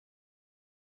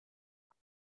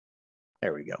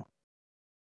There we go.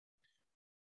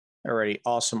 Alrighty,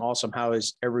 awesome, awesome. How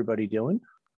is everybody doing?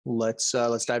 Let's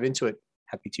dive into it.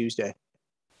 Happy Tuesday.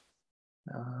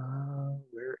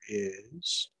 Where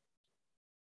is?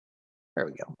 There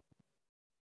we go.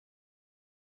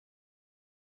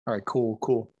 All right,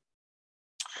 cool.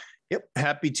 Yep,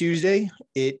 happy Tuesday.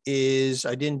 It is.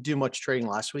 I didn't do much trading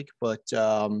last week, but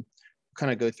kind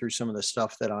of go through some of the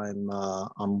stuff that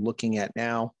I'm looking at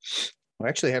now. I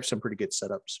actually have some pretty good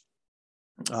setups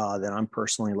that I'm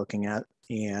personally looking at,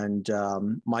 and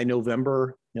my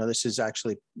November. This is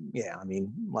actually,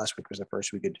 last week was the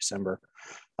first week of December.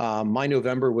 My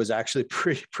November was actually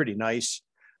pretty nice.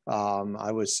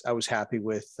 I was happy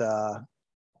with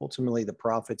ultimately the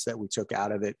profits that we took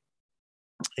out of it,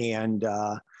 and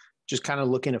just kind of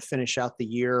looking to finish out the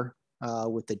year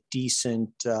with a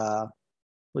decent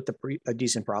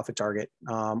decent profit target.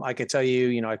 I could tell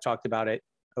you, I've talked about it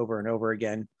over and over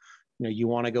again. You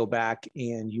want to go back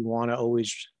and you want to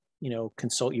always,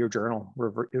 consult your journal,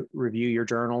 review your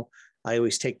journal. I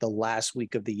always take the last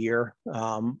week of the year.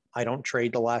 I don't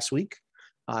trade the last week.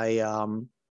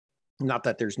 Not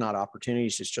that there's not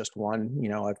opportunities. It's just one,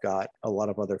 I've got a lot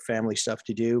of other family stuff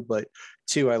to do, but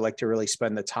two, I like to really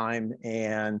spend the time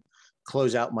and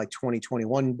close out my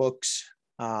 2021 books,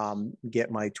 get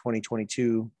my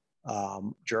 2022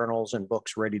 journals and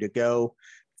books ready to go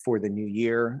for the new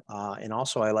year. And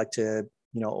also I like to,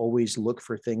 always look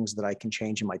for things that I can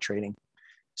change in my trading.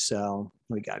 So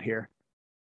what we got here?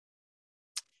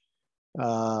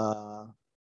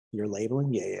 Your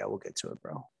labeling? Yeah, we'll get to it,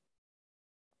 bro.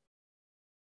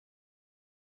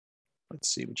 Let's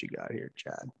see what you got here,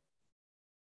 Chad.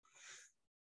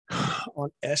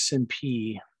 On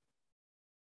S&P.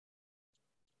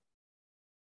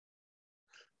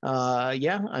 Yeah,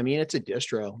 it's a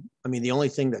distro. The only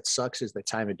thing that sucks is the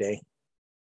time of day.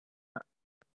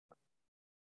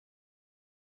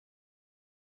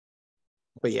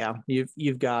 But yeah,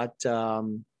 you've got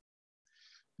the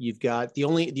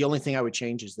only thing I would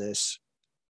change is this.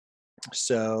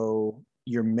 So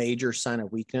your major sign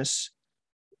of weakness,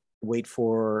 wait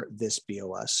for this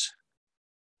BOS.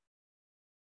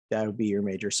 That would be your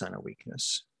major sign of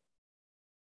weakness,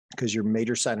 because your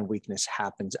major sign of weakness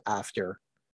happens after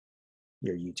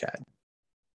your UTAD.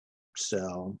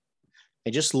 So,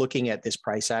 and just looking at this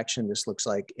price action, this looks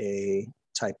like a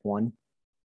type 1.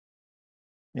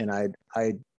 And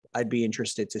I'd be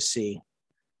interested to see.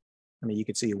 You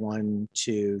could see 1,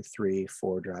 2, 3,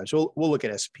 4 drives. We'll look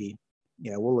at SP.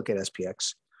 Yeah, we'll look at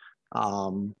SPX.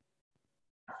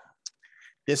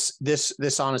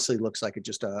 This honestly looks like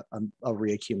just a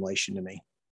reaccumulation to me,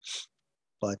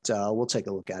 but we'll take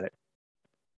a look at it.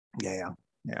 Yeah,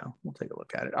 we'll take a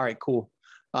look at it. All right, cool.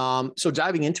 So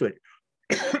diving into it,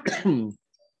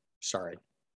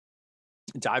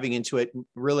 diving into it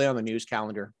really on the news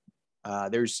calendar.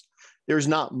 There's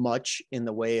not much in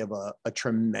the way of a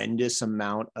tremendous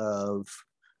amount of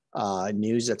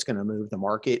news that's going to move the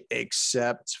market,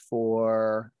 except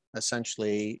for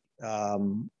essentially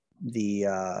the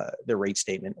rate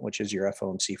statement, which is your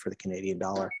FOMC for the Canadian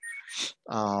dollar.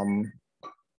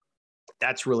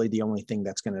 That's really the only thing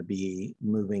that's going to be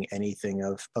moving anything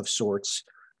of sorts.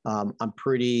 I'm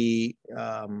pretty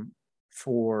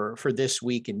for this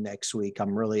week and next week,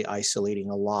 I'm really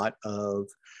isolating a lot of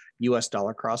US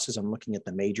dollar crosses. I'm looking at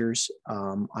the majors.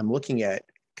 I'm looking at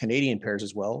Canadian pairs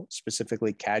as well,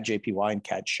 specifically CAD JPY and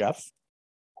CAD Chef.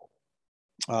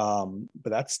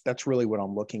 But that's really what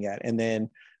I'm looking at. And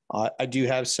then I do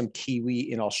have some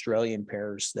Kiwi and Australian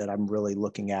pairs that I'm really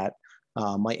looking at.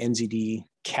 My NZD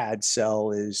CAD sell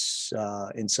is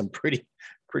in some pretty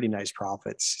nice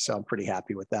profits, so I'm pretty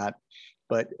happy with that.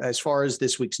 But as far as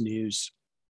this week's news,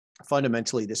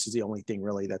 fundamentally, this is the only thing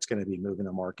really that's going to be moving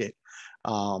the market.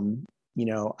 I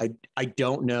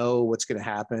don't know what's going to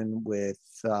happen with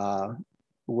the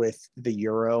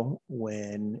euro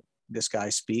when this guy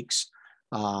speaks.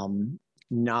 I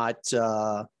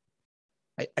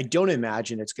don't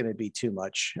imagine it's going to be too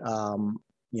much.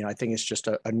 I think it's just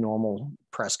a normal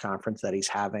press conference that he's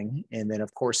having. And then,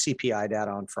 of course, CPI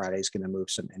data on Friday is going to move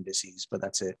some indices, but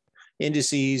that's it.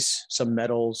 Indices, some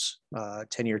metals,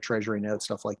 10-year treasury notes,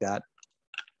 stuff like that.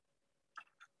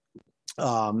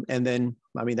 And then,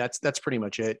 that's pretty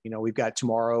much it. We've got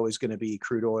tomorrow is going to be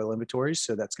crude oil inventories.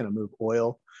 So that's going to move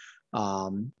oil.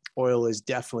 Oil is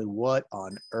definitely what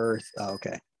on earth. Oh,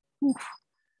 okay. Oof.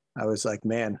 I was like,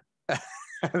 man,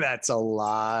 that's a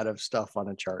lot of stuff on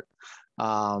a chart.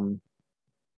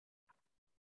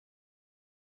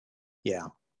 Yeah.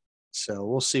 So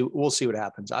we'll see what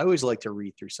happens. I always like to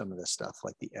read through some of this stuff,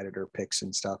 like the editor picks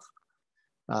and stuff.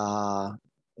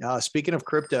 Speaking of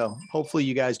crypto, hopefully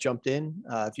you guys jumped in.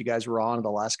 If you guys were on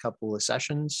the last couple of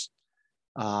sessions,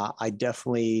 I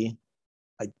definitely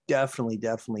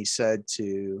said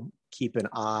to keep an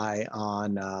eye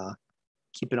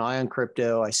on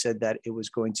crypto. I said that it was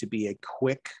going to be a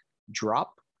quick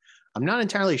drop. I'm not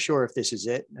entirely sure if this is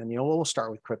it. And, we'll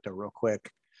start with crypto real quick.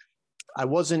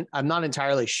 I'm not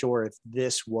entirely sure if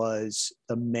this was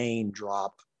the main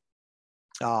drop.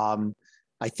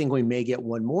 I think we may get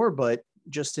one more, but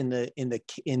just in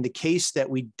the case that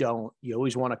we don't, you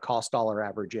always want to cost dollar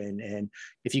average in. And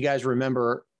if you guys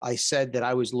remember, I said that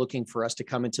I was looking for us to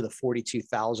come into the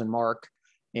 42,000 mark.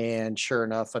 And sure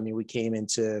enough, I mean, we came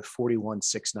into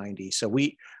 41,690. So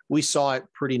we saw it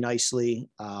pretty nicely.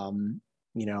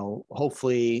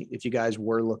 Hopefully if you guys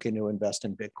were looking to invest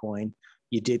in Bitcoin,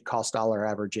 you did cost dollar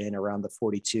average in around the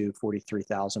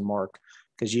 43,000 mark,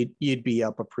 because you'd be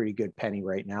up a pretty good penny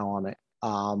right now on it.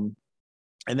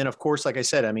 And then of course, like I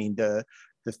said, I mean, the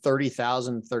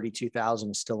 30,000,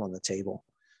 32,000 is still on the table.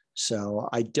 So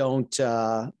I don't,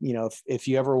 if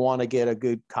you ever want to get a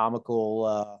good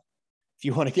comical, if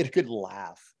you want to get a good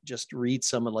laugh, just read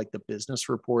some of like the business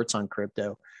reports on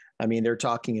crypto. I mean, they're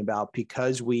talking about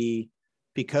because we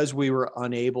were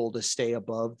unable to stay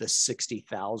above the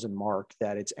 60,000 mark,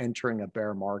 that it's entering a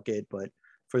bear market. But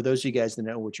for those of you guys that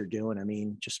know what you're doing, I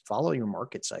mean, just follow your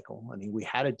market cycle. I mean, we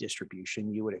had a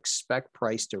distribution. You would expect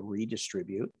price to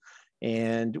redistribute,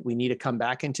 and we need to come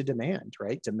back into demand,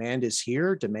 right? Demand is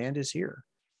here. Demand is here.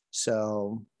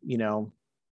 So,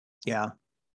 yeah.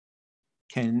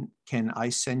 Can I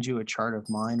send you a chart of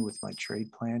mine with my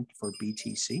trade plan for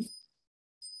BTC?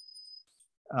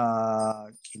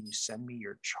 Can you send me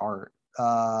your chart?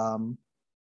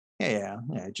 Yeah.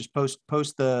 Just post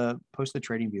the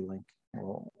TradingView link.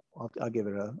 Well, I'll give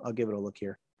it a look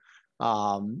here.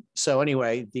 So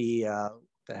anyway, the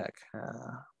heck,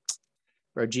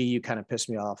 Raji, you kind of pissed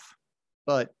me off,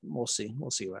 but we'll see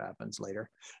what happens later.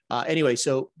 Anyway,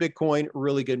 so Bitcoin,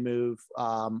 really good move.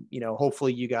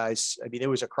 Hopefully you guys, I mean, it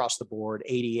was across the board.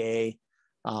 ADA,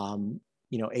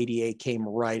 ADA came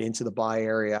right into the buy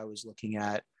area I was looking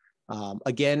at.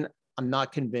 Again, I'm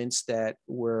not convinced that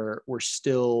we're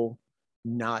still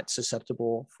not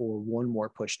susceptible for one more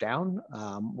push down.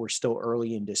 We're still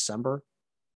early in December.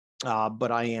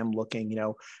 But I am looking,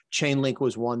 Chainlink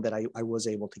was one that I was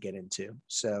able to get into.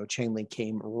 So Chainlink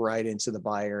came right into the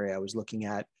buy area I was looking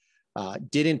at.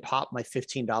 Didn't pop my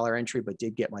 $15 entry, but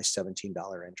did get my $17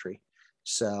 entry.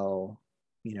 So,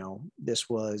 this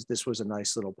was a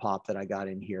nice little pop that I got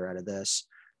in here out of this.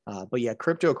 But yeah,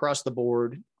 crypto across the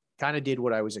board kind of did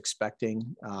what I was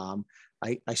expecting.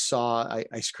 I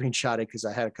screenshot it because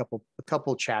I had a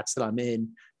couple chats that I'm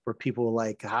in where people were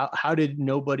like, how did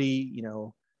nobody,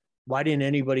 why didn't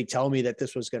anybody tell me that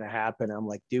this was going to happen? I'm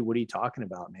like, dude, what are you talking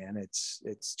about, man? It's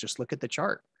just look at the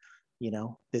chart.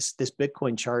 This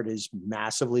Bitcoin chart is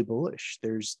massively bullish.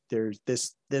 There's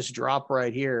this drop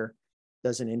right here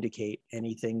doesn't indicate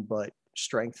anything but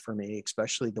strength for me,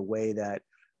 especially the way that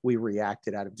we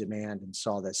reacted out of demand and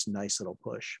saw this nice little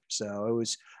push. So it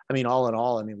was, I mean, all in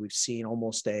all, I mean, we've seen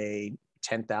almost a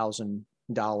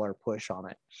 $10,000 push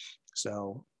on it.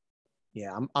 So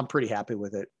yeah, I'm pretty happy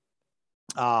with it.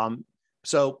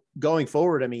 So going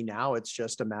forward, I mean, now it's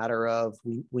just a matter of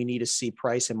we need to see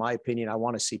price. In my opinion, I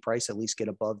want to see price at least get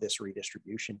above this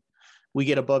redistribution. We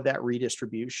get above that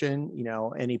redistribution,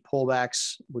 any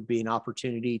pullbacks would be an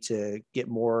opportunity to get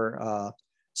more,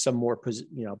 some more,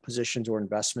 positions or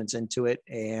investments into it.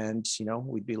 And,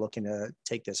 we'd be looking to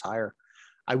take this higher.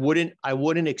 I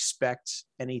wouldn't expect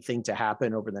anything to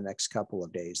happen over the next couple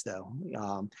of days, though.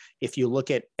 If you look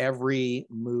at every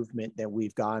movement that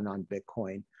we've gotten on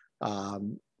Bitcoin,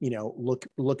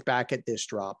 look back at this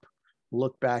drop,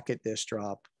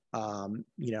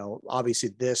 obviously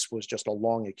this was just a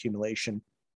long accumulation,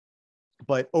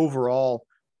 but overall,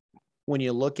 when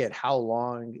you look at how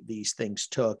long these things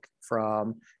took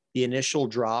from the initial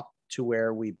drop to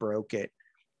where we broke it,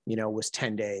 was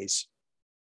 10 days.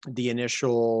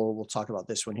 We'll talk about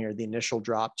this one here. The initial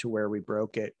drop to where we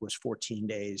broke it was 14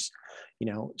 days,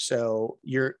 so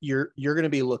you're going to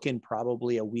be looking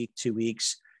probably a week, 2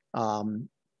 weeks. And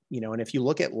if you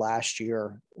look at last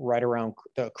year, right around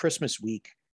the Christmas week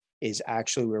is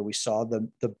actually where we saw the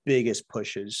biggest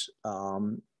pushes,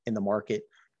 in the market.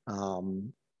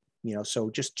 So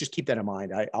just keep that in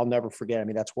mind. I'll never forget. I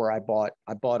mean, that's where I bought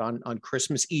on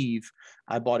Christmas Eve,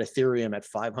 I bought Ethereum at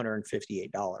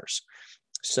 $558.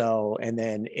 So, and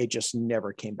then it just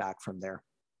never came back from there.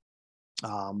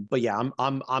 But yeah,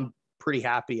 I'm pretty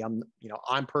happy. I'm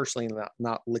personally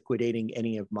not liquidating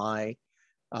any of my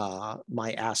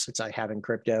assets I have in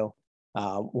crypto.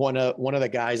 One of the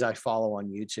guys I follow on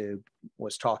YouTube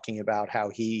was talking about how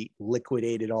he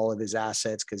liquidated all of his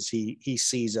assets because he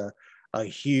sees a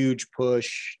huge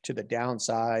push to the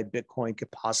downside. Bitcoin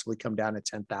could possibly come down to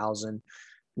 10,000.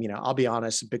 I'll be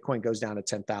honest, if Bitcoin goes down to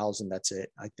 10,000, that's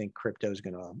it. I think crypto is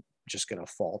just gonna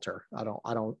falter. I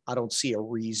don't see a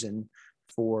reason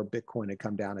for Bitcoin to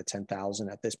come down to 10,000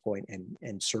 at this point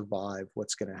and survive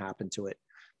what's going to happen to it.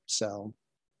 So,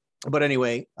 but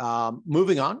anyway,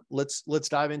 moving on, let's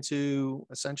dive into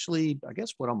essentially, I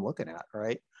guess, what I'm looking at,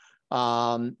 right?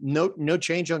 No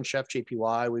change on Chef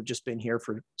JPY. We've just been here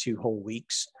for 2 whole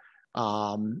weeks.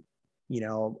 I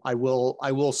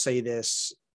will say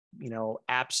this,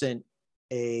 absent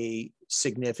a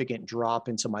significant drop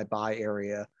into my buy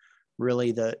area,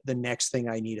 really the next thing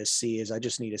I need to see is I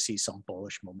just need to see some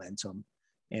bullish momentum.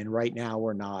 And right now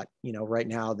we're not, right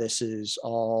now this is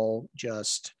all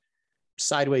just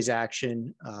sideways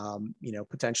action,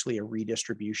 potentially a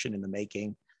redistribution in the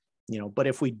making, but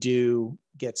if we do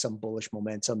get some bullish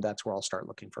momentum, that's where I'll start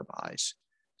looking for buys.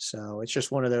 So it's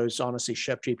just one of those, honestly,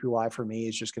 Chef JPY for me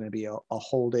is just going to be a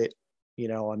hold it.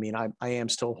 I am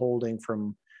still holding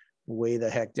from way the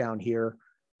heck down here.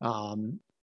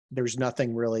 There's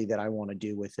nothing really that I want to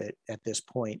do with it at this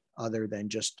point other than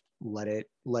just let it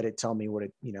tell me what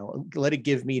it, let it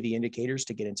give me the indicators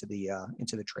to get into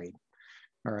the trade.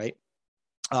 All right.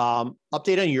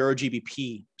 Update on Euro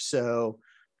GBP. So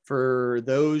for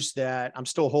those that I'm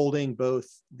still holding both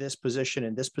this position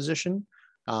and this position,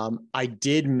 I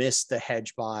did miss the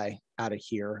hedge buy out of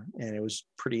here, and it was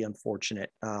pretty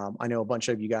unfortunate. I know a bunch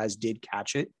of you guys did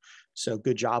catch it, so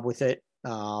good job with it.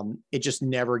 It just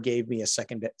never gave me a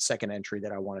second entry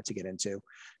that I wanted to get into.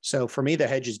 So for me, the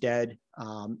hedge is dead,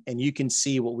 and you can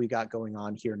see what we got going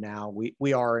on here now.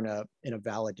 We are in a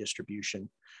valid distribution,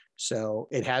 so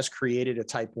it has created a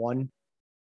type 1.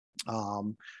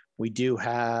 We do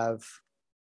have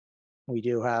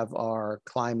our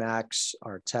climax,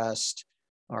 our test,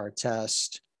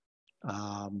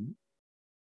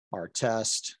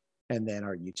 and then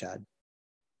our UTAD.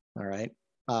 All right.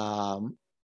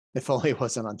 If only it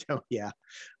wasn't on, yeah.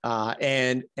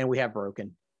 And we have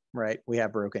broken, right? We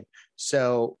have broken.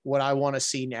 So what I want to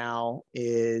see now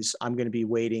is I'm going to be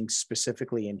waiting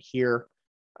specifically in here.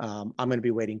 I'm going to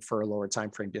be waiting for a lower time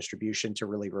frame distribution to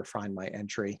really refine my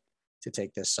entry to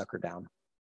take this sucker down,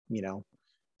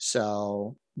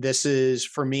 So this is,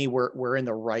 for me, we're in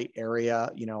the right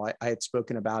area. I had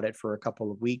spoken about it for a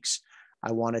couple of weeks.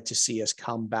 I wanted to see us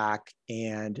come back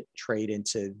and trade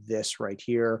into this right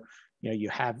here. You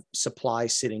have supply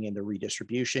sitting in the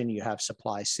redistribution. You have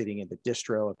supply sitting in the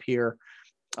distro up here.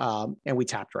 And we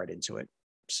tapped right into it.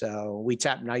 So we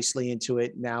tapped nicely into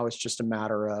it. Now it's just a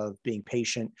matter of being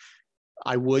patient.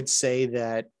 I would say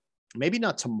that maybe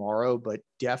not tomorrow, but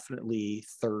definitely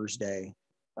Thursday,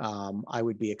 I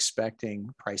would be expecting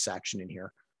price action in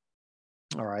here.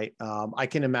 All right. I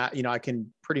can imagine, I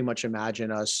can pretty much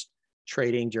imagine us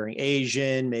trading during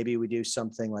Asian. Maybe we do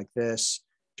something like this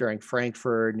during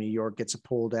Frankfurt. New York gets a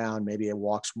pull down. Maybe it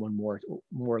walks one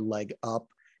more leg up.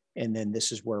 And then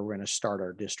this is where we're going to start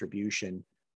our distribution.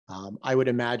 I would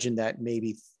imagine that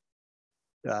maybe,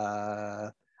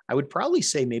 I would probably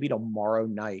say maybe tomorrow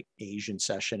night Asian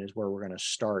session is where we're going to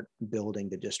start building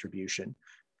the distribution.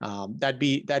 That'd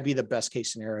be the best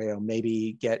case scenario.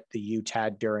 Maybe get the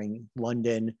UTAD during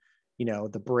London,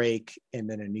 the break, and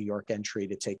then a New York entry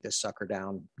to take this sucker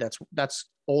down. That's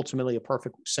ultimately a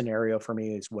perfect scenario for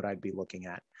me, is what I'd be looking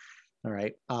at. All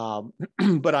right.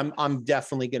 But I'm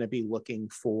definitely going to be looking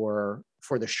for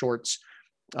the shorts,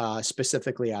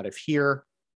 specifically out of here.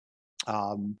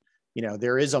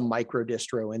 There is a micro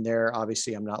distro in there.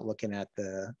 Obviously, I'm not looking at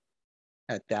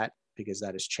that because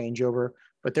that is changeover,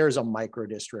 but there's a micro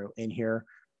distro in here.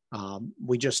 I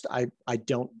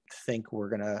don't think we're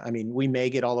gonna, we may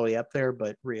get all the way up there,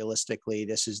 but realistically,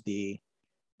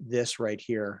 this right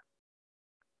here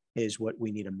is what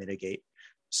we need to mitigate.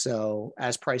 So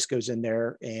as price goes in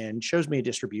there and shows me a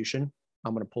distribution,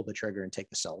 I'm going to pull the trigger and take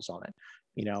the sells on it,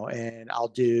 and I'll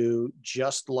do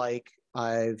just like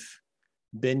I've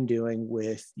been doing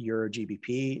with Euro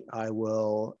GBP. I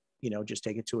will, just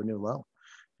take it to a new low.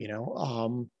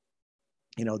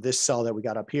 This sell that we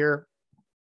got up here,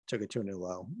 took it to a new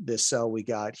low. This sell we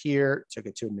got here, took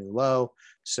it to a new low.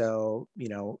 So,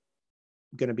 going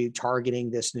to be targeting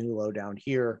this new low down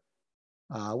here,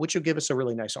 which will give us a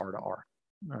really nice R to R.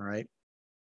 All right.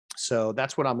 So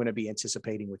that's what I'm going to be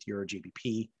anticipating with Euro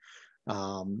GBP.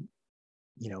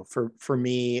 For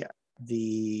me,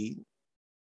 the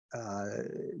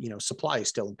supply is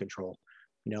still in control.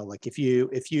 Like if you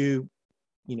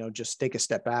just take a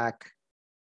step back,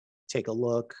 take a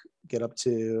look, get up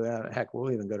to, heck,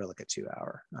 we'll even go to like a 2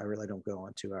 hour. I really don't go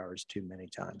on 2 hours too many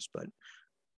times, but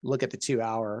look at the 2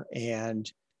 hour,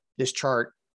 and this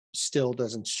chart still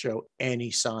doesn't show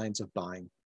any signs of buying.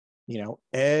 You know,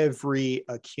 every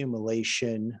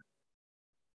accumulation,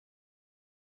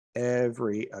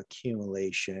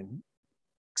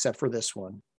 except for this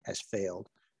one, has failed.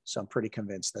 So I'm pretty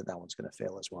convinced that that one's going to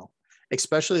fail as well,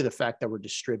 especially the fact that we're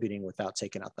distributing without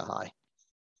taking out the high.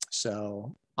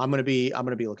 So I'm going to be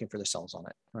looking for the sells on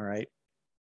it. All right.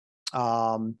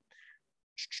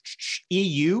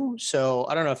 EU. So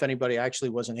I don't know if anybody actually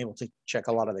wasn't able to check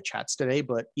a lot of the chats today,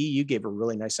 but EU gave a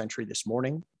really nice entry this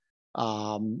morning.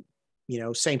 You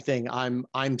know, same thing.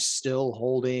 I'm still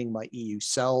holding my EU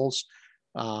sells.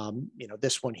 You know,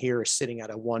 this one here is sitting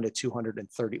at a 1 to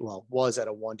 230. Well, was at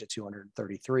a 1 to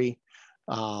 233.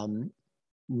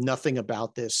 Nothing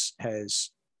about this has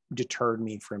deterred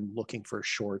me from looking for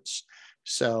shorts.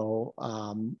 So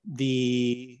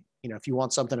you know, if you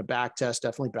want something to back test,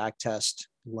 definitely back test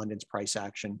London's price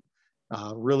action.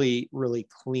 Really, really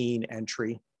clean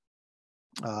entry.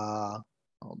 Hold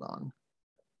on.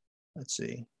 Let's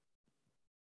see.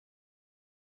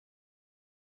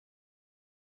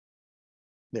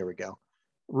 There we go.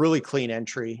 Really clean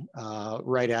entry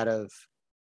right out of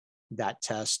that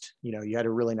test. You know, you had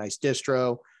a really nice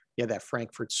distro. You had that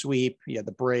Frankfurt sweep. You had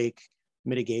the break,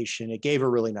 mitigation. It gave a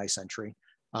really nice entry.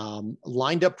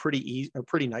 Lined up pretty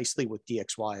nicely with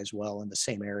DXY as well in the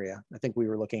same area. I think we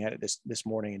were looking at it this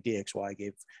morning, and DXY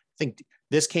gave, I think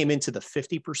this came into the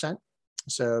 50%.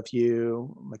 So if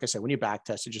you, like I said, when you back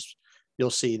test it, you'll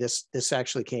see this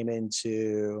actually came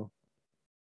into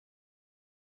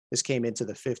the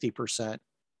 50%,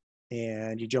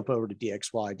 and you jump over to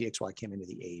DXY. DXY came into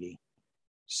the 80.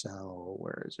 So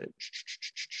where is it?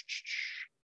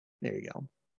 There you go.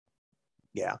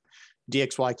 Yeah,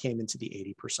 DXY came into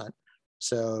the 80%.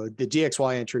 So the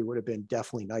DXY entry would have been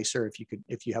definitely nicer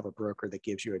if you have a broker that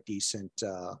gives you a decent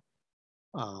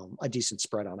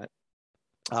spread on it.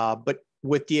 But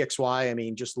with DXY, I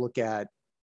mean, just look at,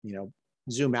 you know,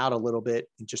 zoom out a little bit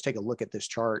and just take a look at this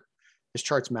chart. This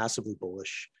chart's massively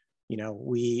bullish. You know,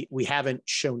 we haven't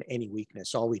shown any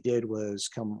weakness. All we did was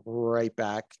come right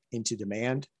back into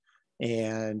demand,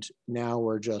 and now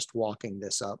we're just walking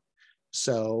this up.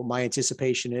 So my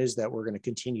anticipation is that we're going to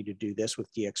continue to do this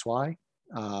with DXY.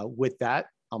 With that,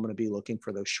 I'm going to be looking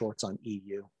for those shorts on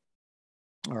EU.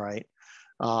 All right.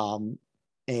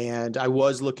 And I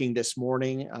was looking this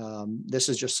morning. This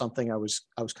is just something I was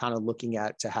kind of looking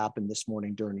at to happen this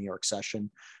morning during New York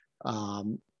session.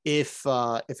 If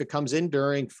it comes in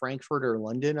during Frankfurt or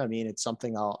London, I mean, it's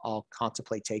something I'll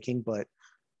contemplate taking. But,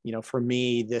 you know, for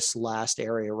me, this last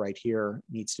area right here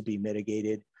needs to be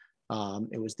mitigated.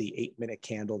 It was the 8-minute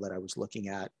candle that I was looking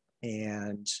at.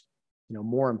 And, you know,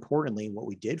 more importantly, what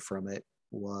we did from it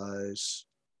was,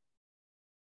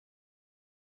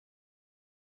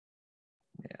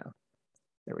 yeah,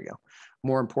 there we go.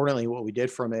 More importantly, what we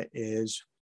did from it is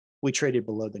we traded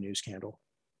below the news candle.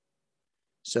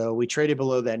 So we traded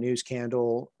below that news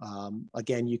candle.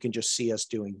 Again, you can just see us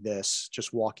doing this,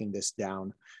 just walking this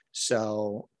down.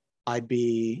 So I'd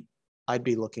be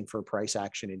looking for price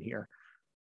action in here.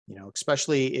 You know,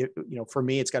 especially if, you know, for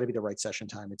me, it's got to be the right session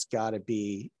time. It's got to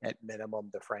be at minimum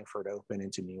the Frankfurt Open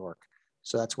into New York.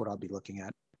 So that's what I'll be looking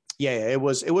at. Yeah, it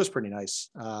was pretty nice.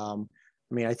 I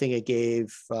mean, I think it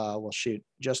gave, well, shoot,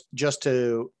 just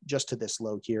to this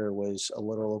low here was a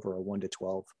little over a 1 to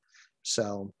 12.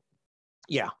 So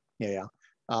yeah.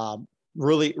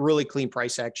 Really, really clean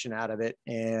price action out of it.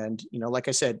 And, you know, like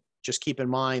I said, just keep in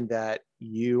mind that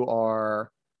you're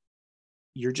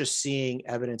just seeing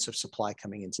evidence of supply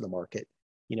coming into the market.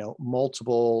 You know,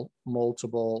 multiple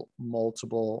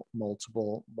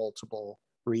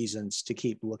reasons to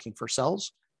keep looking for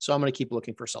sells. So I'm going to keep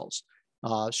looking for sells.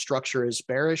 Structure is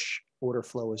bearish, order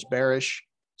flow is bearish.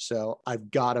 So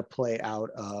I've got to play out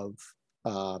of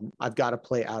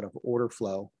order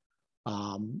flow.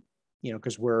 You know,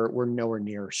 because we're nowhere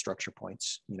near structure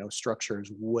points. You know, structure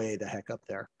is way the heck up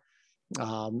there.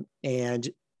 And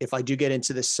if I do get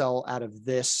into the sell out of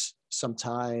this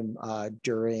sometime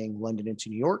during London into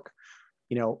New York,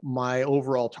 you know, my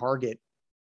overall target,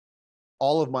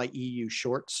 all of my EU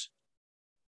shorts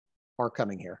are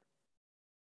coming here.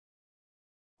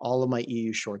 All of my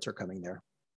EU shorts are coming there.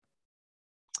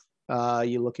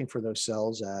 You're looking for those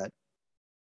sells at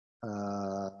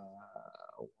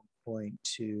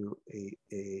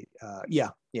 1.288. Yeah.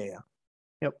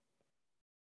 Yep.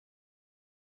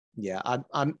 Yeah,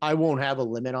 I won't have a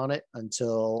limit on it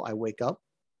until I wake up.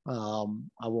 I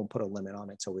won't put a limit on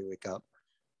it until we wake up,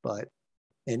 but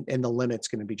and the limit's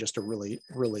going to be just a really,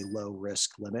 really low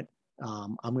risk limit.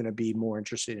 I'm going to be more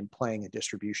interested in playing a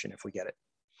distribution if we get it.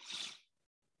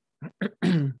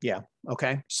 Yeah.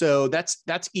 Okay. So that's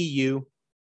EU.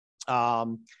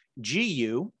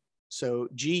 GU. So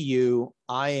GU,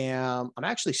 I'm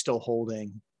actually still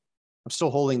holding. I'm still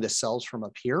holding the sells from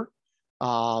up here.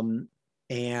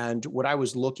 And what I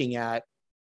was looking at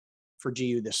for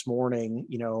GU this morning,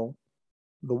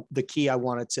 the key I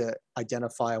wanted to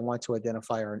identify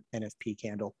our NFP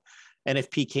candle.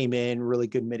 NFP came in really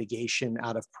good mitigation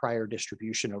out of prior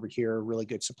distribution over here, really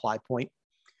good supply point.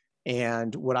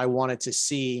 And what I wanted to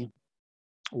see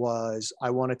was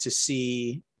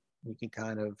we can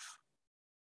kind of,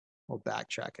 we'll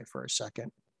backtrack it for a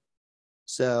second.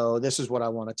 So this is what I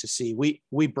wanted to see. We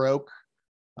broke,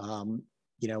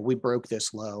 we broke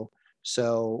this low.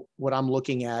 So what I'm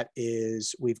looking at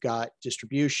is we've got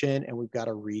distribution and we've got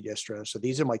a redistro. So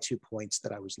these are my 2 points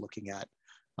that I was looking at.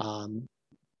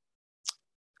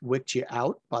 Wicked you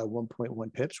out by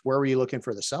 1.1 pips. Where were you looking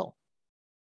for the sell?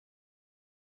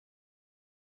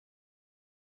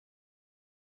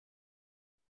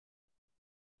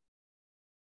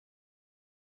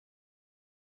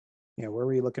 Yeah, where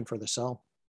were you looking for the sell?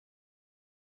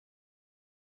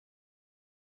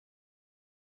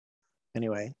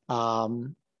 Anyway,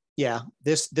 yeah,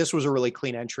 this was a really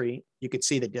clean entry. You could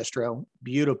see the distro,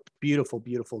 beautiful, beautiful,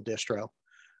 beautiful distro.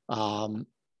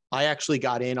 I actually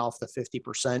got in off the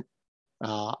 50%.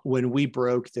 When we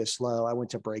broke this low, I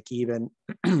went to break even,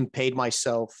 paid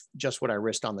myself just what I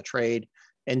risked on the trade,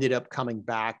 ended up coming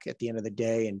back at the end of the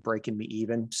day and breaking me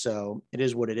even. So it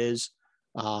is what it is.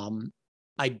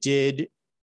 I did,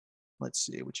 let's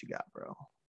see what you got, bro.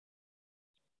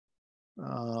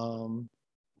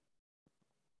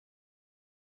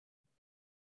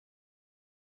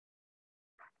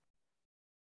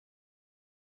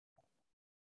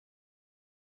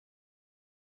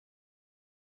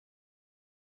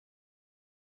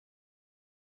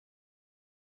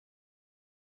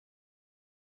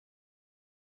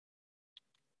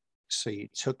 So you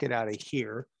took it out of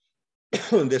here.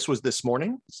 This was this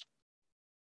morning.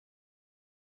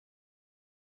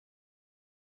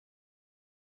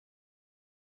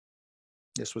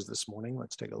 This was this morning.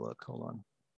 Let's take a look. Hold on.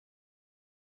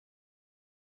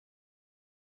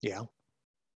 Yeah.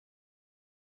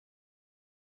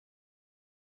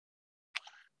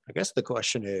 I guess the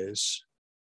question is,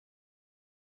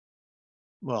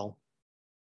 well,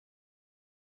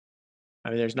 I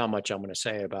mean, there's not much I'm going to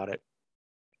say about it.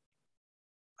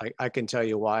 I can tell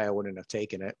you why I wouldn't have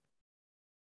taken it,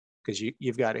 because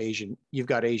you've got Asian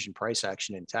price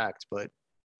action intact, but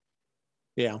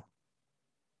yeah.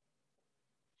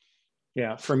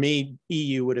 Yeah, for me,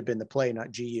 EU would have been the play,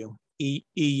 not GU.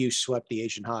 EU swept the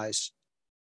Asian highs.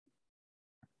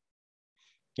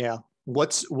 Yeah.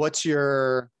 What's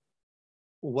your,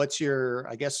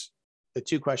 I guess the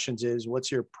 2 questions is,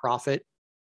 what's your profit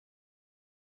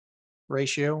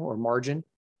ratio or margin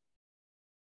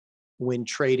when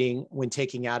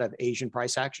taking out of Asian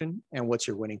price action, and what's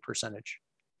your winning percentage?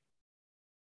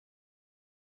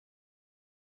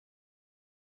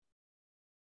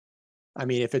 I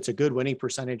mean, if it's a good winning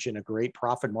percentage and a great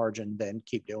profit margin, then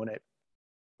keep doing it.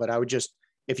 But I would just,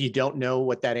 if you don't know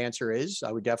what that answer is,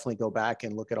 I would definitely go back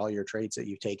and look at all your trades that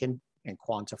you've taken and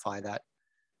quantify that.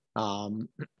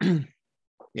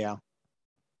 Yeah.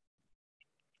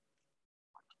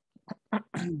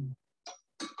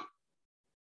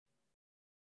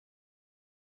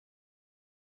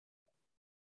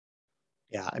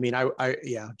 Yeah, I mean,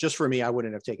 yeah, just for me, I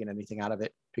wouldn't have taken anything out of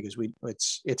it, because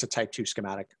it's a type 2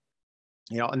 schematic,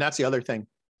 and that's the other thing.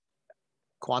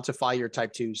 Quantify your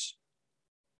type 2s.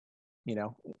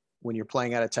 When you're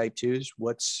playing out of type 2s,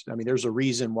 there's a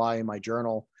reason why in my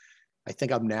journal, I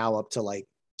think I'm now up to like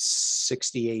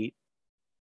 68%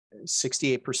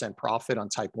 profit on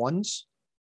type 1s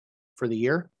for the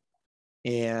year.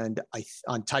 And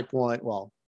on type 1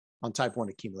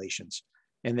 accumulations.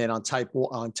 And then on type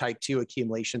 2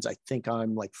 accumulations, I think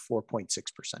I'm like 4.6%.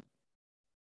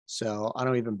 So I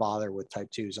don't even bother with type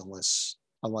 2s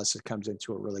unless it comes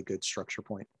into a really good structure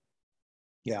point.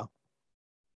 Yeah.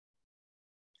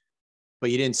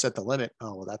 But you didn't set the limit.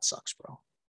 Oh, well, that sucks, bro.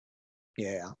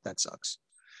 Yeah, that sucks.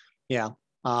 Yeah.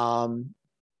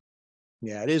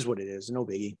 Yeah, it is what it is. No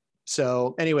biggie.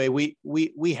 So anyway,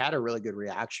 we had a really good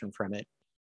reaction from it.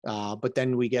 But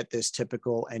then we get this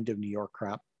typical end of New York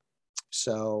crap.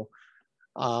 So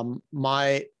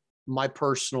my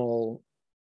personal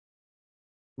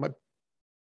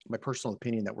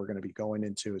opinion that we're going to be going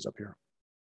into is up here.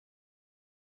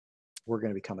 We're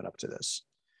going to be coming up to this.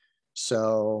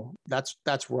 So that's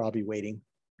where I'll be waiting.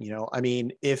 I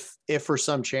mean, if for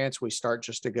some chance we start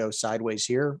just to go sideways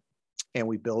here, and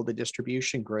we build the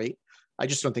distribution, great. I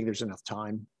just don't think there's enough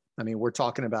time. I mean, we're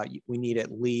talking about, we need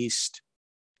at least,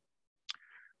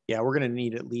 we're going to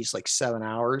need at least like 7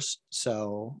 hours.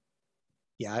 So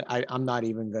yeah, I'm not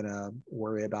even going to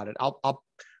worry about it. I'll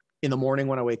in the morning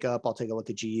when I wake up, I'll take a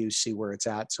look at GU, see where it's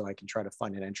at, so I can try to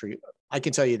find an entry. I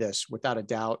can tell you this, without a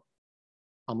doubt,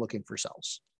 I'm looking for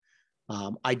sells.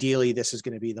 Ideally, this is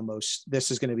going to be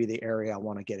the area I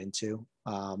want to get into.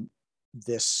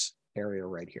 This area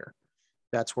right here.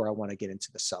 That's where I want to get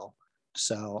into the sell.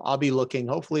 So I'll be looking,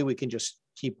 hopefully we can just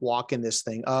keep walking this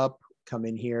thing up, come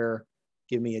in here,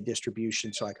 give me a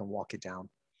distribution so I can walk it down.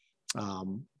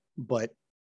 But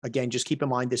again, just keep in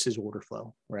mind, this is order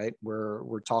flow, right? We're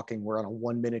on a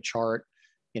 1 minute chart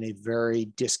in a very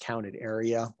discounted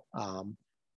area.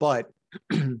 But,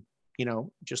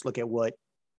 just look at what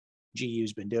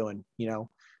GU's been doing.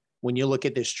 When you look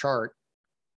at this chart,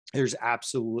 there's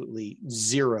absolutely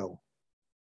zero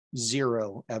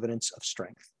evidence of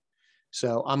strength.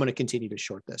 So I'm going to continue to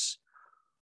short this.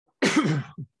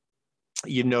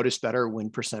 You notice better win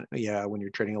percent. Yeah. When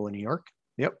you're trading a New York.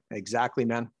 Yep. Exactly,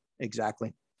 man.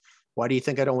 Exactly. Why do you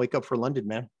think I don't wake up for London,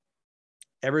 man?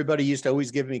 Everybody used to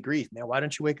always give me grief, man. Why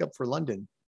don't you wake up for London?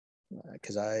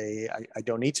 Because I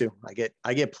don't need to.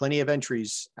 I get plenty of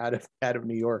entries out of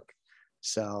New York.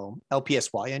 So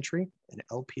LPSY entry, an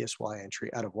LPSY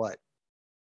entry out of what?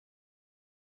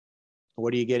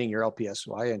 What are you getting your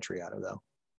LPSY entry out of though?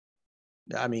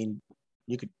 I mean,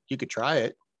 you could try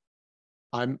it.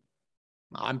 I'm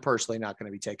personally not going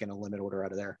to be taking a limit order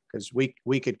out of there because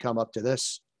we could come up to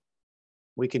this.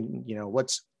 We can,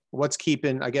 what's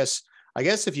keeping, I guess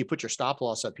if you put your stop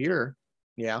loss up here,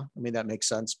 yeah, I mean, that makes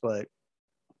sense. But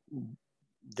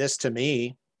this to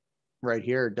me right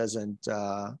here doesn't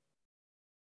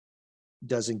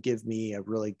give me a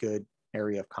really good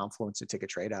area of confluence to take a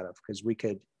trade out of, because we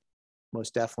could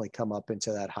most definitely come up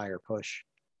into that higher push.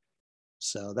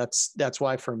 So that's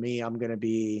why for me, I'm just going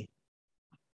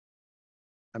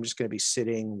to be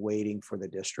sitting, waiting for the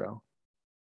distro.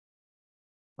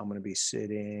 I'm going to be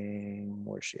sitting,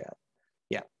 where's she at?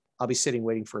 Yeah, I'll be sitting,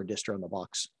 waiting for a distro in the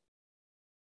box.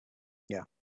 Yeah.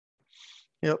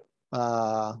 Yep.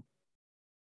 Well,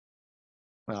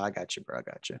 I got you, bro. I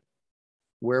got you.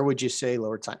 Where would you say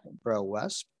lower time, bro?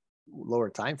 Wes, lower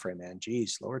time frame, man.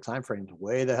 Geez, lower time frame,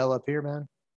 way the hell up here, man.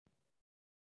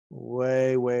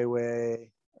 Way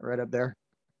right up there.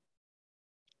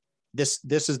 This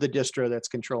is the distro that's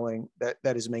controlling that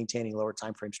is maintaining lower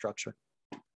time frame structure.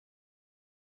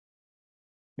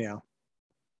 Yeah.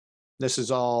 This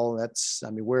is all what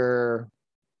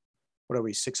are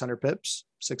we, 600 pips?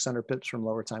 600 pips from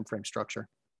lower time frame structure.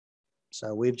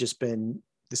 So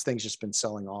this thing's just been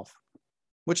selling off,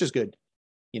 which is good,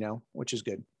 which is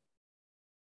good.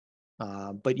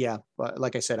 But yeah, but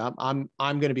like I said, I'm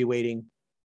going to be waiting.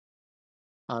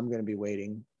 I'm going to be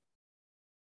waiting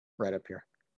right up here.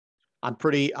 I'm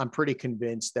pretty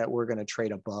convinced that we're going to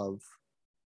trade above.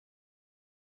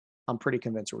 I'm pretty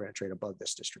convinced we're going to trade above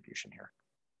this distribution here.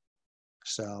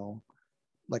 So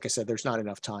like I said, there's not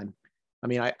enough time. I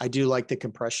mean, I do like the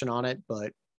compression on it,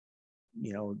 but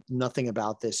nothing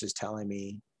about this is telling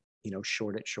me,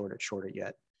 short it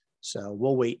yet. So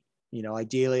we'll wait.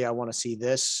 Ideally I want to see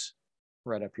this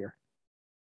right up here.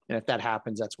 And if that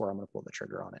happens, that's where I'm going to pull the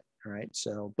trigger on it. All right.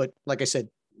 So, but like I said,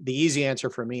 the easy answer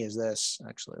for me is this.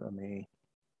 Actually, let me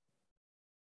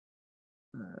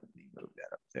move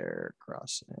that up there,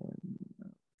 cross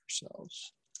and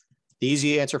ourselves. The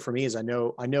easy answer for me is I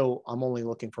know I'm only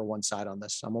looking for one side on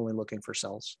this. I'm only looking for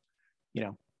sells,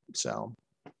 so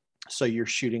you're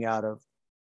shooting out of,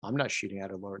 I'm not shooting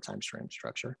out of lower time frame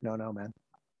structure. No, man.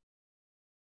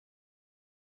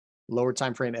 Lower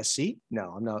time frame SC?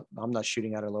 No, I'm not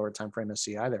shooting out of lower time frame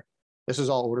SC either. This is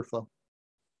all order flow.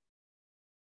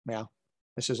 Yeah,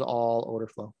 this is all order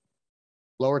flow.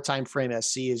 Lower time frame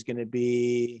SC is going to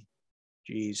be,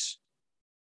 geez.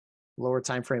 Lower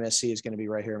time frame SC is going to be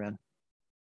right here, man.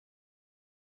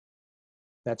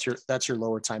 That's your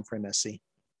lower time frame SC.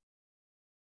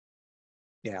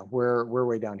 Yeah, we're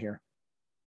way down here.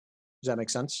 Does that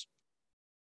make sense?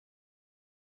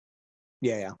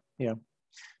 Yeah.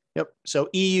 Yep. So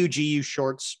EU, GU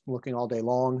shorts looking all day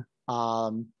long.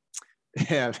 And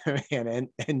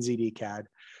NZD CAD.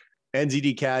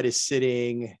 NZD CAD is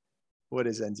sitting. What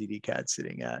is NZD CAD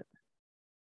sitting at?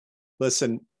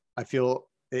 Listen, I feel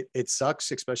it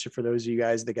sucks, especially for those of you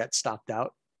guys that got stopped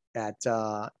out at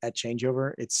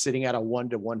changeover. It's sitting at a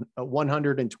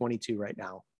 122 right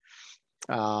now.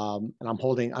 And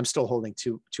I'm still holding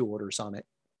two orders on it,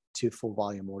 2 full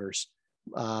volume orders.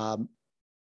 I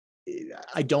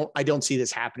don't see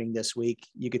this happening this week.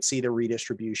 You could see the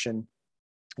redistribution.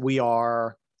 We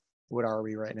are, what are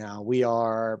we right now? We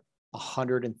are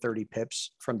 130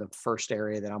 pips from the first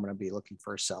area that I'm going to be looking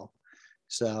for a sell.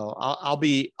 So I'll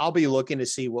be looking to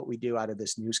see what we do out of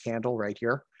this news candle right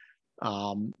here.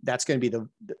 That's going to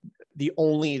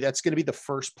be that's going to be the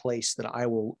first place that I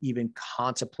will even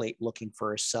contemplate looking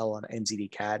for a sell on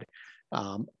NZD CAD.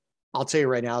 I'll tell you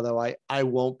right now, though, I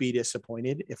won't be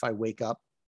disappointed if I wake up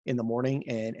in the morning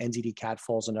and NZD CAD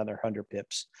falls another 100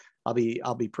 pips. I'll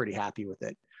be pretty happy with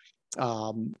it.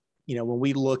 When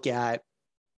we look at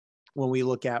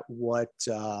what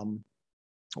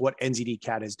NZD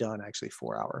CAD has done, actually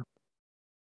 4 hour,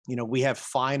 we have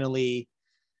finally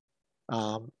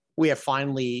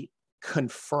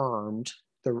confirmed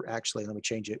actually, let me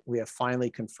change it. We have finally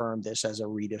confirmed this as a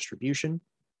redistribution.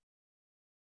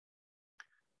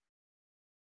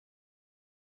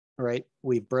 All right,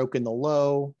 we've broken the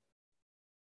low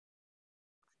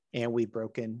and we've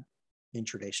broken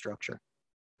intraday structure.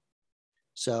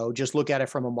 So just look at it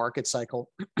from a market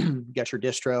cycle. Get your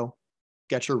distro,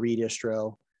 get your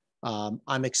redistro.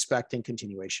 I'm expecting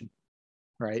continuation,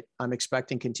 right? I'm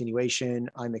expecting continuation.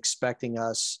 I'm expecting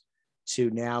us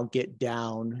to now get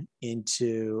down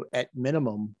into, at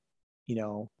minimum,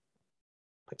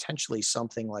 potentially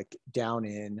something like down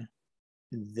in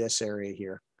this area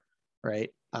here,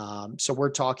 right? So we're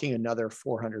talking another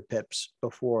 400 pips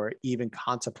before even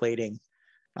contemplating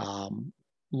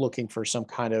looking for some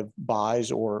kind of buys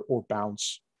or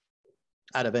bounce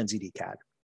out of NZD CAD.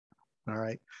 All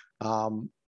right.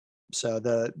 So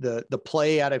the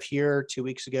play out of here 2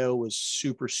 weeks ago was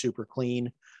super, super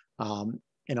clean.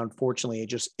 And unfortunately,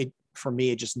 for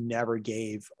me, it just never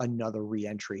gave another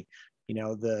re-entry.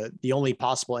 The only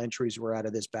possible entries were out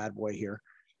of this bad boy here.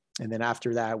 And then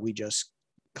after that, we just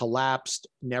collapsed,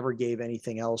 never gave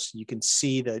anything else. You can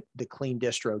see the clean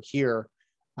distro here,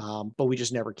 but we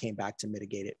just never came back to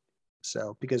mitigate it.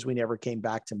 So because we never came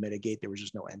back to mitigate, there was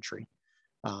just no entry.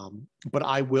 But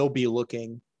I will be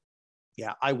looking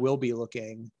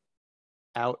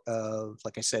out of,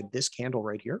 like I said, this candle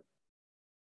right here.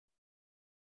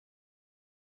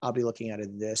 I'll be looking at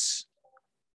this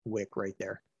wick right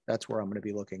there. That's where I'm going to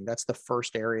be looking. That's the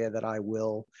first area that I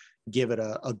will give it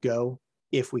a go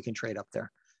if we can trade up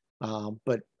there.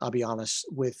 But I'll be honest,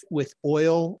 with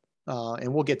oil,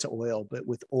 and we'll get to oil, but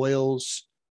with oil's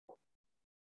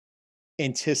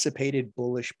anticipated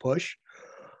bullish push,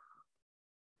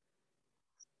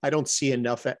 I don't see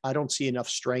enough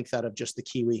strength out of just the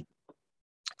Kiwi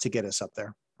to get us up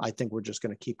there. I think we're just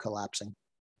going to keep collapsing.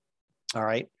 All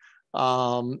right.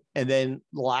 And then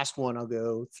the last one I'll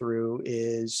go through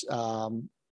is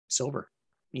silver.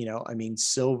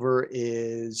 Silver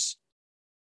is,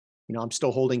 I'm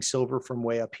still holding silver from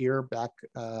way up here back,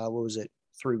 what was it,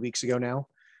 3 weeks ago now.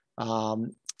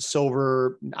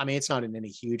 Silver, it's not in any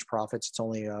huge profits. It's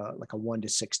only like a 1 to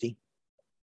 60.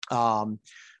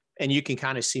 And you can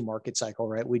kind of see market cycle,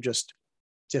 right? We just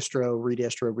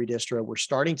redistro. We're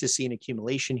starting to see an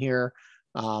accumulation here.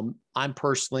 I'm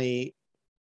personally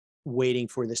waiting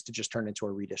for this to just turn into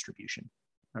a redistribution.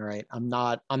 All right. I'm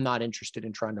not interested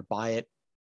in trying to buy it.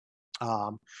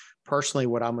 Personally,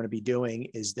 what I'm going to be doing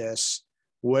is this,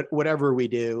 whatever we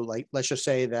do, like, let's just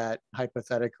say that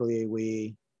hypothetically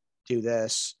we do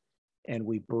this and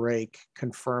we break,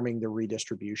 confirming the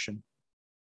redistribution,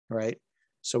 right?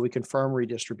 So we confirm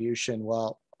redistribution.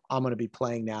 Well, I'm going to be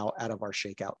playing now out of our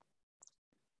shakeout,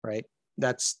 right?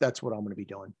 That's what I'm going to be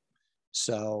doing.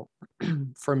 So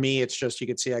for me, it's just, you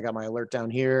can see I got my alert down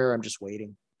here. I'm just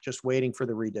waiting for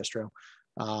the redistro.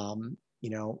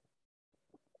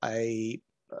 I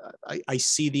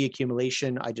see the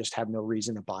accumulation. I just have no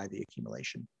reason to buy the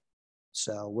accumulation.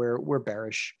 So we're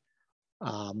bearish.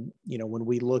 When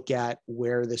we look at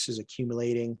where this is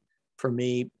accumulating, for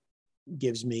me,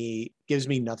 gives me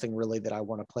nothing really that I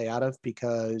want to play out of,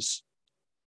 because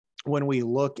when we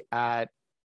look at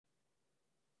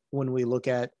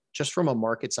just from a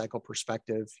market cycle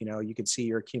perspective, you can see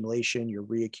your accumulation, your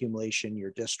reaccumulation,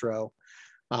 your distro.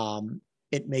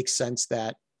 It makes sense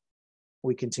that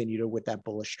we continue with that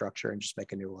bullish structure and just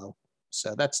make a new low.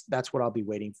 So that's what I'll be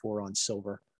waiting for on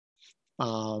silver.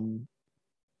 Yeah,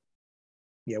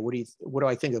 what do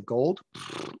I think of gold?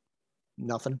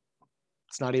 Nothing.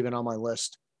 It's not even on my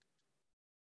list.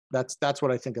 That's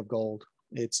what I think of gold.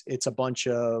 It's a bunch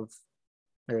of,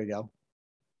 there you go.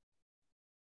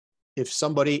 If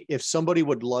somebody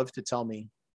would love to tell me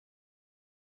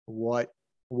what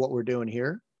we're doing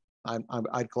here,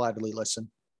 I'd gladly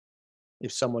listen.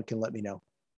 If someone can let me know.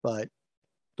 But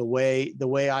the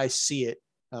way I see it,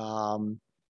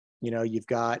 you've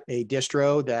got a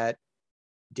distro that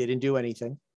didn't do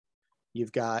anything.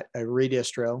 You've got a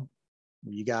redistro.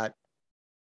 You got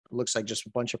looks like just a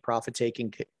bunch of profit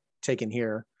taken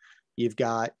here. You've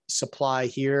got supply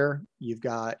here. You've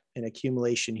got an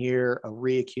accumulation here, a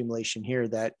reaccumulation here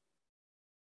that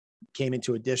came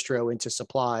into a distro, into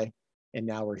supply, and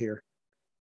now we're here.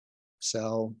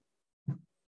 So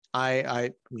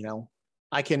I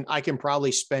can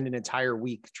probably spend an entire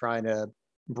week trying to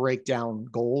break down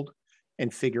gold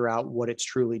and figure out what it's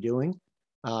truly doing.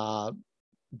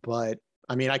 But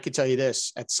I mean, I could tell you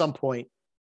this, at some point,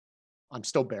 I'm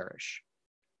still bearish.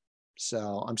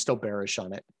 So I'm still bearish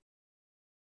on it.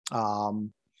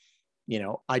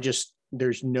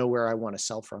 There's nowhere I want to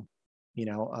sell from,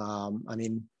 I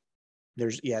mean,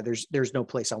 there's no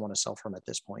place I want to sell from at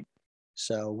this point.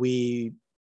 So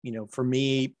for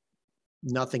me,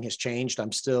 nothing has changed.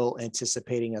 I'm still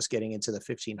anticipating us getting into the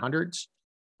 1500s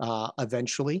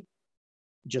eventually,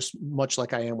 just much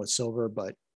like I am with silver.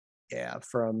 But yeah,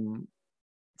 from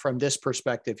this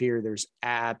perspective here, there's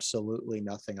absolutely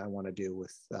nothing I want to do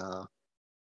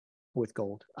with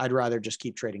gold. I'd rather just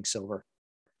keep trading silver.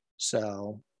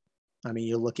 So, I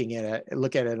mean, look at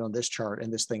it on this chart,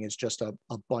 and this thing is just a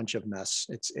bunch of mess.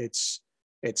 It's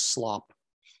slop.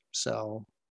 So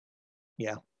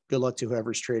yeah, good luck to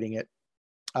whoever's trading it.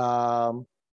 Time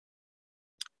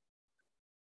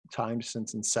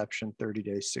since inception, 30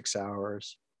 days, 6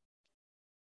 hours.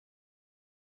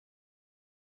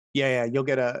 Yeah, you'll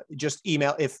get just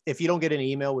email. If you don't get an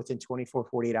email within 24,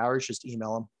 48 hours, just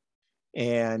email them.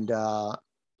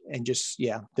 And just,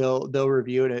 they'll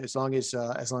review it as long as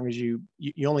you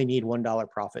only need $1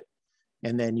 profit,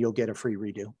 and then you'll get a free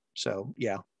redo. So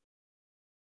yeah.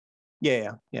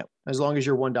 As long as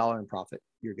you're $1 in profit,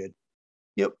 you're good.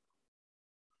 Yep.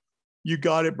 You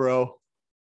got it, bro.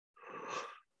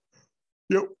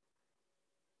 Yep.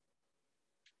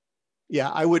 Yeah,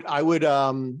 I would,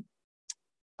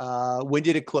 when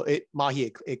did it close?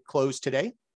 Mahi, it closed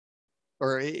today,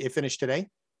 or it finished today?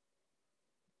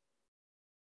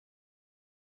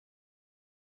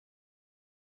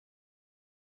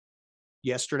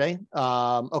 Yesterday.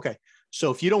 Okay. So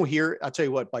if you don't hear, I'll tell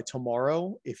you what, by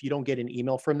tomorrow, if you don't get an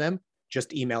email from them,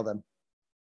 just email them.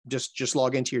 Just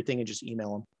log into your thing and just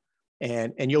email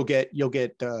them, and you'll get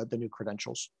the new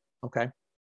credentials. Okay.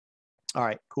 All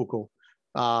right. Cool.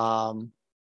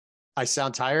 I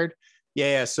sound tired.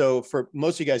 Yeah. So for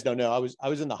most of you guys don't know, I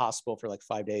was in the hospital for like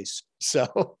 5 days.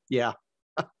 So yeah,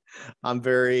 I'm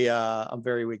very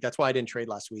weak. That's why I didn't trade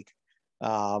last week.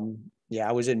 Yeah,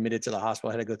 I was admitted to the hospital.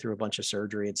 I had to go through a bunch of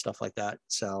surgery and stuff like that.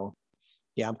 So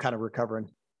yeah, I'm kind of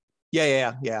recovering.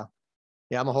 Yeah.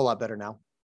 I'm a whole lot better now.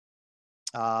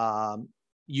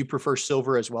 You prefer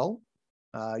silver as well?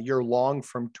 You're long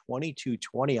from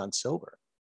 22.20 on silver.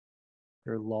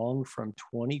 You're long from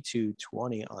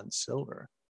 22.20 on silver.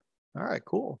 All right,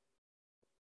 cool.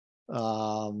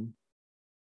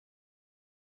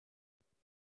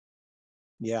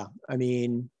 Yeah, I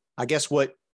mean, I guess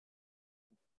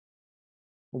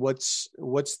what's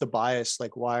the bias?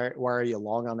 Like, why are you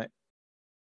long on it?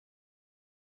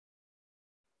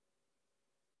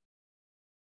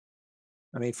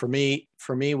 I mean, for me,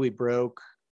 we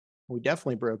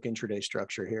definitely broke intraday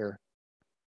structure here,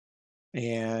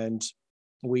 and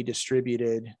we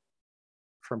distributed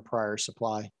from prior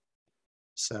supply.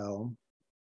 So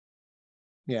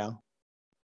yeah,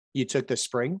 you took the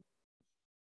spring.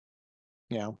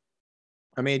 Yeah,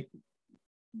 I mean,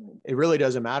 it really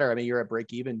doesn't matter. I mean, you're at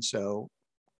break even, so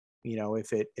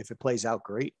if it plays out,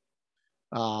 great.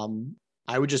 I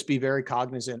would just be very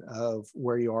cognizant of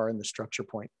where you are in the structure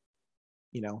point.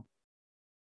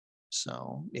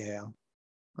 So yeah.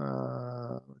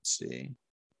 Let's see.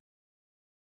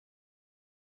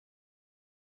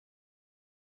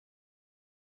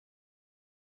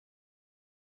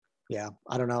 Yeah,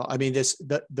 I don't know. I mean,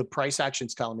 the price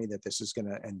action's telling me that this is going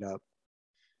to end up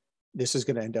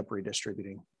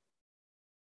redistributing.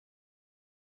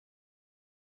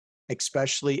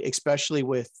 Especially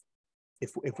with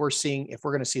if we're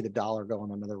going to see the dollar go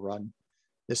on another run,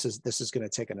 this is going to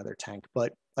take another tank.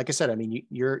 But like I said, I mean,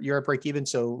 you're at break even,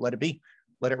 so let it be,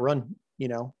 let it run.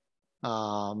 Yeah.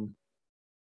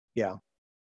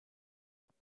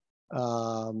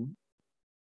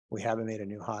 We haven't made a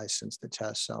new high since the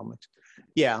test. So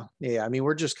yeah. I mean,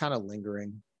 we're just kind of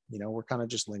lingering. We're kind of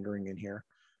just lingering in here.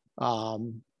 I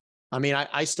mean,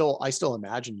 I still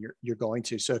imagine you're going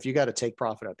to. So if you got to take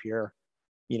profit up here,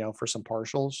 for some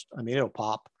partials, I mean, it'll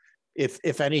pop.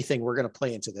 If anything, we're going to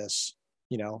play into this.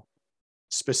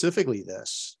 Specifically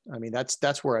this. I mean,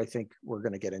 that's where I think we're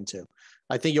going to get into.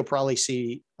 I think you'll probably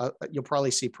see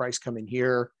price come in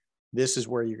here. This is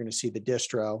where you're going to see the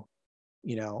distro.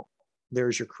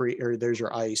 There's your there's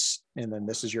your ICE, and then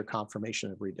this is your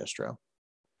confirmation of redistro.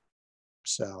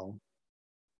 So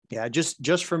yeah,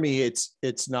 just for me,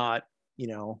 it's not,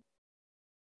 yeah,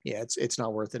 it's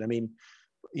not worth it. I mean,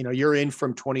 you're in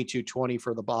from 22.20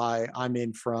 for the buy. I'm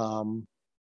in from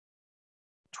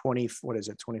 20, what is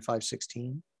it,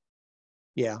 25.16?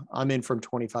 Yeah, I'm in from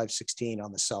 25.16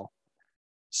 on the sell.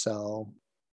 So,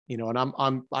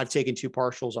 and I've taken two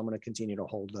partials. I'm going to continue to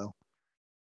hold though.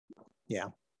 Yeah.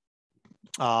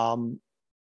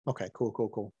 Okay,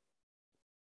 cool.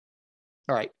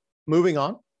 All right, moving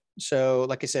on. So,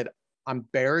 like I said, I'm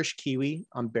bearish Kiwi,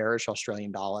 I'm bearish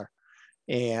Australian dollar.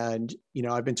 And,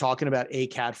 I've been talking about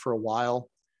ACAD for a while.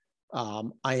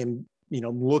 I am,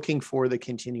 looking for the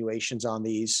continuations on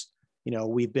these.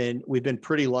 We've been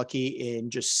pretty lucky in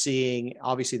just seeing,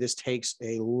 obviously this takes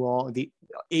the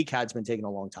ACAD's been taking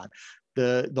a long time.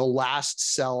 The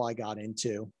last sell I got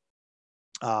into,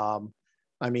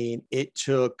 I mean, it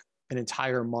took an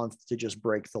entire month to just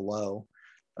break the low.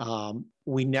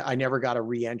 I never got a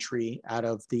re-entry out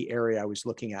of the area I was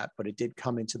looking at, but it did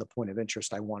come into the point of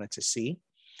interest I wanted to see.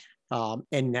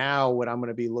 And now what I'm going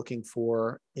to be looking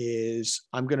for is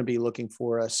I'm going to be looking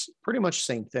for us pretty much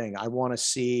same thing. I want to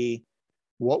see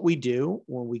what we do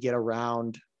when we get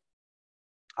around.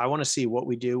 I want to see what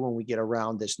we do when we get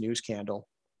around this news candle,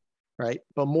 right?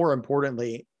 But more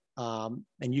importantly, and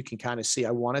you can kind of see,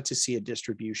 I wanted to see a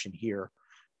distribution here,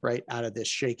 right? Out of this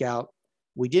shakeout.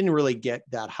 We didn't really get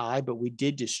that high, but we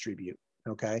did distribute.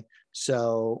 Okay.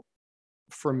 So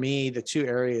for me, the two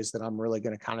areas that I'm really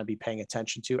going to kind of be paying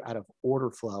attention to out of order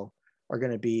flow are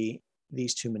going to be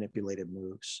these two manipulated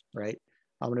moves, right?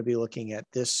 I'm going to be looking at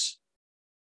this.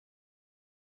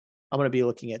 I'm going to be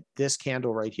looking at this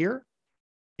candle right here,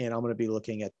 and I'm going to be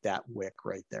looking at that wick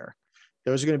right there.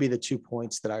 Those are going to be the 2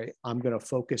 points that I'm going to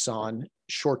focus on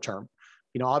short term.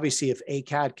 Obviously, if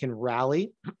ACAD can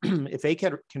rally, if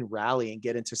ACAD can rally and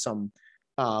get into some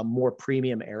more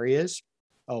premium areas,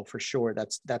 oh, for sure,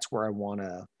 that's where I want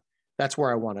to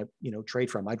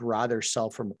trade from. I'd rather sell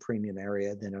from a premium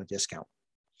area than a discount.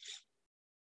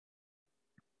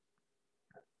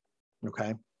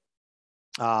 Okay.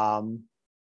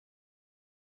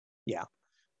 Yeah,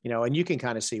 and you can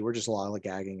kind of see we're just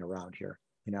lollygagging around here.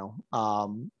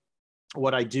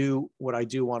 What I do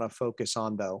want to focus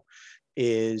on though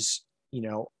is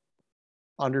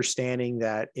understanding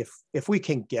that if we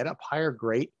can get up higher,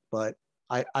 great, but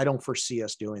I don't foresee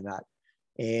us doing that.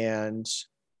 And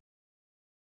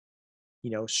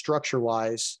structure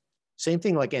wise, same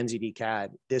thing like NZD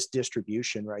CAD, this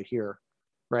distribution right here,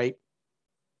 right,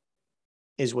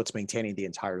 is what's maintaining the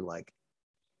entire leg,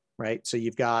 right? So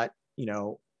you've got,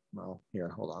 well, here,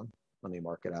 hold on, let me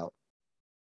mark it out.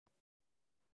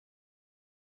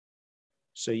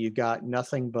 So you've got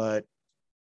nothing but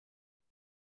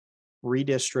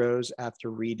redistros after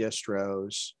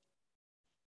redistros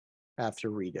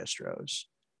after redistros,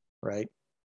 right?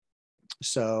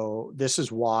 So this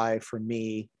is why, for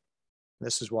me,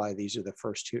 this is why these are the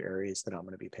first two areas that I'm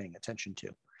going to be paying attention to,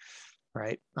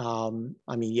 right? I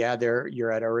mean, yeah,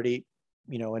 you're at already,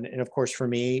 and of course for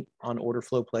me on order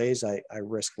flow plays, I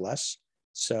risk less.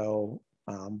 So,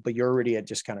 but you're already at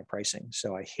discounted pricing.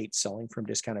 So I hate selling from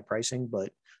discounted pricing,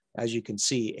 but as you can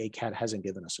see, ACAD hasn't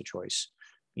given us a choice.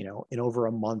 In over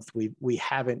a month, we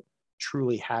haven't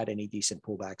truly had any decent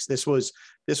pullbacks. This was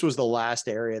the last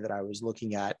area that I was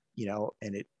looking at,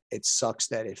 and it sucks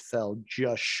that it fell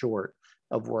just short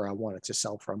of where I wanted to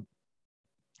sell from,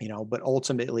 but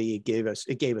ultimately it gave us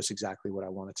exactly what I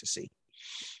wanted to see.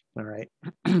 All right.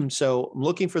 So I'm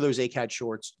looking for those ACAD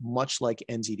shorts, much like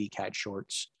NZD CAD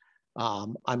shorts.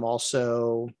 I'm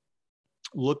also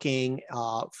looking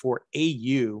for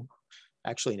AU.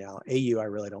 Actually, no, AU I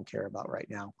really don't care about right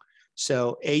now.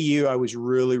 So AU, I was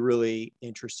really, really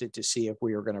interested to see if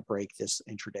we were going to break this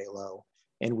intraday low,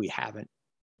 and we haven't.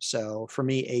 So for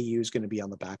me, AU is going to be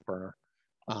on the back burner.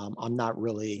 I'm not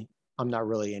really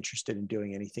interested in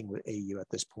doing anything with AU at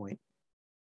this point.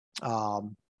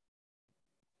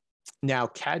 Now,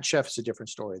 CAD Chef is a different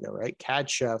story though, right? CAD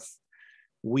Chef,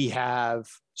 we have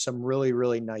some really,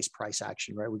 really nice price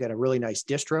action, right? We got a really nice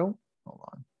distro. Hold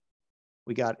on.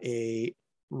 We got a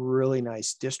really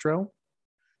nice distro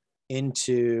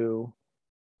into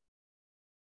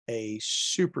a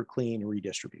super clean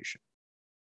redistribution.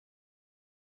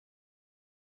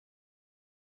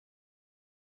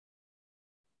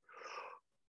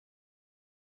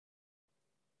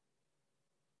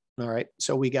 All right,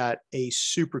 so we got a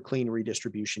super clean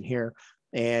redistribution here,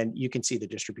 and you can see the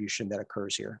distribution that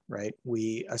occurs here, right?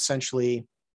 We essentially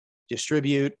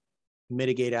distribute,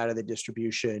 mitigate out of the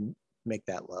distribution, make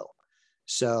that low.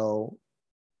 So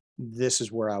this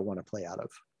is where I want to play out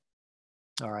of.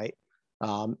 All right.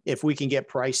 If we can get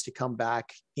price to come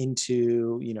back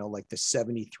into, you know, like the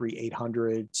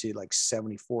 73,800 to like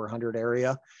 7,400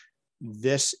 area,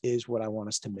 this is what I want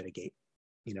us to mitigate,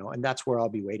 you know, and that's where I'll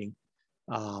be waiting.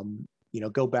 You know,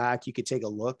 go back, you could take a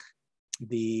look.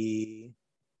 There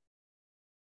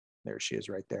she is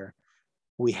right there.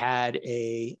 We had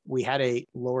a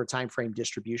lower time frame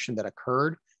distribution that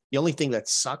occurred. The only thing that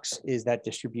sucks is that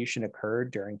distribution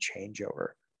occurred during changeover.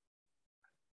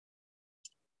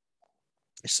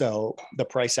 So the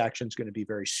price action is going to be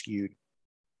very skewed.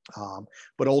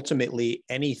 But ultimately,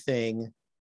 anything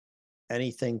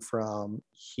from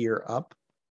here up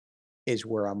is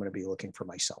where I'm going to be looking for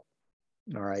myself.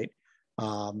 All right.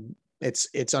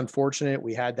 It's unfortunate.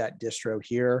 We had that distro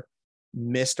here,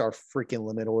 missed our freaking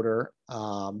limit order.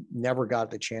 Never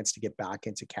got the chance to get back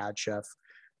into CAD Chef.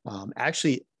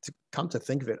 Actually, to come to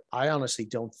think of it, I honestly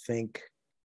don't think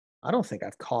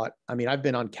I've caught, I mean, I've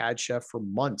been on CAD Chef for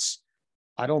months.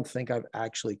 I don't think I've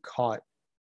actually caught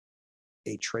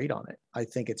a trade on it. I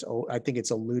think it's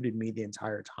eluded me the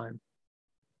entire time.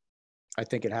 I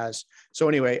think it has. So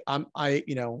anyway, I'm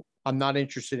not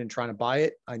interested in trying to buy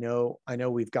it. I know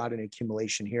we've got an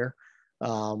accumulation here.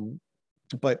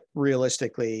 But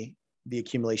realistically, the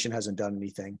accumulation hasn't done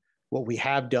anything. What we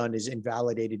have done is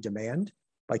invalidated demand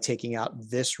by taking out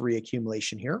this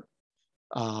reaccumulation here.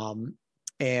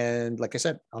 And like I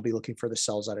said, I'll be looking for the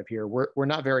sells out of here. We're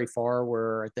not very far.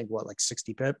 We're, I think, like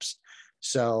 60 pips.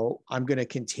 So I'm going to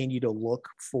continue to look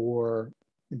for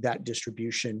that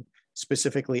distribution,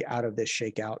 specifically out of this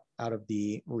shakeout, out of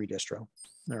the redistro.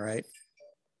 All right.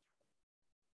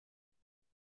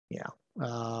 Yeah.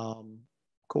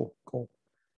 Cool.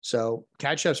 So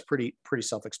CAD Chef's pretty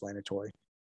self-explanatory.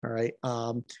 All right.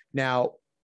 Now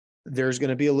there's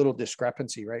going to be a little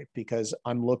discrepancy, right? Because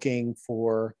I'm looking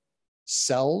for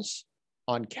sells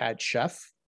on CAD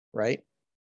Chef, right?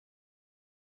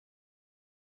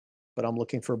 But I'm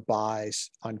looking for buys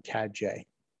on CAD J,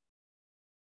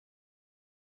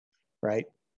 right?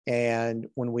 And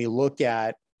when we look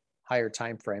at higher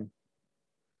time frame,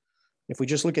 if we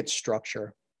just look at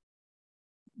structure,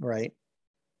 right,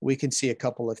 we can see a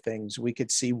couple of things. We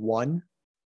could see one,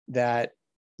 that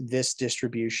this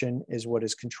distribution is what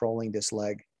is controlling this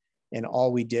leg. And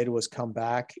all we did was come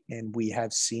back and we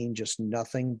have seen just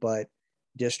nothing but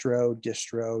distro.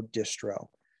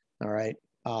 All right.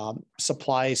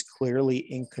 Supply is clearly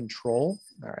in control.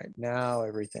 All right. Now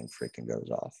everything freaking goes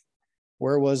off.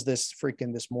 Where was this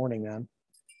freaking this morning, man?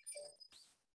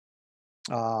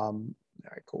 All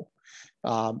right, cool.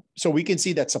 So we can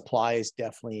see that supply is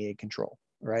definitely in control,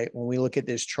 right? When we look at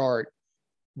this chart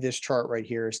right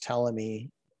here is telling me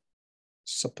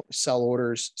sell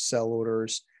orders,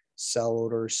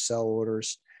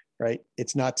 right?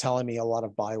 It's not telling me a lot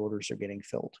of buy orders are getting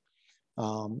filled.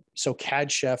 So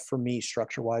CAD Chef for me,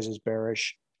 structure-wise, is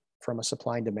bearish from a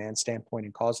supply and demand standpoint,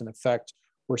 and cause and effect.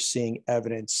 We're seeing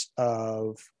evidence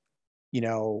of,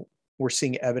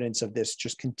 this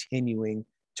just continuing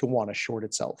to want to short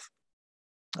itself.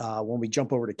 When we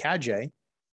jump over to CAD J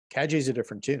is a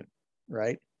different tune,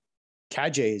 right?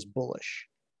 CAD J is bullish,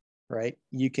 right?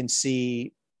 You can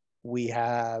see we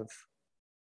have,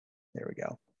 there we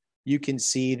go. You can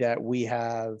see that we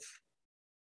have,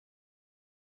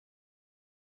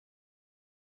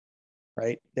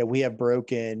 right, that we have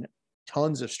broken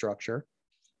tons of structure,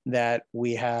 that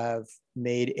we have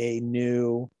made a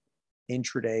new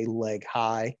intraday leg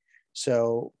high.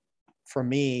 So for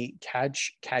me, CAD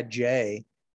J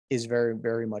is very,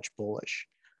 very much bullish.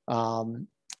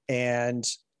 And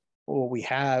what we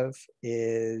have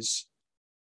is,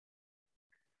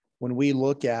 when we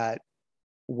look at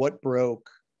what broke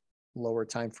lower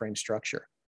time frame structure,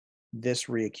 this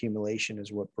reaccumulation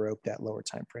is what broke that lower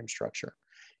time frame structure.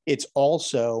 It's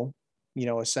also,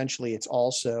 essentially, it's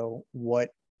also what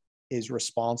is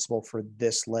responsible for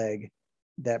this leg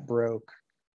that broke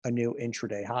a new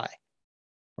intraday high,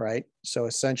 right? So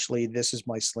essentially, this is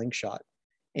my slingshot.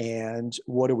 And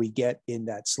what do we get in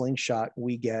that slingshot?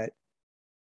 We get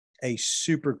a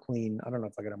super clean, I don't know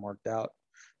if I got it marked out.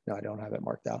 No, I don't have it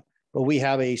marked out. But we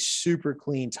have a super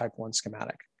clean type 1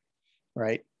 schematic,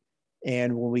 right?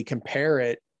 And when we compare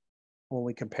it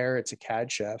to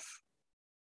CAD Chef,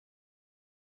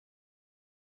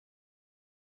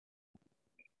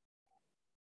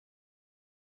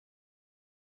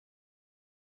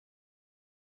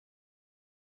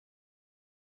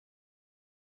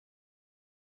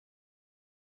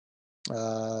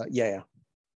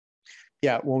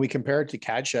 when we compare it to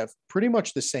CAD Chef, pretty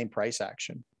much the same price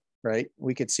action, right?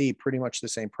 We could see pretty much the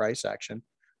same price action.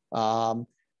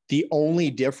 The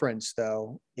only difference,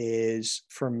 though, is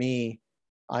for me,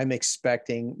 I'm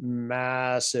expecting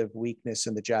massive weakness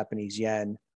in the Japanese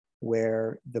yen,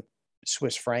 where the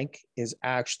Swiss franc is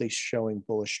actually showing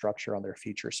bullish structure on their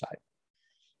future side.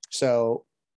 So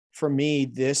for me,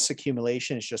 this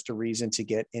accumulation is just a reason to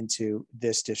get into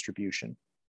this distribution,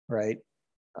 right?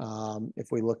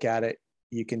 If we look at it,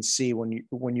 you can see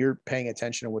when you're paying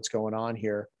attention to what's going on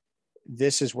here,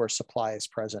 this is where supply is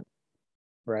present,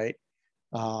 right?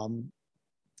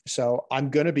 So I'm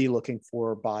going to be looking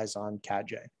for buys on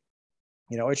CADJ.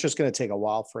 It's just going to take a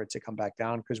while for it to come back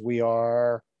down, because we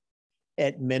are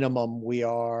at minimum, we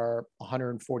are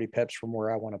 140 pips from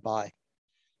where I want to buy.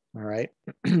 All right.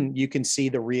 You can see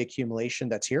the reaccumulation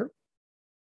that's here,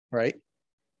 right?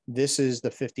 This is the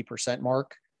 50%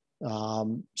 mark.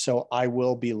 So I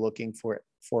will be looking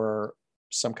for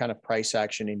some kind of price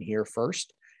action in here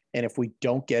first. And if we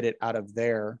don't get it out of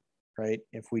there, right?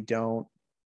 If we don't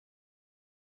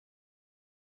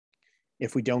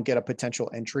get a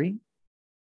potential entry,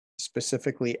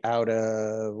 specifically out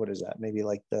of, what is that? Maybe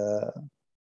like the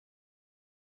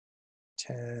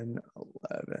 10,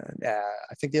 11.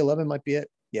 I think the 11 might be it.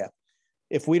 Yeah.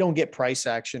 If we don't get price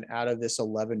action out of this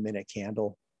 11-minute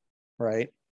candle, right?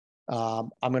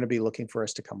 I'm going to be looking for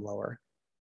us to come lower.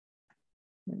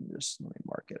 Let me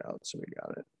mark it out so we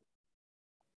got it.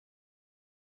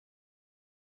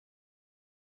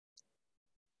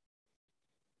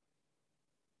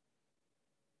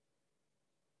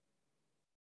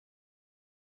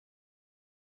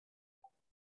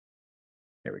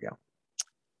 There we go.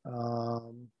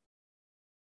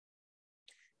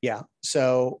 Yeah.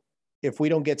 So if we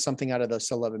don't get something out of this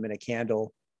 11-minute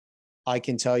candle, I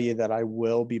can tell you that I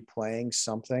will be playing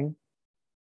something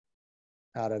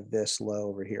out of this low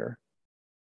over here.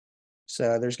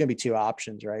 So there's going to be two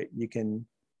options, right? You can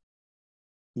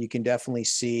definitely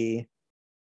see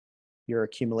your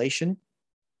accumulation,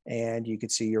 and you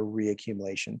could see your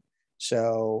reaccumulation.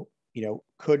 So,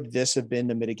 could this have been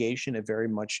the mitigation? It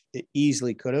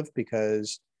easily could have,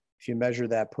 because if you measure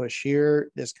that push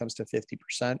here, this comes to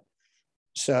 50%.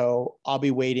 So I'll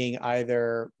be waiting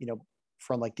either,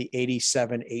 from like the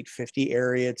 87,850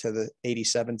 area to the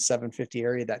 87,750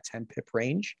 area, that 10 pip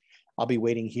range. I'll be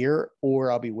waiting here,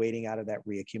 or I'll be waiting out of that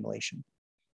reaccumulation.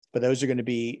 But those are going to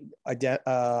be,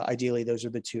 ideally, those are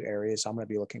the two areas I'm going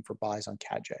to be looking for buys on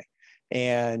CADJ.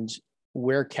 And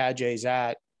where CADJ is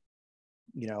at,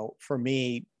 for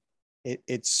me,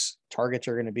 its targets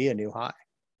are going to be a new high,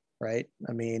 right?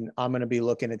 I mean, I'm going to be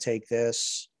looking to take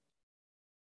this,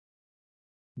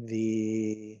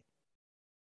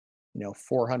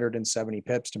 470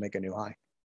 pips to make a new high.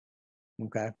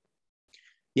 Okay.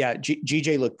 Yeah.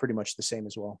 GJ looked pretty much the same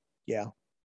as well. Yeah.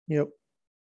 Yep.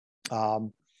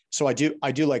 So I do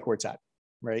like where it's at,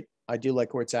 right? I do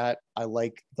like where it's at. I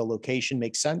like the location,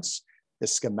 makes sense. The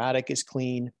schematic is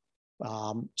clean.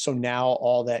 So now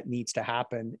all that needs to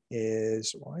happen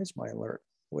is, why is my alert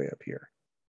way up here?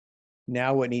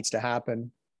 Now what needs to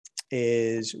happen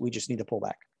is we just need to pull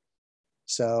back.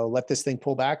 So let this thing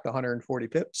pull back the 140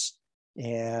 pips,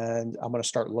 and I'm going to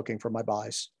start looking for my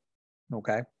buys.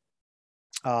 Okay.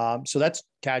 So that's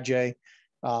CADJ.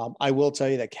 I will tell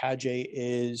you that CADJ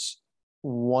is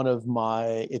one of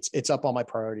my, it's up on my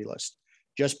priority list,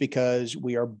 just because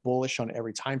we are bullish on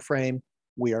every time frame.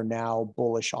 We are now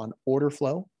bullish on order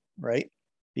flow, right?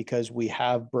 Because we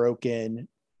have broken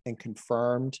and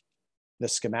confirmed the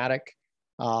schematic.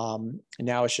 Now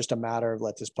it's just a matter of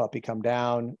let this puppy come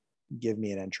down, give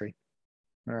me an entry.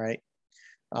 All right.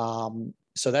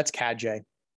 So that's CADJ.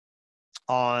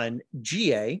 On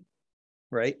GA,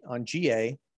 right? On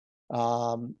GA,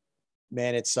 man,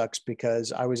 it sucks,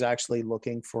 because I was actually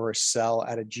looking for a sell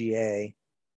at a GA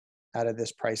out of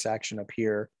this price action up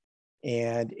here,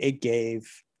 and it gave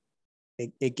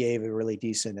a really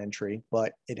decent entry,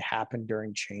 but it happened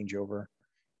during changeover,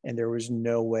 and there was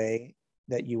no way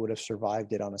that you would have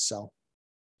survived it on a sell.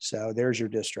 So there's your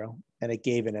distro, and it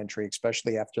gave an entry,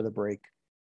 especially after the break,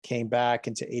 came back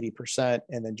into 80%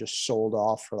 and then just sold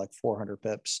off for like 400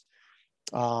 pips.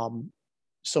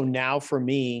 So now for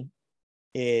me,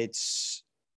 it's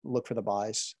look for the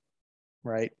buys,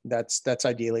 right? That's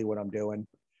ideally what I'm doing.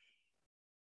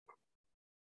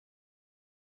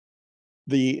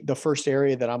 The first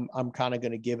area that I'm kind of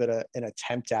going to give it an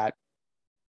attempt at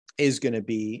is going to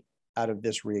be out of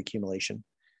this reaccumulation.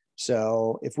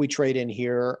 So if we trade in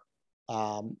here,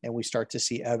 and we start to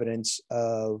see evidence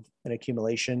of an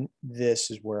accumulation, this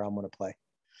is where I'm going to play.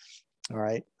 All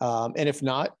right. And if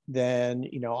not, then,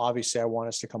 obviously I want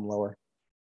us to come lower,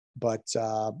 but,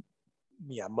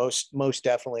 yeah, most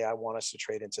definitely I want us to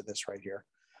trade into this right here.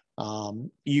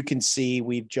 You can see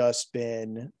we've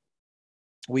been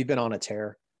on a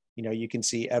tear. You can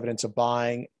see evidence of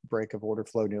buying, break of order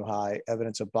flow, new high,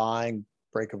 evidence of buying,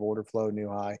 break of order flow, new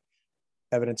high,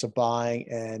 evidence of buying,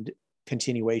 and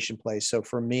continuation play. So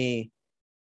for me,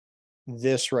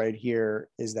 this right here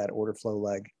is that order flow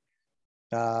leg.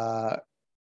 Yeah,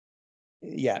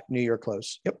 New York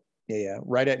close. Yep. Yeah.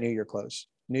 Right at New York close.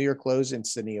 New York close and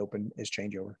Sydney open is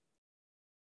changeover.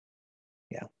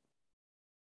 Yeah.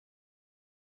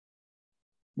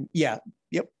 Yeah.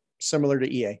 Yep. Similar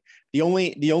to EA. The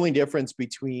only difference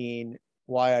between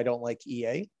why I don't like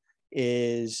EA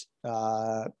is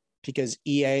because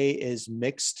EA is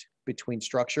mixed between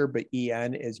structure, but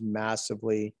EN is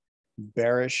massively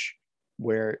bearish,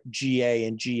 where GA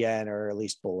and GN are at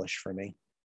least bullish for me.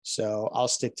 So I'll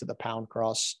stick to the pound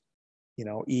cross.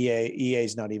 EA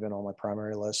is not even on my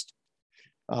primary list.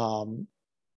 But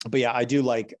yeah, I do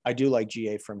like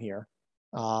GA from here.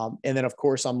 And then of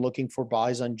course I'm looking for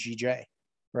buys on GJ,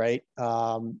 right?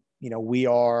 We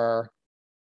are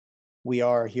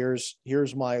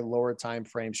here's my lower time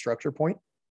frame structure point,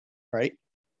 right?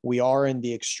 We are in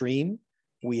the extreme.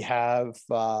 We are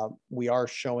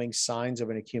showing signs of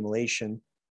an accumulation.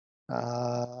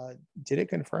 Did it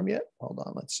confirm yet? Hold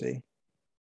on, let's see.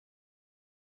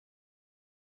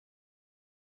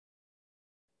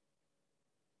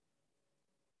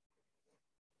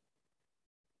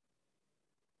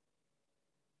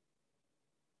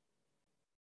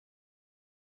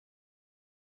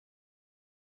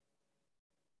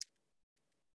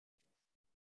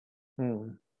 I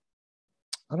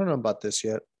don't know about this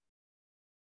yet.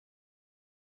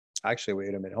 Actually,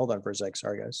 wait a minute. Hold on for a sec.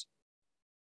 Sorry, guys.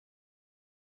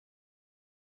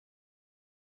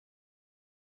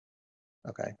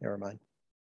 Okay, never mind.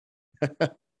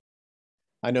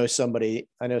 I know somebody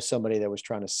that was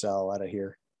trying to sell out of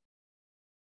here.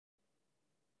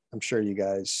 I'm sure you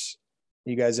guys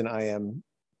and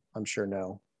I'm sure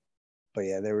know. But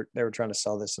yeah, they were trying to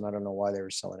sell this, and I don't know why they were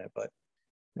selling it, but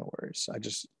no worries. I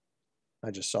just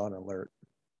saw an alert.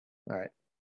 All right.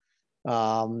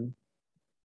 I'll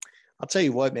tell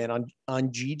you what, man, on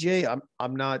GJ,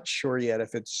 I'm not sure yet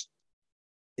if it's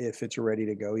ready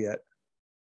to go yet.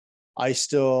 I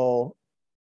still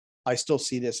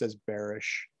see this as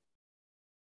bearish.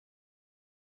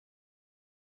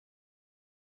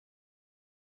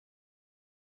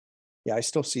 Yeah, I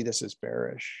still see this as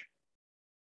bearish.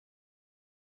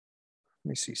 Let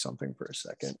me see something for a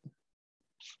second.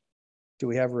 Do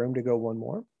we have room to go one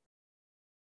more?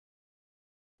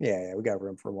 Yeah, we got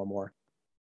room for one more.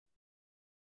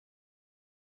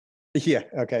 Yeah,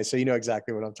 okay, so you know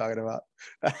exactly what I'm talking about.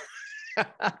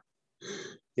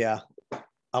 Yeah,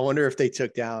 I wonder if they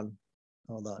took down.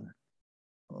 Hold on.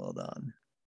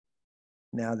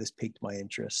 Now this piqued my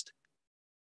interest.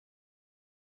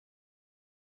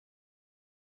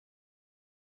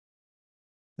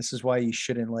 This is why you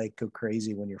shouldn't go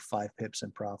crazy when you're 5 pips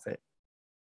in profit.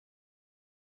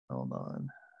 Hold on.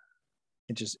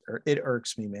 It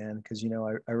irks me, man, because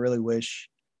I really wish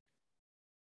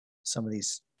some of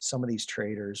these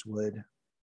traders would.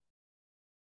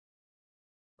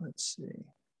 Let's see.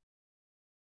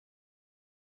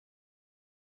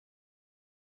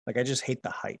 I just hate the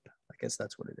hype. I guess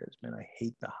that's what it is, man. I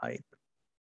hate the hype.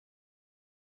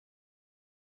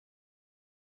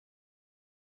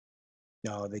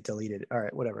 No, they deleted it. All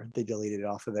right, whatever. They deleted it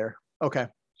off of there. Okay.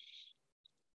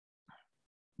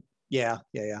 Yeah.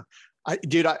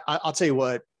 I'll tell you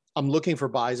what. I'm looking for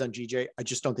buys on GJ. I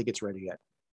just don't think it's ready yet.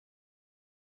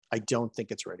 I don't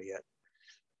think it's ready yet.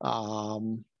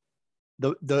 I'll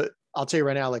tell you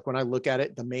right now, when I look at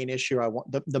it, the main issue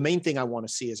the main thing I want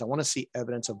to see is I want to see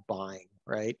evidence of buying,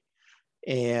 right?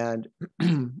 And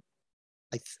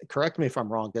correct me if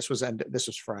I'm wrong. This was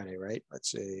Friday, right? Let's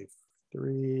see,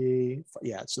 3.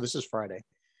 Yeah, so this is Friday.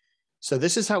 So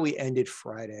this is how we ended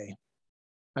Friday.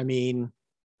 I mean,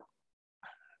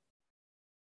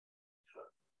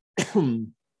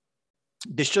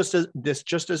 this just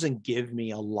doesn't give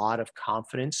me a lot of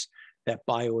confidence that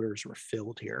buy orders were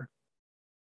filled here.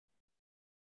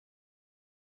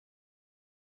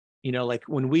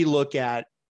 When we look at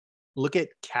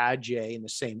CAD-J in the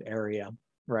same area,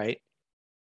 right?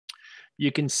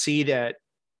 You can see that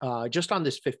just on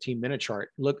this 15-minute chart,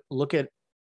 look at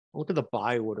the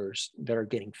buy orders that are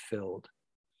getting filled,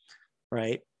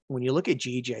 right? When you look at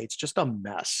GJ, it's just a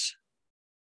mess.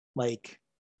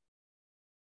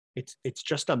 It's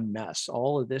just a mess.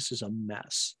 All of this is a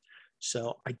mess.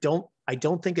 So I don't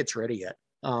think it's ready yet.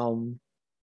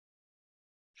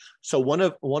 So one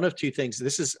of two things.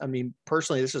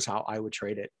 Personally, this is how I would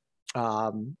trade it.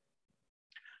 I'll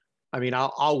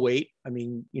wait.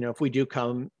 If we do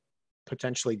come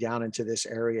potentially down into this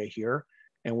area here,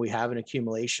 and we have an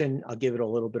accumulation, I'll give it a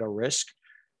little bit of risk.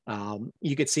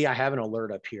 You could see I have an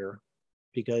alert up here,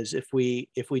 because if we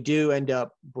do end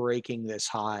up breaking this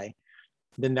high,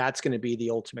 then that's going to be the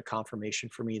ultimate confirmation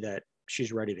for me that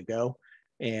she's ready to go.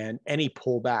 And any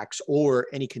pullbacks or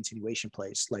any continuation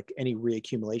plays, like any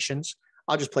reaccumulations,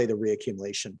 I'll just play the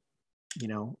reaccumulation. You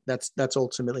know, that's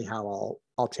ultimately how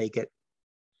I'll take it.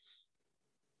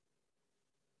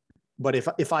 But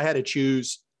if I had to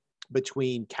choose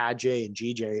between CAJ and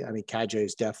GJ, I mean, CAJ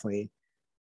is definitely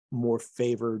more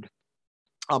favored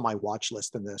on my watch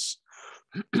list than this.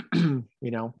 You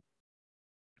know,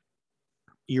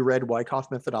 you read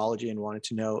Wyckoff methodology and wanted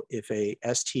to know if a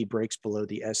ST breaks below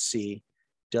the SC,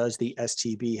 does the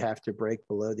STB have to break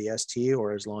below the ST,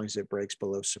 or as long as it breaks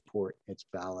below support, it's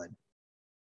valid?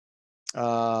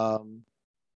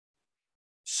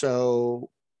 So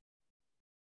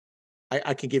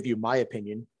I can give you my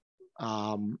opinion.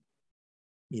 You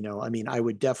know, I mean, I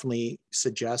would definitely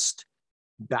suggest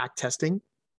back testing,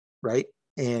 right?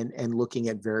 And looking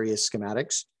at various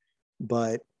schematics.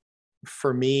 But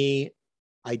for me,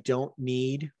 I don't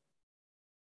need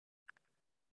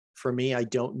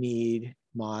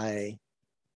my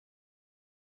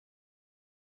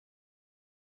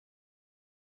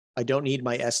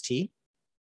ST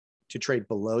to trade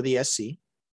below the SC,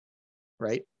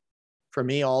 right? For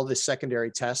me, all the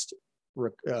secondary test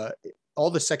for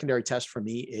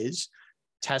me is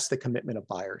test the commitment of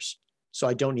buyers. So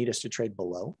I don't need us to trade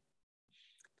below.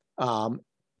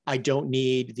 I don't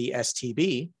need the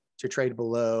STB to trade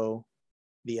below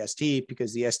the ST,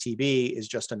 because the STB is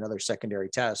just another secondary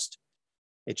test.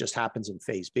 It just happens in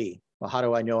phase B. Well, how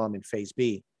do I know I'm in phase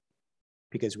B?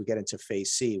 Because we get into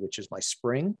phase C, which is my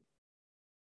spring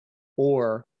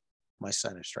or my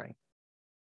sign of strength.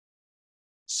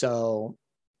 So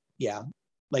yeah,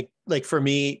 like for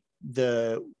me,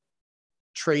 the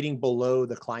trading below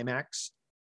the climax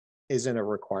isn't a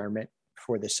requirement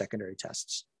for the secondary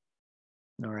tests.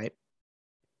 All right.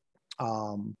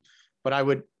 But I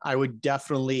would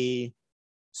definitely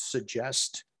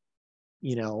suggest,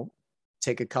 you know,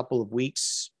 take a couple of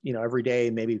weeks, you know, every day,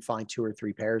 maybe find 2 or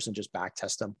 3 pairs and just back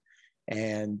test them,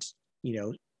 and, you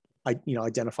know,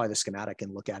 identify the schematic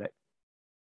and look at it.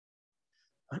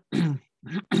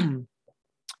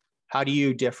 How do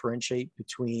you differentiate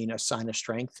between a sign of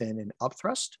strength and an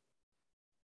upthrust?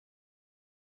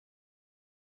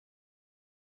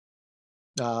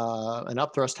 An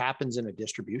upthrust happens in a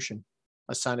distribution.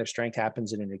 A sign of strength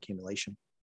happens in an accumulation.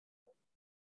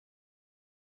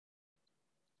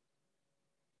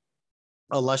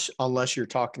 Unless you're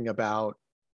talking about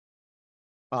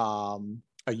a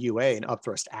UA, an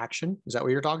upthrust action. Is that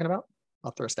what you're talking about?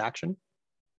 Upthrust action?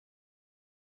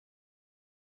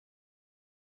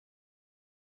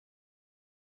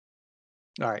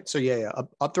 All right. So yeah.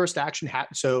 Upthrust action.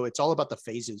 So it's all about the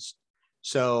phases.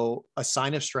 So a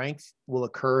sign of strength will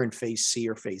occur in phase C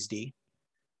or phase D,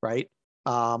 right?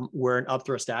 Where an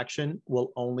upthrust action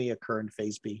will only occur in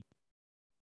phase B.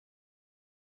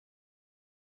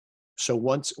 So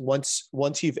once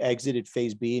you've exited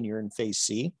phase B and you're in phase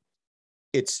C,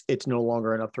 it's no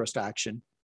longer an upthrust action.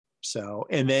 So,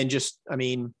 and then just, I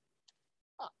mean,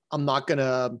 I'm not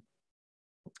gonna,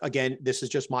 again, this is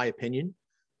just my opinion.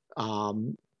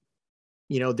 You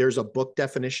know, there's a book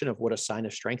definition of what a sign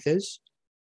of strength is.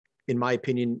 In my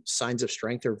opinion, signs of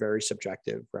strength are very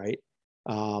subjective, right?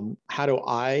 How do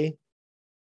I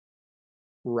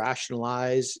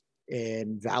rationalize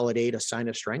and validate a sign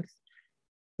of strength?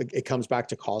 It comes back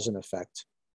to cause and effect.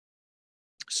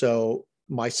 So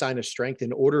my sign of strength,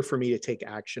 in order for me to take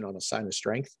action on a sign of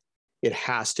strength, it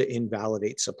has to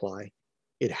invalidate supply.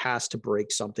 It has to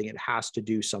break something. It has to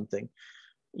do something,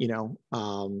 you know.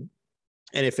 And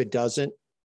if it doesn't,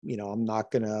 you know, I'm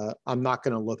not gonna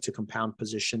look to compound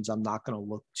positions. I'm not gonna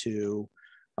look to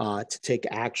take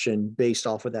action based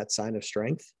off of that sign of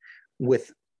strength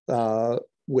without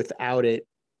it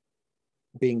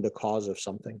being the cause of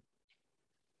something.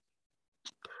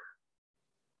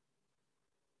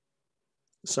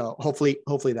 So hopefully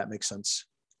that makes sense.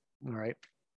 All right.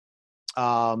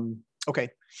 Okay.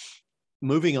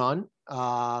 Moving on.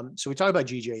 So we talked about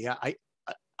GJ. Yeah,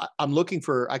 I'm looking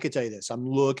for, I could tell you this, I'm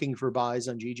looking for buys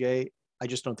on GJ. I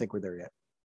just don't think we're there yet.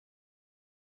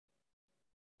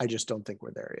 I just don't think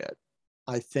we're there yet.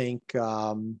 I think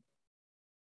I'll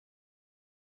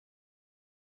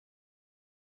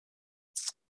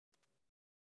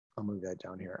move that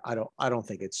down here. I don't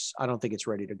think it's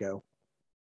ready to go.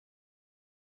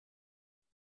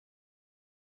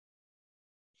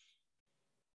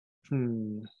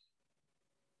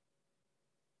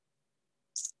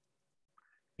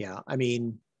 Yeah, I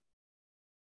mean,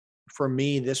 for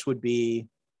me, this would be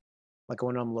like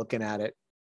when I'm looking at it,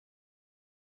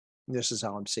 this is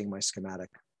how I'm seeing my schematic.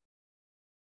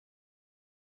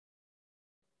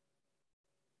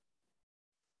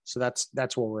 So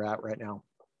that's where we're at right now.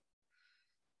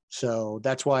 So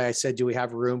that's why I said, do we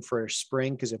have room for a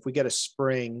spring? Because if we get a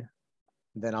spring,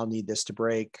 then I'll need this to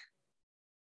break,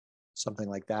 something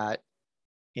like that.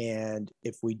 And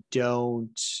if we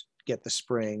don't get the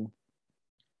spring,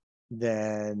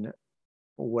 then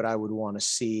what I would want to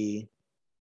see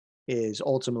is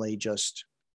ultimately just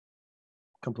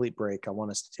complete break. I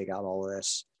want us to take out all of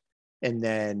this. And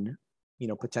then, you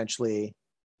know, potentially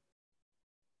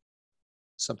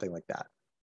something like that,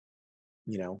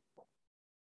 you know?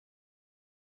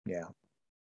 Yeah.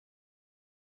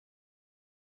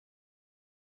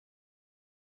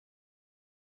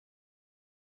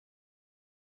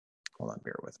 Hold on,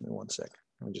 bear with me one sec.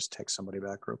 Let me just text somebody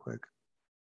back real quick.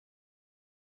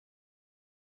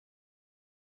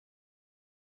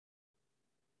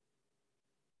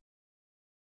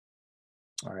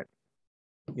 All right.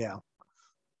 Yeah.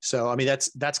 So, I mean,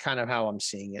 that's kind of how I'm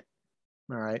seeing it.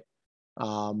 All right.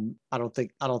 I don't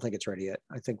think it's ready yet.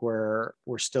 I think we're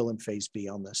still in phase B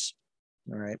on this.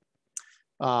 All right.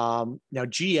 Now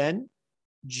GN,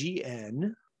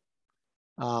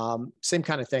 same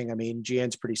kind of thing. I mean,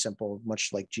 GN's pretty simple, much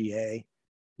like GA,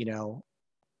 you know.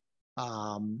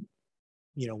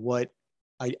 You know what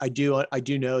I do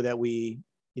know that we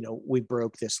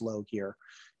broke this low here,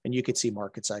 and you could see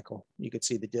market cycle. You could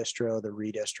see the distro, the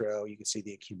redistro, you could see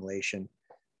the accumulation.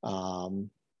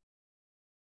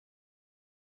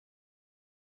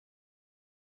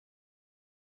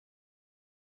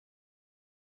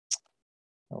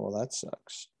 Oh, well, that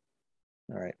sucks.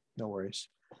 All right, no worries.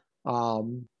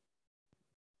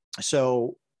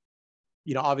 So,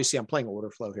 you know, obviously I'm playing order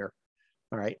flow here.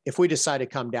 All right. If we decide to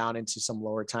come down into some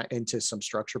lower time, into some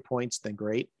structure points, then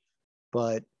great.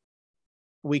 But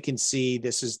we can see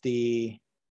this is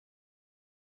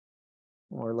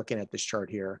we're looking at this chart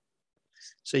here.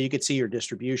 So you could see your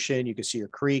distribution, you can see your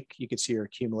creek, you can see your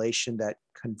accumulation that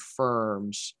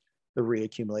confirms the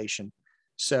reaccumulation.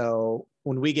 So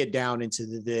when we get down into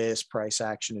this price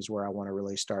action is where I want to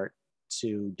really start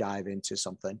to dive into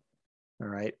something. All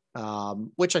right.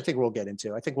 Which I think we'll get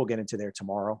into. I think we'll get into there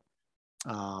tomorrow.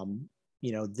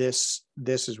 You know, this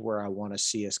is where I want to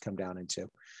see us come down into.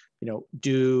 You know,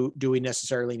 do we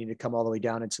necessarily need to come all the way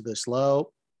down into this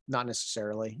low? Not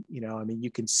necessarily. You know, I mean, you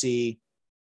could see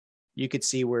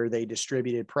where they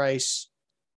distributed price.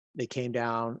 They came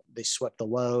down, they swept the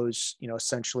lows, you know,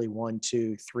 essentially 1,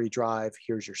 2, 3 drive.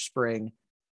 Here's your spring.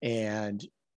 And,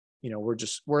 you know,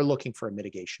 we're looking for a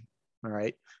mitigation. All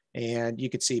right. And you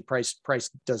could see price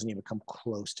doesn't even come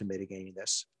close to mitigating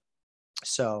this.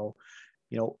 So,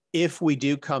 you know, if we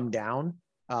do come down,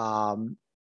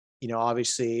 you know,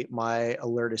 obviously my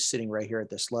alert is sitting right here at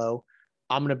this low.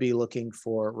 I'm going to be looking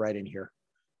for right in here.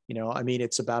 You know, I mean,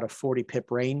 it's about a 40 pip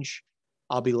range.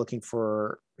 I'll be looking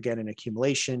for, again, an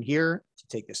accumulation here to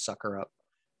take this sucker up.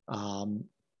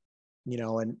 You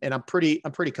know, and I'm pretty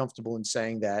comfortable in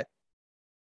saying that,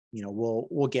 you know,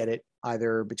 we'll get it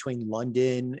either between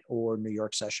London or New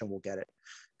York session. We'll get it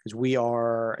because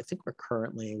I think we're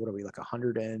currently, what are we, like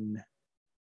 100 and,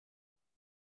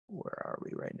 where are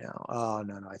we right now? Oh,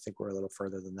 no, I think we're a little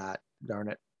further than that. Darn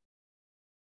it.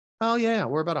 Oh yeah,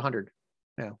 we're about 100.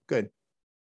 Yeah, good.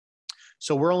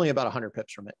 So we're only about 100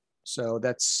 pips from it. So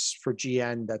that's for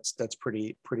GN. That's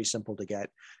pretty simple to get.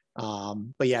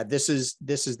 But yeah, this is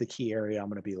the key area I'm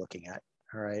going to be looking at.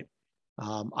 All right.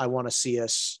 I want to see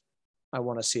us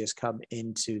come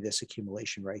into this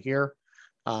accumulation right here.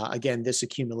 Again, this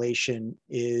accumulation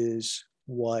is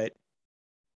what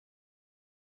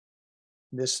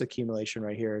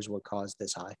caused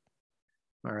this high.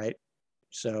 All right.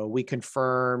 So we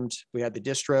confirmed, we had the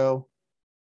distro,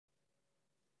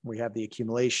 we have the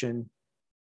accumulation,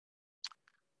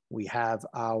 we have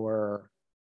our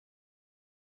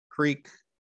creek,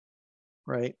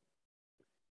 right?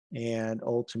 And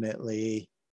ultimately,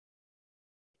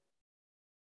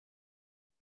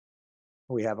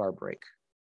 we have our break,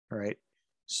 all right?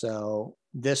 So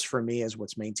this for me is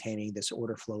what's maintaining this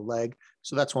order flow leg.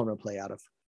 So that's what I'm gonna play out of.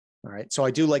 All right. So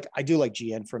I do like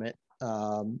GN from it.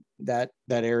 That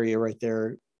area right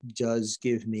there does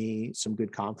give me some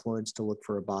good confluence to look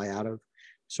for a buy out of.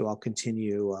 So I'll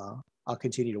continue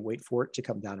to wait for it to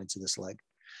come down into this leg.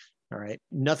 All right.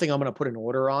 Nothing I'm going to put an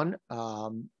order on,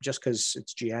 just because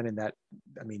it's GN and that,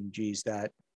 I mean, geez,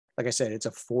 that, like I said, it's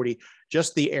a 40,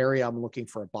 just the area I'm looking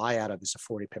for a buy out of is a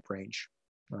 40 pip range.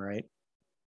 All right.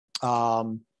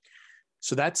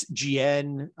 So that's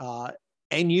GN,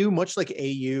 NU, much like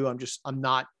AU. I'm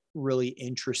not really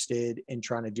interested in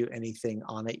trying to do anything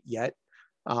on it yet.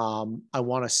 I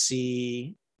want to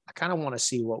see, I kind of want to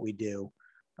see what we do.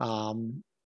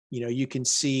 You can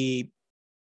see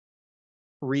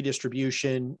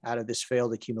redistribution out of this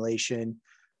failed accumulation.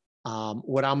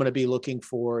 What I'm going to be looking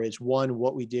for is one,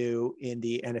 what we do in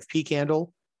the NFP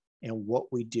candle and what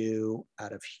we do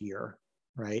out of here,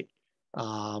 right?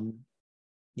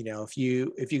 If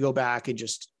you go back and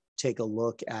just take a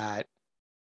look at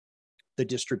the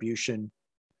distribution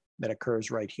that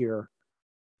occurs right here,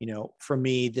 for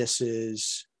me, this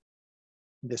is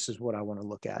what I want to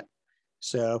look at.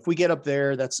 So if we get up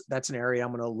there, that's an area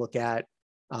I'm going to look at.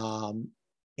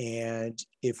 And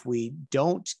if we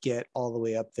don't get all the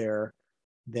way up there,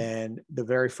 then the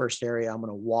very first area I'm going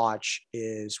to watch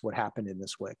is what happened in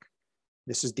this wick.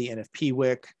 This is the NFP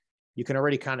wick. You can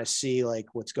already kind of see like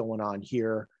what's going on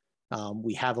here.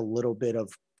 We have a little bit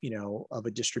of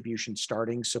a distribution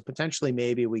starting. So potentially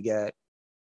maybe we get,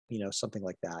 something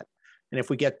like that. And if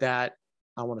we get that,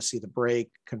 I want to see the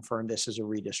break, confirm this is a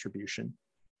redistribution.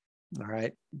 All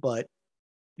right. But,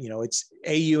 it's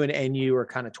AU and NU are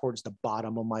kind of towards the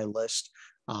bottom of my list.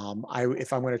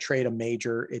 If I'm going to trade a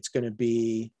major, it's going to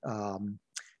be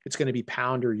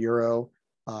pound or euro,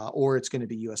 or it's going to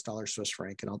be US dollar, Swiss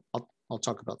franc. And I'll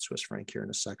talk about Swiss franc here in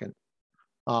a second.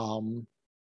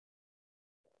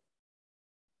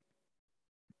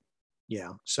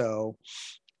 Yeah. So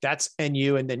that's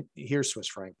NU, and then here's Swiss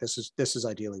franc. This is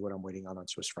ideally what I'm waiting on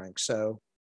Swiss franc. So,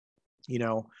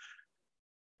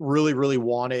 really, really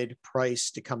wanted price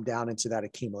to come down into that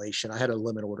accumulation. I had a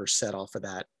limit order set off of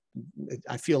that.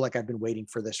 I feel like I've been waiting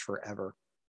for this forever.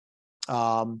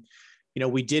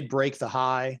 We did break the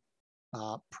high.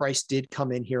 Price did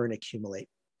come in here and accumulate.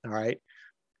 All right.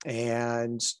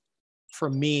 And for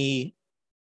me,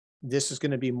 this is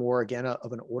going to be more, again,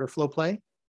 of an order flow play.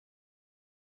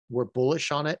 We're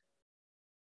bullish on it.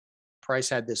 Price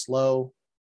had this low.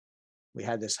 We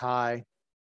had this high.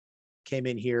 Came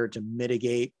in here to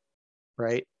mitigate,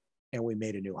 right? And we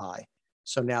made a new high.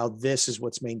 So now this is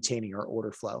what's maintaining our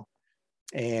order flow.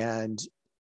 And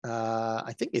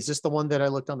I think, is this the one that I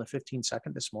looked on the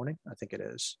 15-second this morning? I think it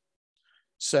is.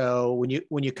 So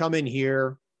when you come in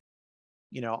here,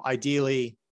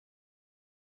 ideally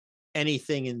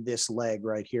anything in this leg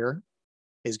right here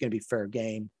is going to be fair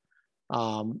game.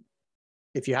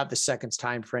 If you have the seconds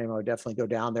time frame, I would definitely go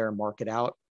down there and mark it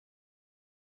out.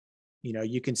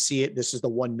 You can see it. This is the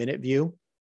 1 minute view.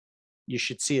 You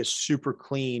should see a super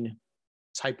clean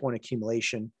type 1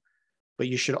 accumulation, but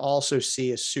you should also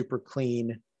see a super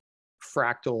clean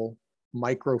fractal,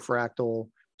 micro fractal,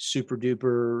 super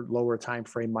duper lower time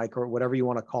frame micro, whatever you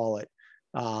want to call it.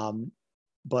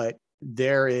 But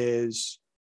there is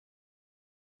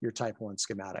your type 1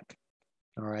 schematic.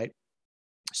 All right.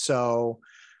 So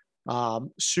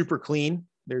super clean.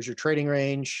 There's your trading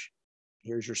range.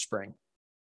 Here's your spring.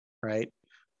 Right.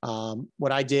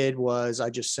 What I did was I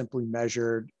just simply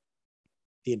measured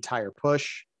the entire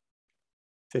push.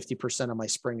 50% of my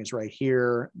spring is right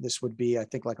here. This would be, I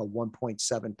think, like a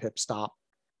 1.7 pip stop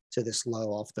to this low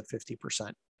off the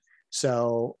 50%.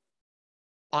 So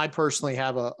I personally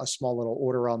have a small little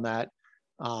order on that,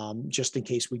 just in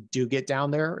case we do get down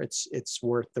there. It's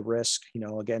worth the risk.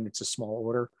 Again, it's a small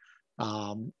order.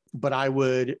 But I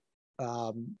would,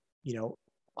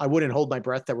 I wouldn't hold my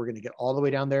breath that we're going to get all the way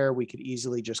down there. We could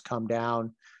easily just come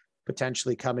down,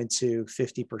 potentially come into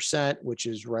 50%, which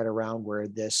is right around where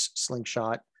this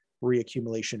slingshot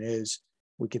reaccumulation is.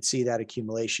 We could see that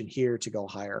accumulation here to go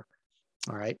higher.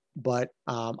 All right. But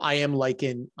I am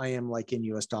liking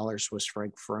US dollar, Swiss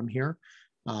franc from here.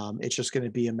 It's just going to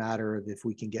be a matter of if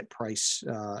we can get price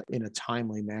in a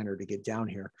timely manner to get down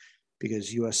here,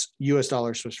 because US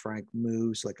dollar, Swiss franc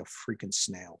moves like a freaking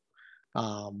snail.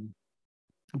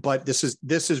 But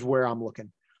this is where I'm looking.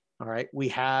 All right. We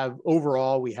have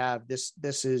this.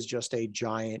 This is just a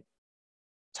giant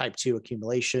type 2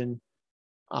 accumulation.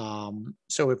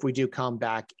 So if we do come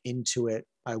back into it,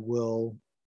 I will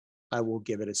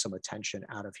give it some attention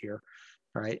out of here.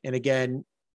 All right. And again,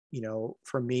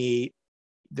 for me,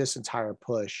 this entire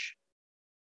push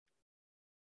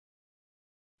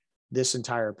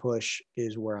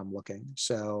is where I'm looking.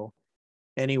 So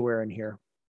anywhere in here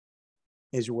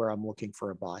is where I'm looking for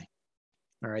a buy.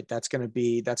 All right. That's going to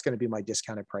be my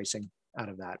discounted pricing out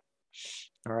of that.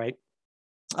 All right.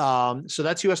 So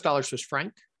that's US dollar, Swiss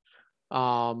franc.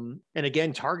 And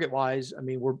again, target wise,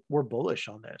 we're bullish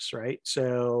on this, right?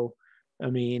 So,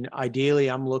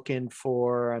 ideally I'm looking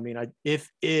for,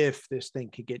 if this thing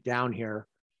could get down here,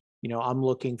 I'm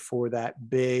looking for that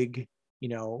big,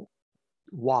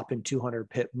 whopping 200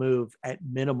 pip move at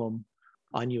minimum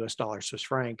on US dollar, Swiss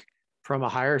franc. from a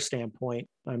higher standpoint,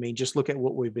 I mean, just look at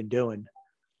what we've been doing.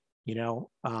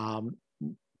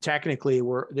 Technically,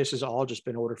 this has all just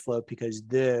been order flow because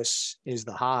this is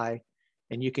the high,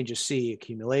 and you can just see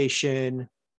accumulation,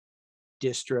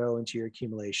 distro into your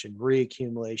accumulation,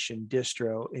 reaccumulation,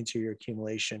 distro into your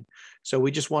accumulation. So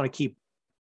we just want to keep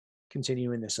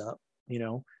continuing this up.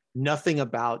 Nothing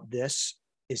about this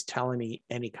is telling me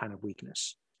any kind of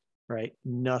weakness, right?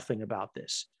 Nothing about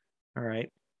this. All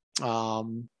right.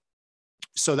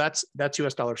 So that's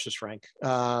US dollar Swiss franc.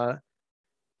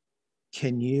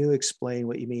 Can you explain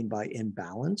what you mean by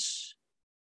imbalance?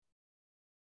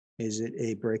 Is it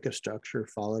a break of structure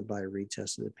followed by a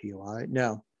retest of the POI?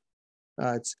 No,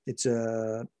 it's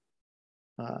a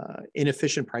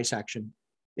inefficient price action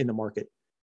in the market.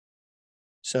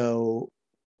 So,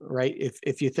 right,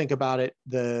 if you think about it,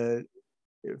 to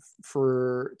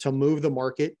move the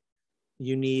market,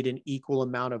 you need an equal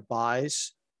amount of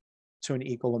buys to an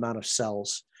equal amount of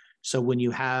sells. So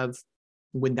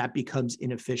when that becomes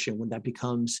inefficient,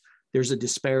 there's a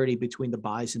disparity between the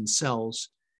buys and sells,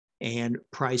 and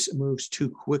price moves too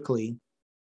quickly,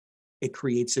 it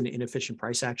creates an inefficient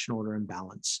price action order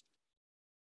imbalance.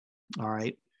 All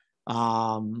right.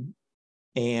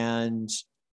 And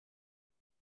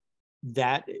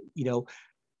that,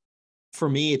 for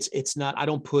me, it's not, I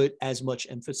don't put as much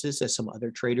emphasis as some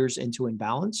other traders into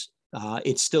imbalance.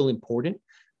 It's still important,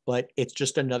 but it's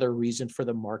just another reason for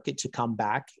the market to come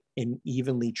back and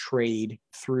evenly trade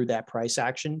through that price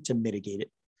action to mitigate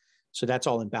it. So that's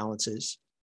all imbalance is.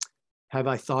 Have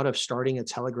I thought of starting a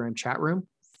Telegram chat room?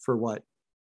 For what?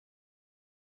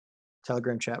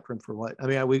 Telegram chat room for what? I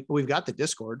mean, we've got the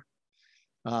Discord.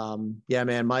 Yeah,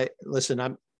 man,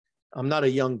 I'm not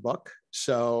a young buck,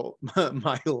 so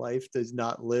my life does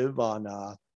not live on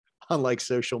like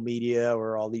social media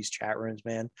or all these chat rooms,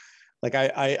 man. Like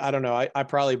I don't know. I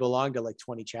probably belong to like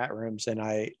 20 chat rooms, and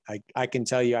I can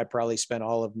tell you I probably spend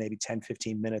all of maybe 10,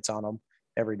 15 minutes on them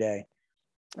every day.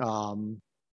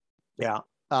 Yeah.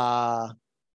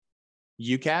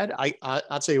 UCAD,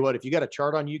 I'll tell you what, if you got a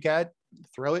chart on UCAD,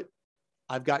 throw it.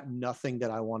 I've got nothing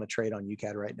that I want to trade on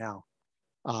UCAD right now.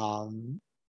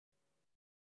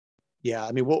 Yeah,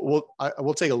 I mean,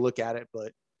 we'll take a look at it,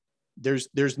 but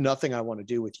there's nothing I want to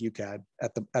do with UCAD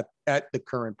at the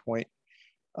current point.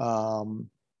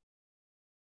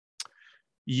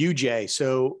 UJ.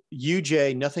 So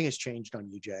UJ, nothing has changed on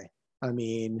UJ. I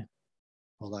mean,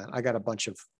 hold on, I got a bunch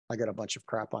of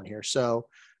crap on here. So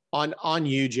on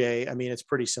UJ, I mean, it's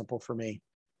pretty simple for me.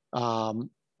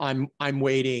 I'm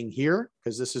waiting here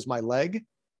because this is my leg,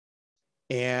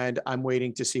 and I'm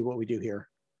waiting to see what we do here.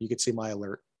 You can see my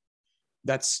alert.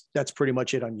 That's pretty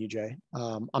much it on UJ.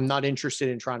 I'm not interested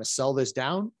in trying to sell this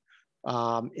down.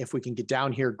 If we can get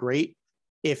down here, great.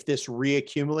 If this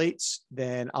reaccumulates,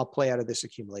 then I'll play out of this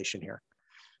accumulation here.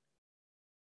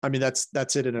 I mean,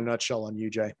 that's it in a nutshell on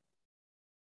UJ.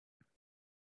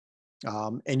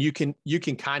 And you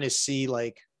can kind of see,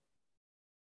 like,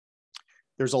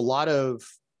 there's a lot of,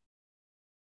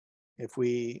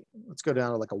 let's go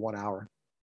down to like a 1 hour.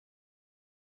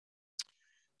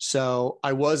 So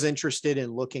I was interested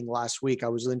in looking last week. I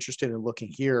was interested in looking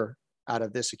here out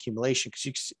of this accumulation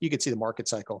because you could see the market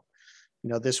cycle.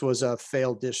 This was a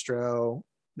failed distro.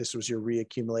 This was your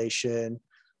reaccumulation,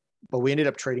 but we ended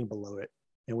up trading below it,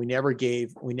 and we never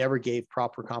gave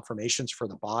proper confirmations for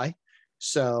the buy.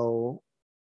 So,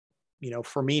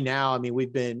 for me now, I mean,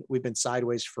 we've been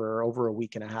sideways for over a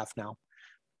week and a half now.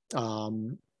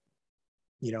 I'm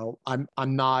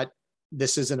not.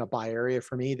 This isn't a buy area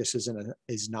for me. This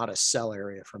is not a sell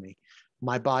area for me.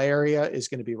 My buy area is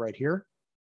going to be right here,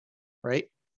 right,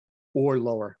 or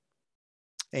lower,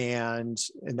 and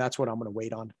that's what I'm going to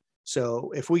wait on.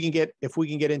 So if we can get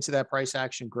into that price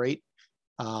action, great.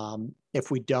 If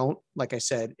we don't, like I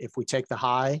said, if we take the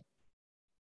high,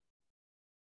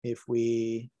 if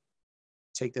we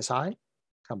take this high,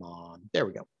 come on, there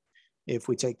we go. If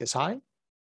we take this high,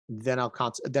 then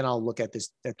I'll look at this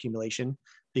accumulation,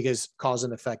 because cause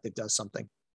and effect, it does something.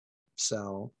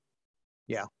 So,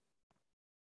 yeah.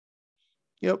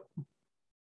 Yep.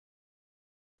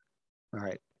 All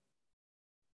right.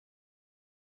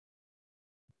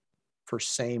 For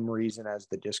same reason as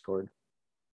the Discord.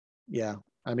 Yeah.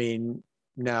 I mean,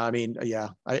 no, I mean, yeah,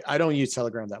 I don't use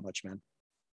Telegram that much, man.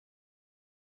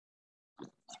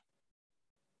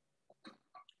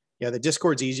 Yeah, the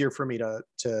Discord's easier for me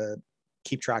to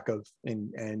keep track of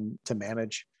and to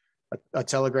manage. A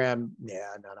Telegram,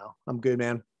 yeah, no, I'm good,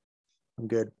 man. I'm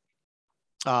good.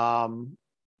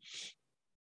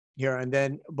 Here, and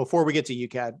then before we get to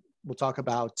UCAD, we'll talk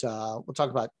about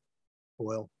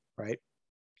oil, right?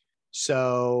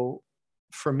 So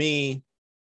for me,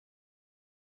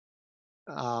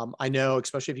 I know,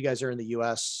 especially if you guys are in the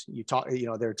US,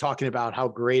 they're talking about how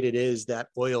great it is that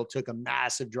oil took a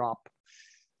massive drop.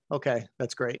 Okay,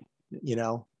 that's great. You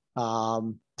know,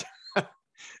 um,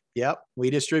 yep, we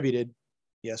distributed.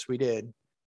 Yes, we did.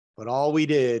 But all we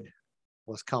did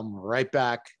was come right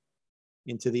back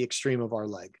into the extreme of our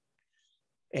leg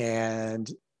and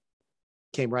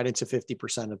came right into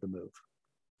 50% of the move.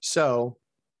 So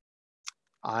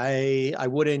I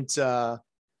wouldn't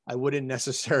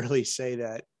necessarily say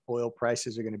that oil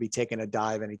prices are going to be taking a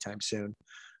dive anytime soon.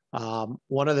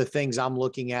 One of the things I'm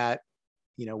looking at,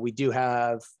 we do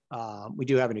have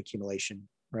an accumulation,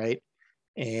 right?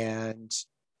 And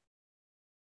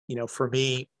for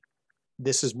me,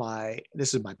 this is my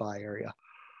buy area.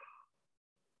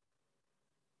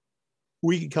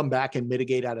 We can come back and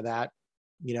mitigate out of that.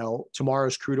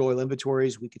 Tomorrow's crude oil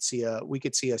inventories, we could see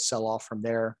a sell off from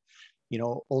there.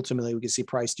 Ultimately, we could see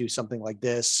price do something like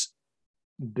this,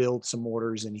 build some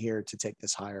orders in here to take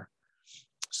this higher.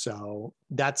 So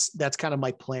that's kind of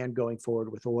my plan going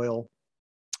forward with oil.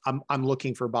 I'm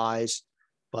looking for buys,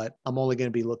 but I'm only going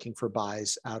to be looking for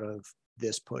buys out of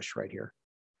this push right here.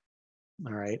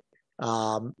 All right.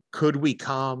 Could we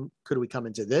come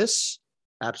into this?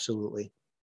 Absolutely.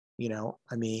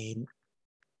 I mean,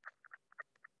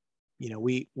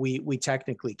 we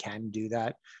technically can do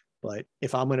that, but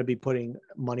if I'm going to be putting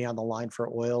money on the line for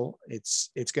oil, it's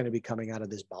going to be coming out of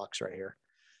this box right here.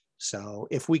 So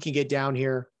if we can get down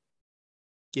here,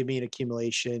 give me an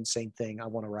accumulation, same thing. I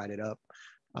want to ride it up.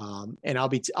 And I'll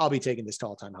be taking this to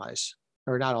all-time highs,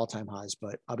 or not all-time highs,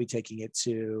 but I'll be taking it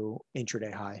to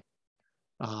intraday high.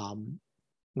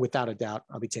 Without a doubt,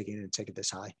 I'll be taking it and take it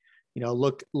this high.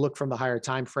 Look from the higher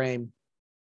time frame.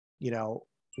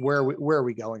 Where are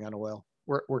we going on oil?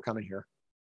 We're coming here.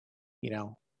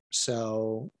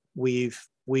 So we've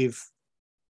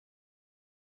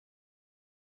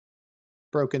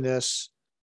broken this.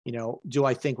 Do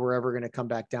I think we're ever going to come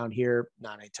back down here?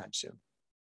 Not anytime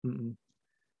soon.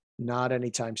 Not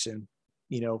anytime soon.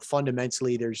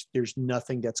 Fundamentally, there's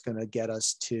nothing that's going to get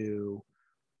us to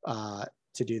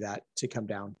do that, to come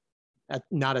down.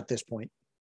 Not at this point.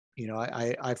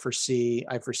 I foresee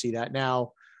that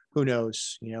now. Who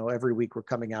knows? Every week we're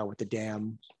coming out with the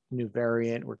damn new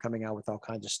variant. We're coming out with all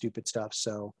kinds of stupid stuff.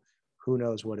 So who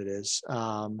knows what it is?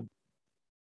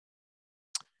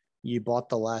 You bought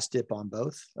the last dip on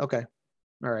both. Okay.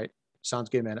 All right. Sounds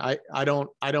good, man. I don't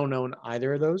own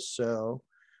either of those. So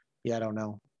yeah, I don't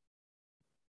know.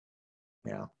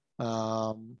 Yeah.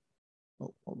 Hold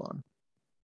on.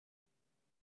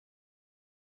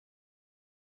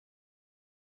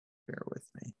 Bear with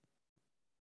me.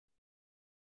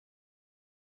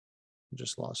 I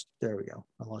just lost. There we go.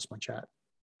 I lost my chat.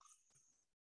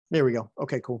 There we go.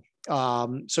 Okay, cool.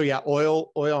 So yeah,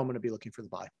 oil, I'm going to be looking for the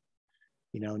buy.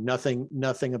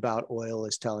 Nothing about oil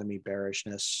is telling me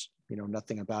bearishness.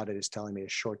 Nothing about it is telling me to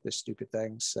short this stupid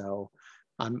thing. So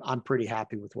I'm pretty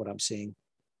happy with what I'm seeing.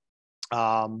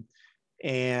 And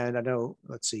I know,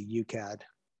 let's see, UCAD.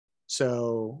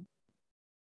 So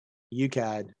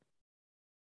UCAD,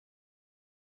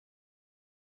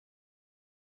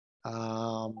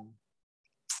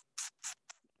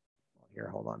 here,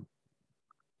 hold on.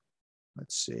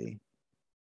 Let's see.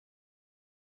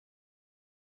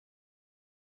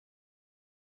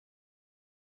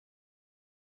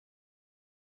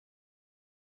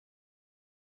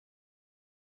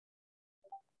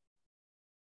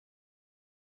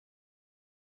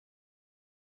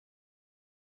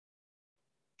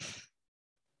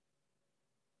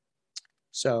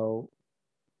 So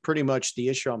pretty much the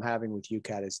issue I'm having with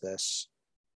UCAD is this.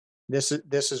 This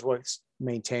is what's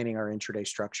maintaining our intraday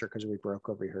structure, because we broke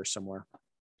over here somewhere.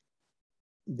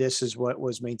 This is what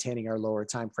was maintaining our lower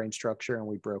time frame structure, and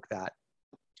we broke that.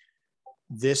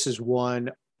 This is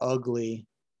one ugly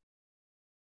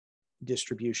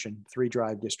distribution,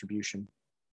 3-drive distribution.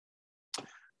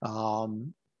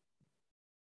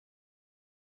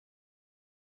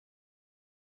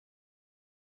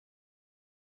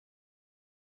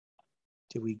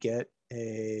 Do we get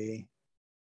a...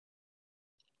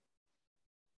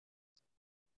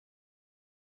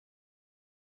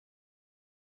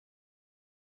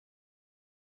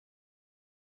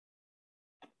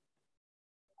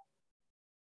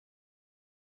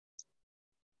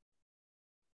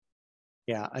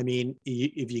 Yeah, I mean,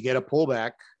 if you get a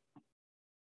pullback,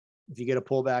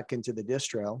 into the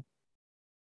distro,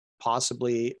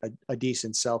 possibly a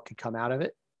decent sell could come out of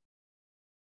it.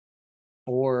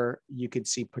 Or you could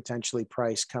see potentially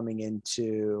price coming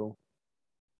into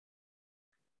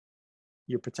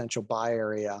your potential buy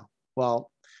area. Well,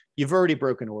 you've already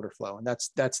broken order flow, and that's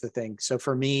the thing. So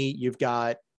for me, you've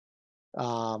got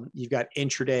You've got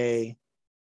intraday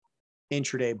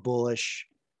bullish,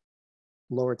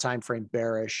 lower time frame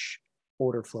bearish,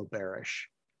 order flow bearish,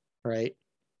 right?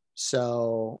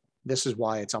 So this is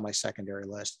why it's on my secondary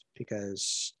list,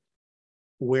 because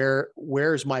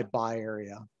where's my buy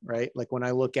area, right? Like when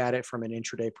I look at it from an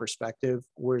intraday perspective,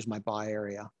 where's my buy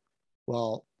area?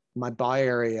 Well, my buy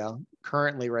area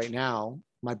currently right now,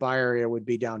 my buy area would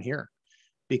be down here,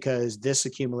 because this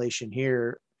accumulation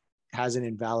here has an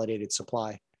invalidated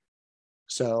supply.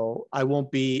 So I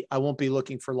won't be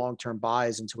looking for long-term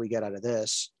buys until we get out of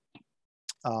this.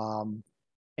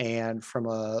 And from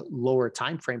a lower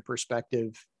time frame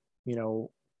perspective,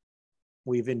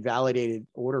 we've invalidated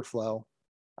order flow.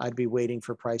 I'd be waiting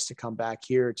for price to come back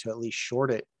here to at least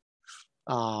short it.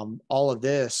 All of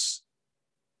this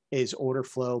is order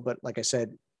flow, but like I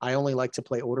said, I only like to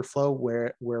play order flow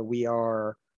where we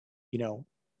are,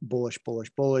 bullish,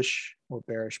 or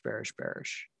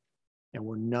bearish, and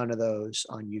we're none of those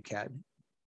on UCAD.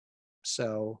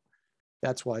 So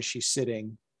that's why she's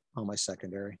sitting on my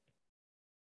secondary,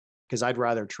 because I'd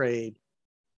rather trade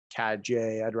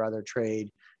CAD-J, I'd rather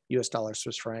trade US dollar,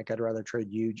 Swiss franc, I'd rather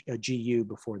trade GU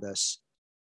before this.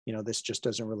 This just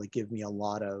doesn't really give me a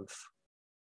lot of,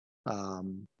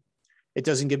 it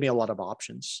doesn't give me a lot of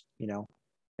options, and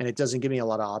it doesn't give me a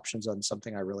lot of options on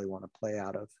something I really want to play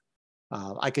out of.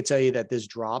 I could tell you that this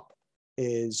drop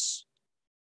is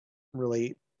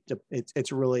really,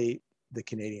 it's really the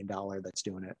Canadian dollar that's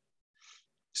doing it.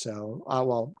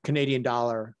 So, Canadian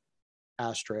dollar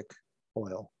asterisk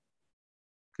oil,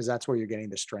 because that's where you're getting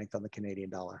the strength on the Canadian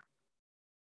dollar.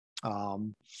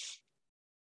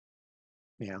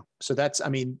 So that's,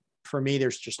 for me,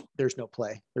 there's no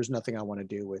play. There's nothing I want to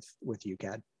do with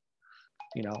UCAD.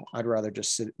 I'd rather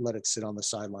just let it sit on the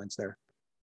sidelines there.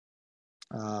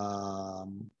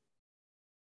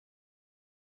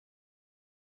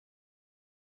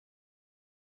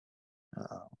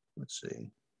 Let's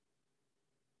see.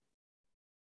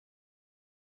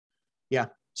 Yeah.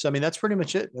 So, that's pretty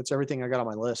much it. That's everything I got on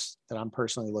my list that I'm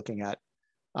personally looking at.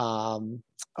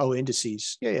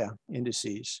 Indices. Yeah.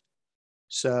 Indices.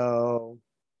 So,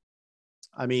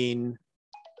 I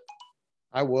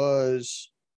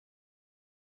was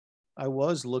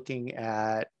looking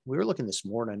at, we were looking this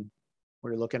morning, we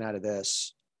were looking at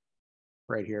this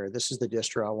right here. This is the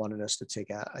distro I wanted us to take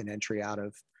an entry out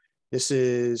of. This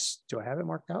is, do I have it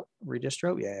marked out?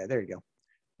 Redistro? Yeah, there you go.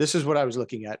 This is what I was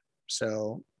looking at.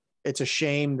 So it's a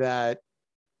shame that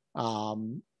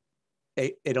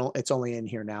it's only in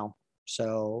here now.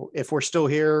 So if we're still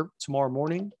here tomorrow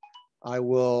morning,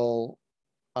 I'll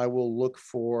look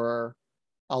for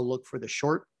the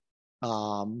short.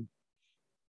 I'll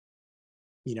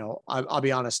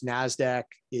be honest, NASDAQ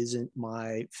isn't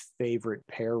my favorite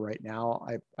pair right now.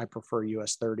 I prefer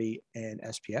US 30 and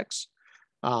SPX.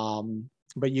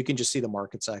 But you can just see the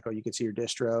market cycle. You can see your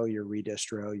distro, your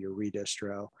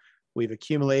redistro. We've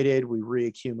accumulated, we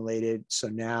reaccumulated. So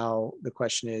now the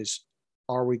question is,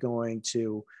 are we going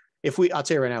to, I'll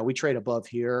tell you right now, we trade above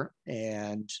here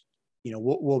and,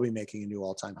 we'll be making a new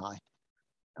all-time high.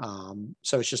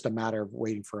 So it's just a matter of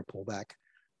waiting for a pullback.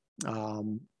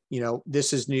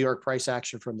 This is New York price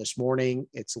action from this morning.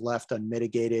 It's left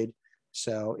unmitigated.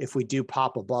 So if we do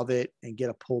pop above it and get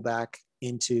a pullback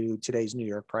into today's New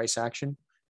York price action,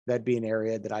 that'd be an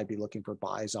area that I'd be looking for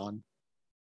buys on.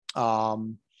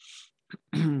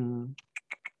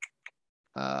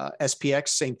 SPX,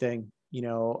 same thing.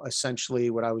 Essentially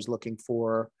what I was looking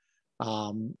for,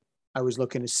 I was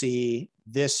looking to see,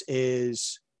 this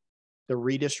is the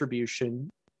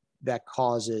redistribution that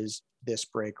causes this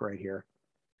break right here.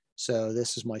 So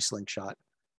this is my slingshot.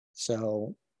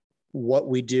 So what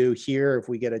we do here, if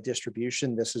we get a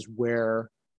distribution, this is where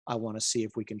I want to see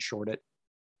if we can short it.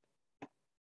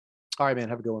 All right, man,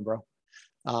 have a good one, bro.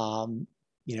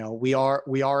 We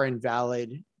are in a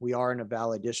valid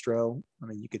distro.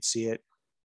 You could see it.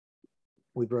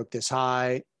 We broke this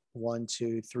high, 1,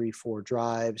 2, 3, 4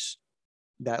 drives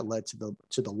that led to the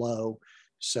low.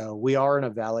 So we are in a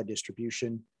valid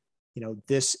distribution.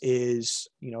 This is,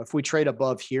 if we trade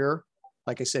above here,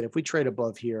 like I said, if we trade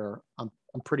above here, I'm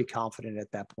pretty confident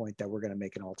at that point that we're going to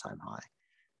make an all-time high.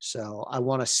 So I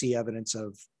want to see evidence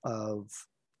of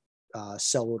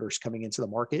sell orders coming into the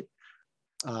market.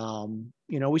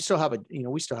 We still have a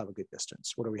good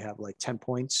distance. What do we have? Like 10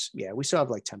 points? Yeah, we still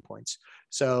have like 10 points.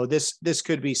 So this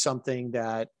could be something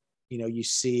that, you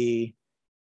see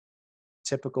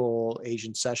typical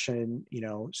Asian session,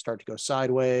 start to go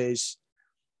sideways.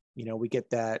 We get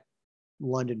that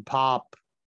London pop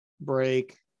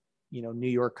break, New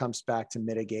York comes back to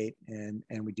mitigate and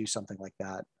we do something like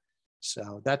that.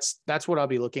 So that's what I'll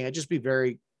be looking at. Just be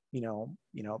very, be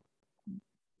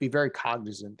very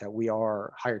cognizant that we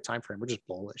are higher time frame. We're just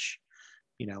bullish,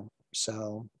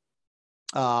 So,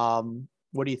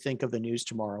 what do you think of the news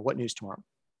tomorrow? What news tomorrow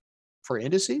for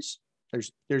indices?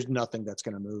 There's nothing that's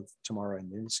going to move tomorrow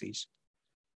in indices.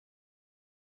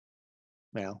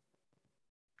 Now,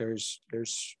 there's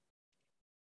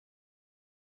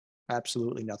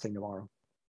absolutely nothing tomorrow.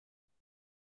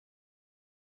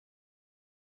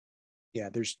 Yeah,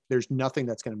 there's nothing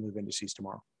that's going to move indices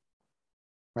tomorrow.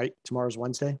 Right? Tomorrow's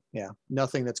Wednesday. Yeah,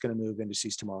 nothing that's going to move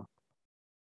indices tomorrow.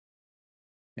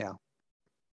 Yeah.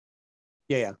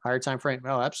 Yeah. Higher time frame.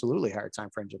 Oh, absolutely. Higher time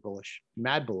frames are bullish.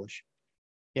 Mad bullish.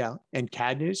 Yeah. And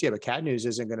CAD news. Yeah, but CAD news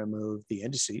isn't going to move the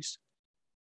indices.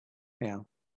 Yeah.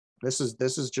 This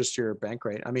is just your bank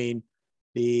rate. I mean,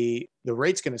 the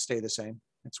rate's going to stay the same.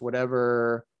 It's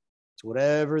whatever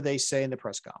they say in the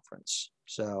press conference.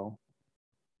 So,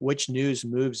 which news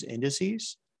moves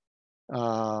indices?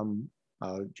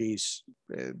 Oh, geez,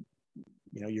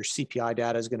 your CPI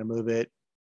data is going to move it.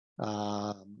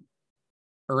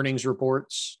 Earnings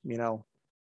reports. I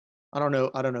don't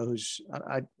know who's.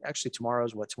 I actually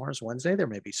tomorrow's Wednesday. There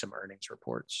may be some earnings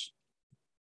reports.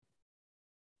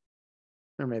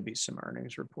 Who's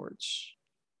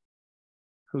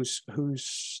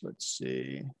let's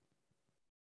see.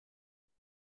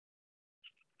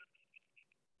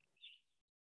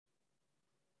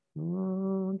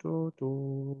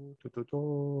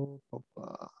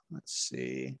 Let's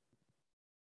see.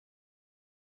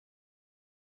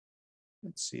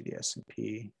 Let's see the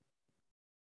S&P.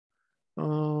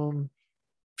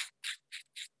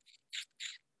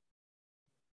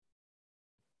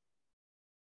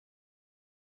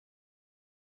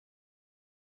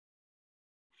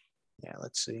 Yeah,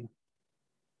 let's see.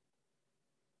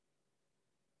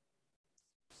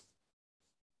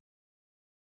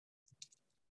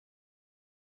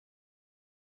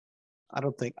 I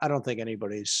don't think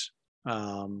anybody's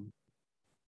let's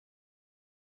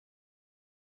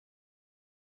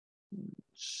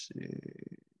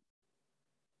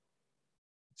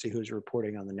see who's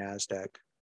reporting on the NASDAQ.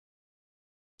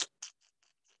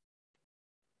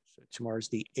 So tomorrow's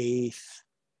the 8th.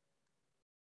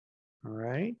 All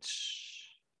right.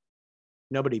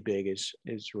 Nobody big is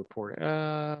reporting.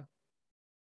 Yeah,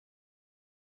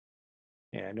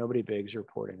 nobody big is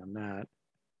reporting on that.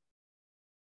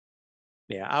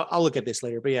 Yeah, I'll look at this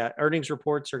later. But yeah, earnings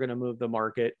reports are going to move the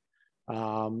market.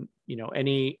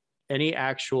 Any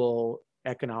actual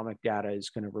economic data is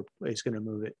going to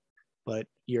move it. But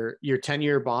your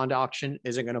 10-year bond auction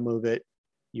isn't going to move it.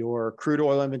 Your crude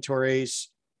oil inventories,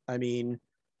 I mean,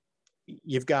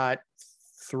 you've got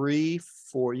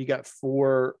four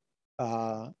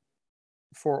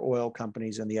oil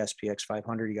companies in the SPX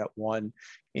 500. You got one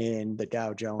in the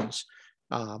Dow Jones,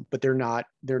 but they're not.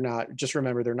 Just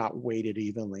remember, they're not weighted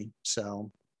evenly. So,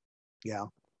 yeah,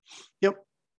 yep.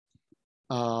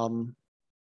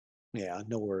 Yeah,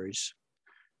 no worries.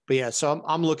 But yeah, so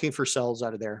I'm looking for sells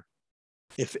out of there.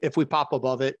 If we pop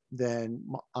above it, then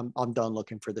I'm done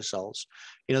looking for the sells.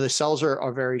 The sells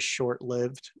are very short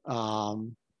lived.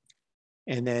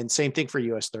 And then same thing for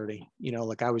US 30.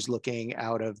 Like I was looking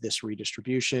out of this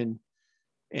redistribution,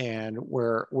 and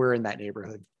we're in that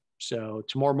neighborhood. So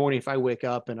tomorrow morning, if I wake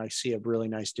up and I see a really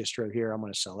nice distro here, I'm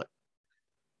going to sell it.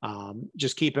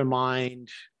 Just keep in mind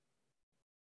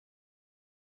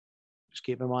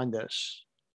this.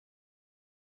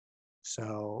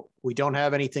 So we don't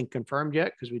have anything confirmed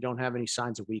yet because we don't have any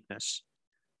signs of weakness,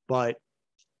 but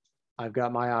I've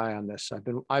got my eye on this.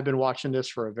 I've been watching this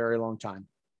for a very long time.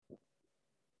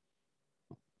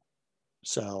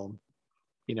 So,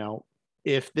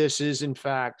 if this is in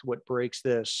fact what breaks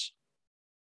this,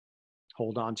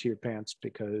 hold on to your pants,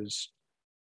 because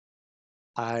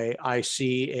I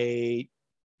see a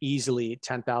easily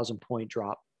 10,000 point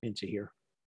drop into here.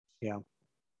 Yeah.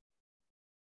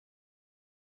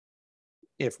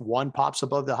 If one pops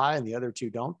above the high and the other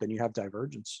two don't, then you have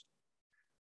divergence.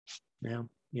 Yeah,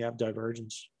 you have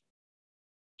divergence.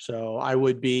 So I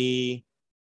would be,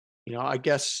 I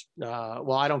guess,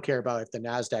 well, I don't care about if the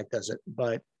NASDAQ does it,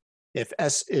 but if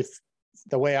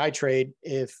the way I trade,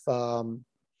 if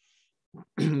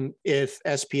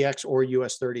SPX or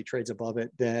US 30 trades above it,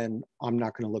 then I'm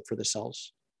not going to look for the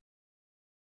sells.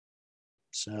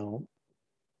 So,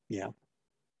 yeah.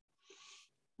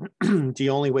 Do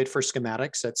you only wait for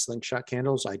schematics at slingshot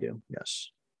candles? I do. Yes.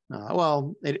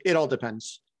 Well, it all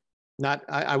depends.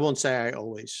 I won't say I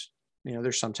always.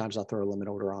 There's sometimes I'll throw a limit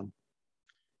order on.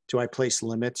 Do I place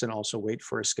limits and also wait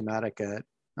for a schematic at?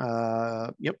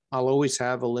 Yep. I'll always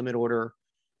have a limit order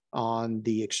on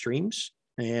the extremes,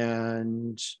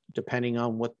 and depending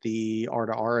on what the R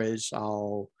to R is,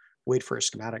 I'll wait for a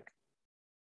schematic.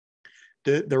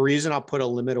 The reason I'll put a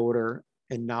limit order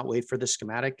and not wait for the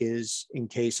schematic is in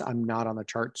case I'm not on the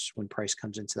charts when price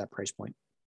comes into that price point.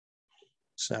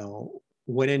 So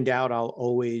when in doubt, I'll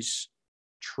always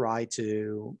try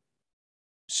to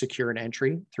secure an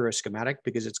entry through a schematic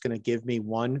because it's going to give me,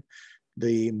 one,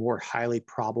 the more highly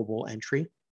probable entry.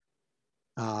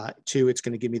 Two, it's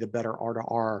going to give me the better R to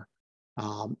R.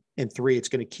 And three, it's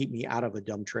going to keep me out of a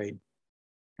dumb trade,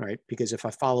 right? Because if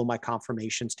I follow my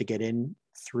confirmations to get in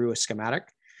through a schematic,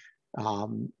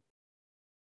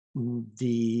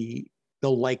 the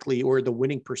likely or the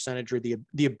winning percentage or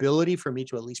the ability for me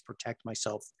to at least protect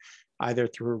myself either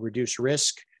through a reduced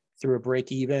risk, through a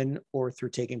break even, or through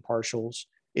taking partials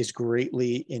is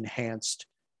greatly enhanced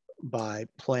by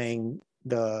playing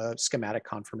the schematic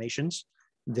confirmations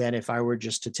than if I were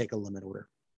just to take a limit order.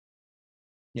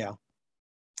 Yeah.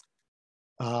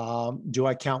 Do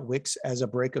I count wicks as a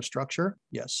break of structure?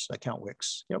 Yes, I count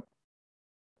wicks. Yep.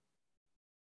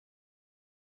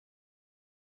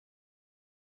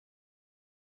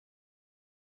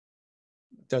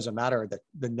 Doesn't matter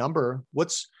the number.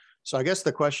 So I guess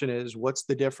the question is, what's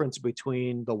the difference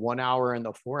between the 1 hour and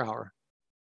the 4 hour?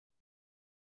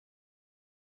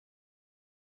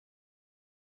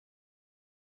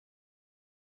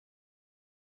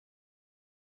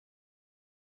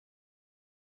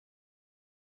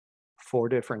 Four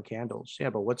different candles. Yeah,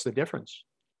 but what's the difference?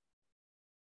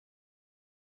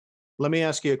 Let me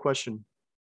ask you a question.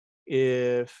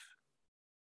 If,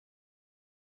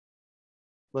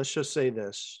 let's just say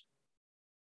this.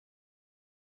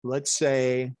 Let's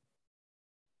say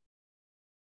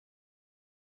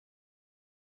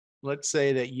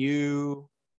that you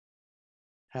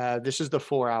have, this is the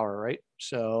 4 hour, right?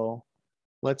 So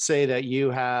let's say that you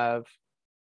have,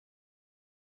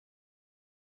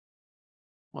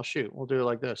 well, shoot, we'll do it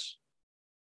like this.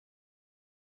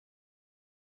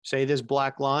 Say this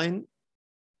black line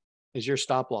is your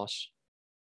stop loss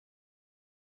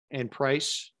and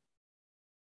price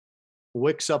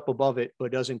wicks up above it,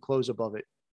 but doesn't close above it.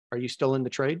 Are you still in the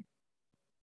trade?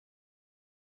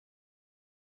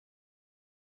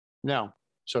 No.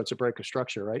 So it's a break of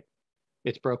structure, right?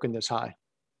 It's broken this high.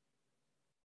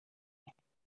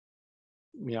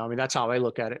 You know, I mean, that's how I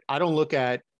look at it. I don't look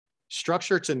at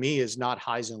structure. To me is not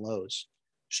highs and lows.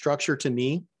 Structure to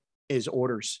me is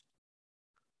orders.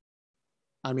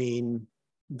 I mean,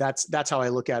 that's how I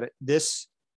look at it. This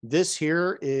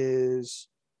here is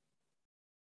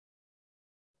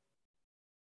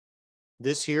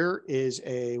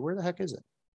a, where the heck is it?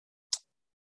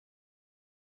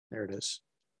 There it is.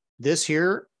 This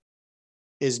here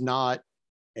is not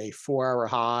a 4 hour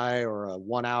high or a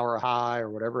 1 hour high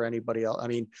or whatever anybody else. I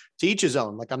mean, to each his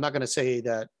own. Like, I'm not going to say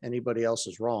that anybody else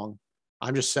is wrong.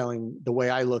 I'm just saying the way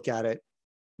I look at it.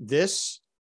 This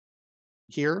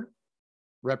here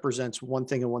represents one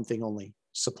thing and one thing only: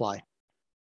 supply.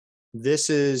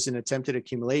 This is an attempted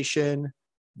accumulation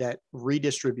that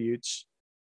redistributes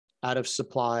out of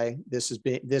supply.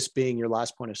 This being your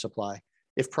last point of supply.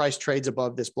 If price trades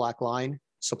above this black line,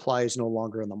 supply is no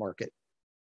longer in the market.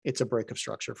 It's a break of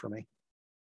structure for me.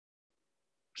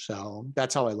 So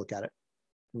that's how I look at it.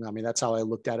 I mean, that's how I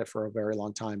looked at it for a very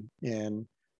long time. And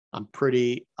I'm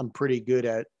pretty good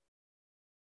at,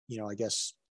 you know, I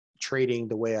guess trading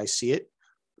the way I see it.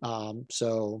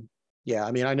 So yeah,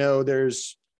 I mean, I know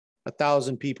there's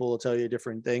 1,000 people will tell you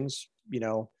different things. You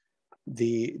know,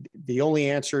 the only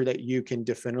answer that you can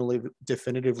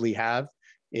definitively have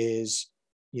is,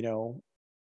 you know,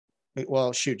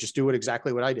 well, shoot, just do it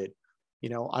exactly what I did. You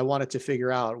know, I wanted to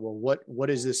figure out, well, what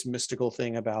is this mystical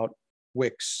thing about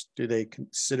wicks? Are they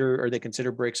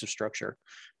considered breaks of structure?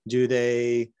 Do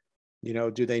they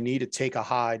need to take a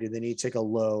high? Do they need to take a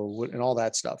low and all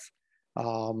that stuff?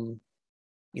 You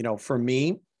know, for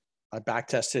me, I back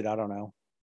tested, I don't know,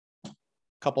 a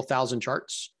couple thousand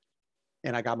charts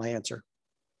and I got my answer.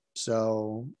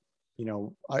 So, you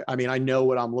know, I mean, I know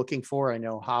what I'm looking for. I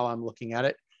know how I'm looking at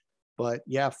it. But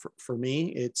yeah, for me,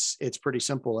 it's pretty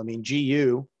simple. I mean,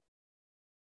 GU,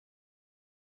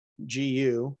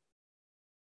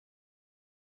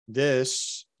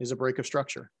 this is a break of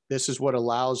structure. This is what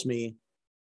allows me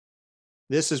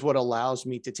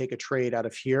to take a trade out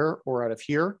of here or out of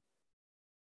here,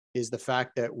 is the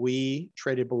fact that we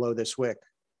traded below this wick.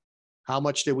 How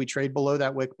much did we trade below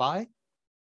that wick by?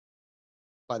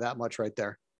 By that much right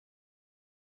there.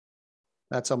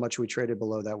 That's how much we traded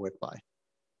below that wick by.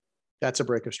 That's a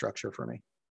break of structure for me.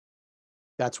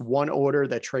 That's one order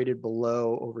that traded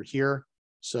below over here.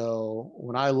 So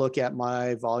when I look at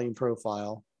my volume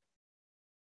profile,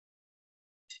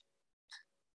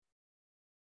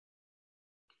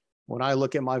 When I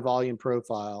look at my volume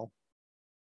profile,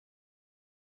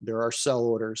 there are sell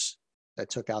orders that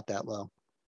took out that low.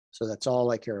 So that's all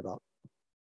I care about.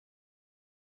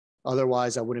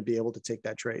 Otherwise, I wouldn't be able to take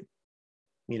that trade.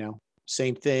 You know,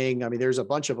 same thing. I mean, there's a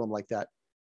bunch of them like that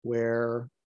where,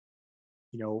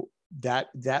 you know, that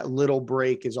little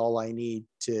break is all I need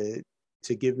to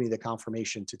give me the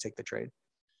confirmation to take the trade.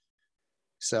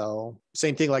 So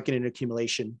same thing like in an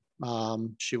accumulation.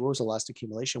 Shoot, what was the last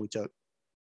accumulation we took?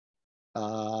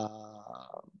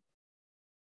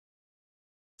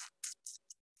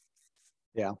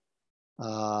 Yeah.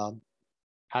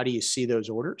 How do you see those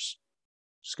orders?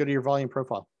 Just go to your volume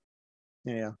profile.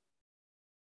 Yeah.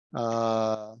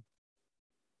 So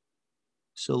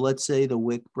let's say the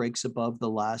wick breaks above the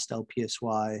last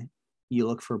LPSY. You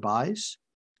look for buys.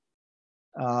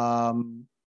 I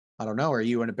don't know. Are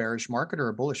you in a bearish market or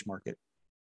a bullish market?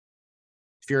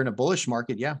 If you're in a bullish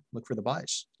market, yeah, look for the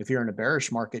buys. If you're in a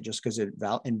bearish market, just because it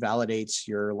invalidates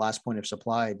your last point of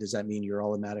supply, does that mean you're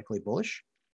automatically bullish?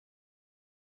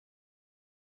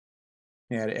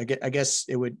 Yeah, I guess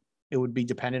it would be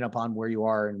dependent upon where you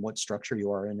are and what structure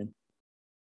you are in. And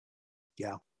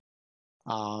yeah.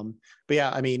 But yeah,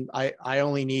 I mean, I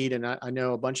only need, and I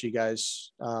know a bunch of you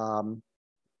guys, trying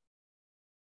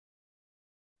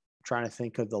to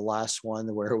think of the last one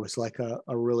where it was like a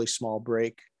really small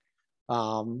break.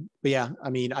 But yeah, I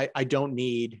mean, I don't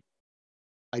need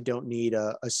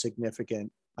a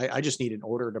significant, I just need an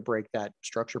order to break that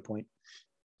structure point,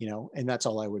 you know, and that's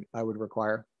all I would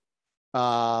require.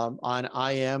 On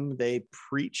IM, they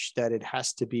preach that it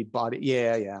has to be body.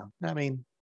 Yeah. I mean,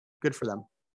 good for them.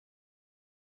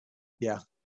 Yeah.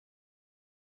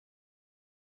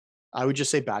 I would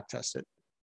just say back test it,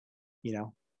 you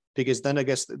know, because then I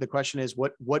guess the question is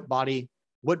what body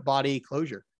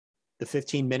closure? The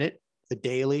 15-minute, the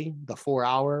daily, the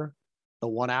 4-hour, the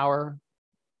 1 hour,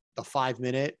 the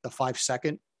 5-minute, the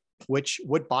 5-second,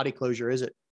 what body closure is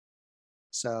it?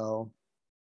 So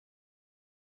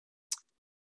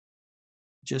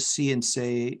just see and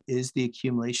say, is the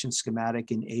accumulation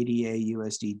schematic in ADA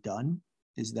USD done?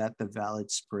 Is that the valid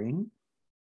spring?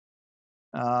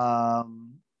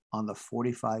 On the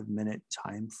 45-minute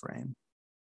time frame.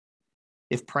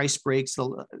 If price breaks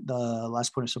the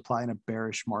last point of supply in a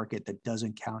bearish market, that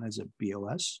doesn't count as a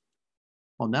BOS?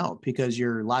 Well, no, because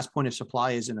your last point of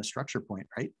supply is in a structure point,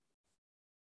 right?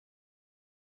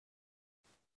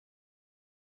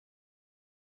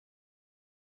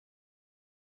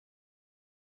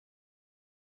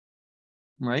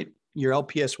 Right? Your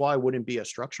LPSY wouldn't be a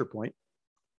structure point.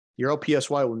 Your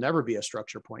LPSY will never be a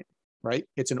structure point, right?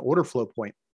 It's an order flow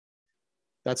point.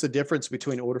 That's the difference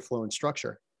between order flow and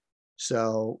structure.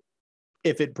 So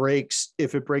if it breaks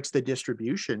the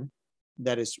distribution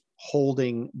that is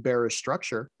holding bearish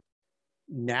structure,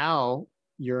 now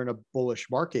you're in a bullish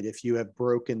market if you have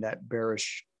broken that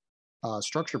bearish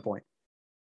structure point.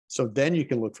 So then you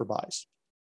can look for buys,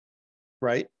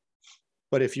 right?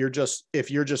 But if you're just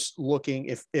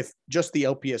looking, if just the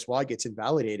LPSY gets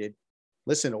invalidated,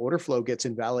 listen, order flow gets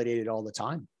invalidated all the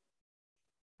time,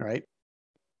 right?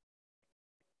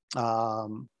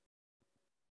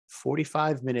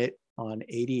 45-minute on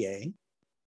ADA.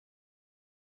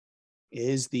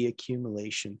 Is the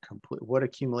accumulation complete? What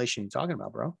accumulation are you talking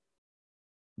about, bro?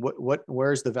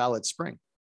 Where's the valid spring?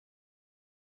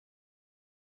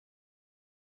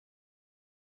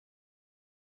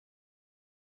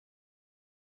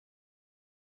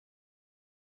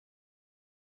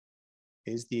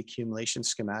 Is the accumulation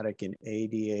schematic in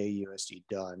ADA USD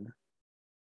done?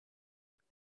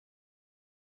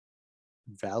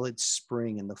 Valid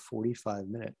spring in the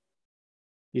 45-minute.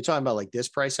 You're talking about like this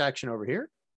price action over here?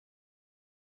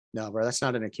 No, bro, that's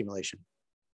not an accumulation.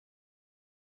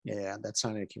 Yeah, that's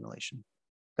not an accumulation.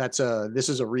 This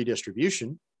is a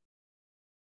redistribution,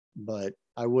 but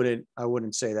I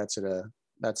wouldn't say that's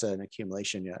an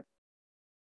accumulation yet.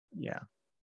 Yeah.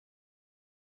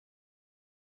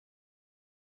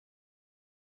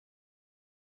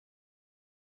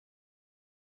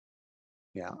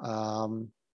 Yeah.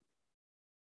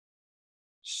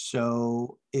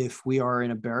 So if we are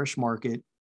in a bearish market,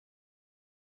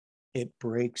 it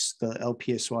breaks the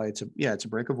LPSY. It's a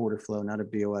break of order flow, not a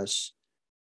BOS.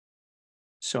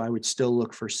 So I would still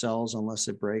look for sells unless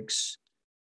it breaks.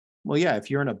 Well, yeah, if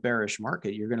you're in a bearish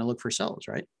market, you're going to look for sells,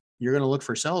 right? You're going to look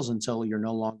for sells until you're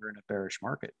no longer in a bearish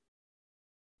market,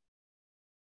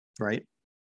 right?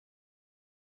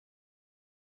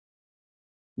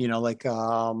 You know, like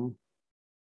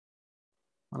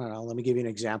I don't know. Let me give you an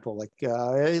example, like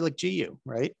GU,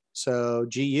 right? So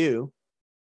GU,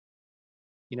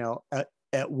 you know,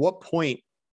 at what point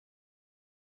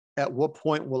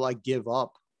will I give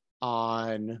up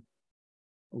on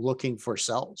looking for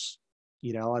sells.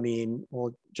 I mean,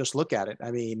 well, just look at it.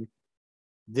 I mean,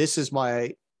 this is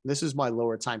my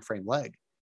lower time frame leg.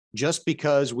 Just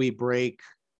because we break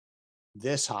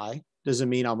this high doesn't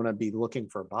mean I'm going to be looking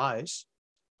for buys,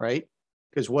 right?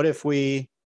 Because what if we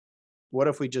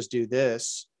just do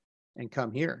this and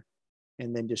come here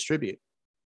and then distribute,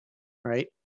 right?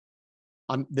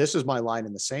 This is my line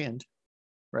in the sand,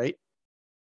 right?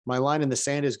 My line in the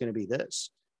sand is going to be this.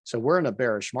 So we're in a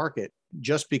bearish market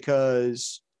just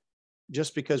because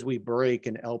we break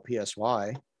an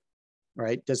LPSY,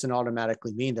 right, doesn't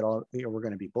automatically mean that we're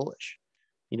going to be bullish.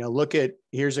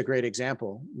 Here's a great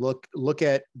example. Look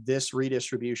at this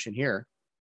redistribution here.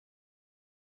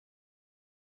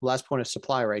 Last point of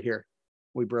supply right here.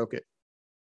 We broke it.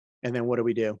 And then what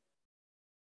do?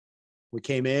 We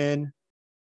came in,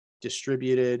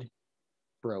 distributed,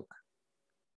 broke.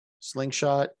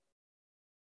 Slingshot,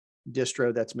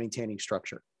 distro that's maintaining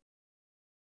structure.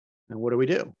 And what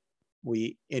do?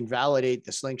 We invalidate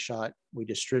the slingshot, we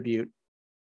distribute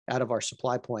out of our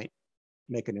supply point,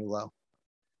 make a new low.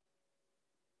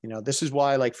 This is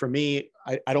why, like for me,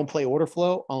 I don't play order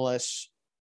flow unless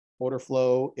order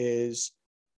flow is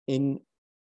in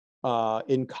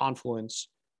confluence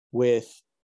with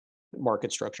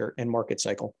market structure and market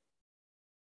cycle.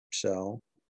 So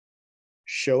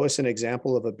show us an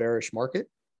example of a bearish market.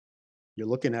 You're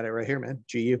looking at it right here, man.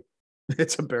 GU.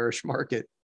 It's a bearish market.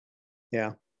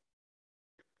 Yeah.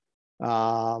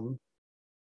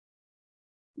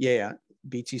 Yeah.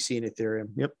 BTC and Ethereum.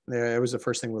 Yep. That was the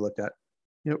first thing we looked at.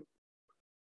 Yep.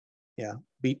 Yeah.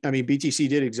 BTC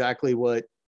did exactly what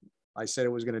I said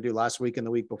it was going to do last week and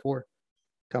the week before.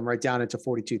 Come right down into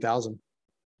 42,000.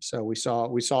 So we saw,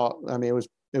 I mean,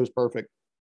 it was perfect.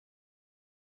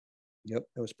 Yep.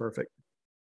 It was perfect.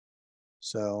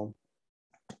 So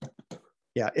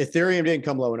yeah, Ethereum didn't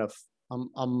come low enough.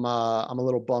 I'm a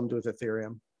little bummed with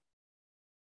Ethereum.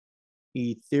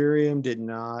 Ethereum did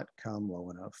not come low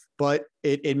enough, but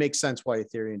it makes sense why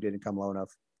Ethereum didn't come low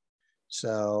enough.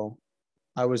 So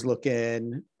I was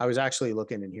actually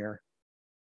looking in here.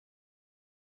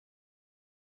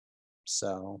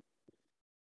 So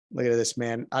look at this,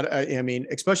 man. I mean,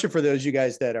 especially for those of you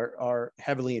guys that are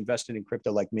heavily invested in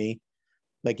crypto like me,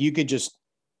 like you could just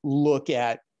look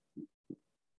at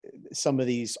some of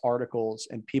these articles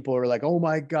and people are like, oh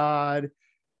my God,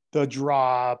 the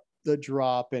drop.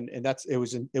 And it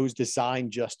was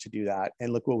designed just to do that.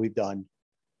 And look what we've done.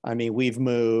 I mean, we've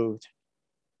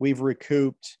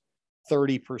recouped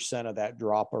 30% of that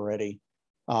drop already.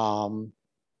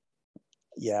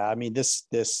 Yeah, I mean, this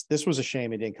was a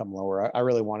shame it didn't come lower. I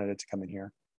really wanted it to come in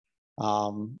here.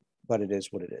 But it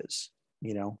is what it is,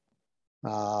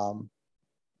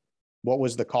 what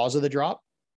was the cause of the drop?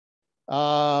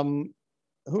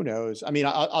 Who knows? I mean,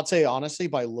 I'll tell you honestly,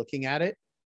 by looking at it,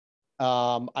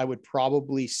 I would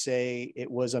probably say it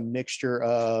was a mixture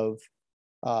of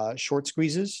short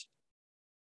squeezes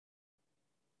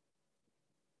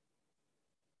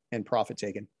and profit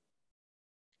taken.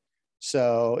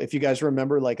 So if you guys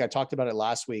remember, like I talked about it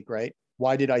last week, right?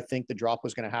 Why did I think the drop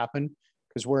was going to happen?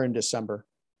 Because we're in December.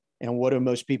 And what do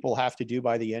most people have to do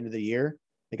by the end of the year?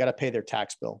 They got to pay their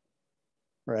tax bill,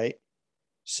 right?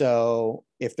 So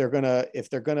if they're gonna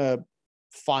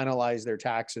finalize their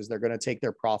taxes, they're going to take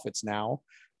their profits now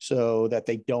so that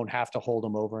they don't have to hold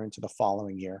them over into the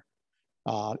following year.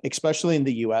 Especially in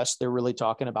the US, they're really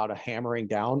talking about a hammering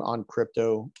down on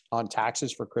crypto, on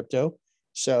taxes for crypto.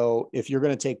 So if you're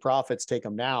going to take profits, take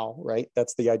them now, right?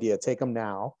 That's the idea. Take them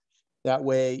now. That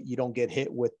way you don't get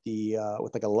hit with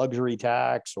with like a luxury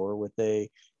tax or with a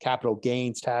capital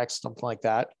gains tax, something like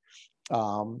that.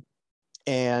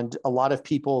 And a lot of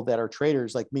people that are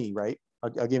traders like me, right? I'll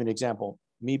give you an example.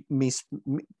 Me,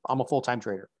 I'm a full-time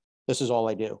trader. This is all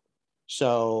I do.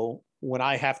 So when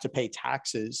I have to pay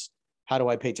taxes, how do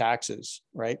I pay taxes,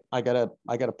 right? I gotta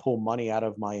pull money out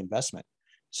of my investment.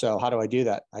 So how do I do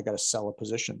that? I got to sell a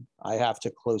position. I have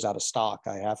to close out a stock.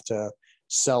 I have to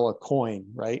sell a coin,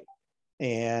 right?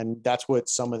 And that's what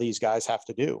some of these guys have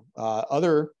to do.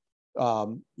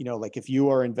 Like if you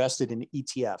are invested in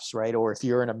ETFs, right? Or if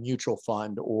you're in a mutual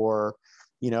fund, or,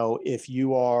 if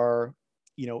you are,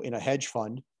 in a hedge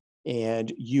fund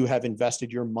and you have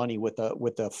invested your money with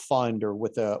a fund or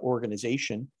with an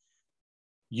organization,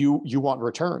 you want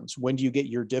returns. When do you get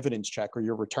your dividends check or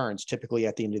your returns? Typically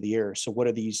at the end of the year. So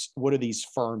what do these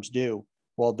firms do?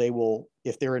 Well, they will,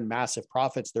 if they're in massive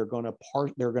profits, they're going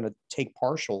to take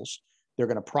partials. They're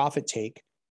going to profit take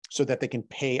so that they can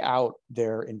pay out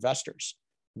their investors.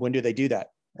 When do they do that?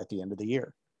 At the end of the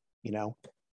year,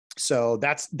 So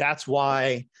that's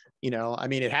why I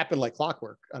mean, it happened like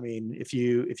clockwork. I mean, if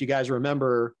you guys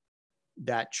remember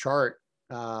that chart,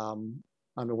 I mean,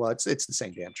 well, it's the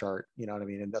same damn chart, you know what I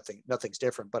mean? And nothing's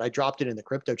different, but I dropped it in the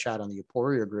crypto chat on the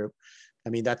Euphoria group. I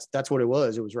mean, that's what it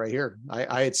was. It was right here.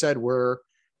 I had said, we're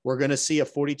going to see a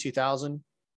 42,000,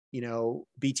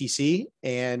 BTC,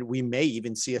 and we may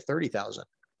even see a 30,000,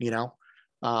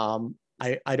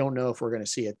 I don't know if we're going to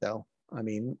see it though. I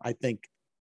mean, I think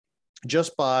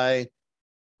just by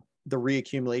the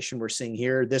reaccumulation we're seeing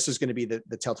here, this is going to be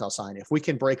the telltale sign. If we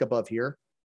can break above here,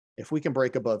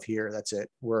 that's it.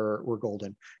 We're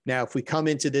golden. Now, if we come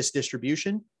into this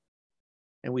distribution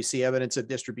and we see evidence of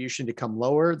distribution to come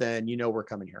lower, then we're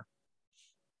coming here.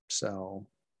 So,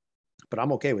 but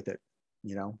I'm okay with it.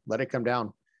 Let it come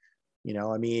down.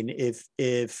 I mean, if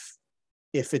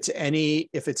it's any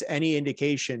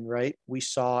indication, right? We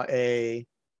saw a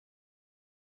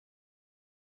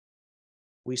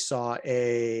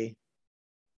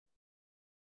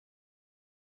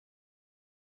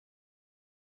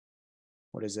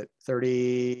what is it?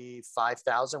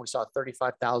 35,000. We saw a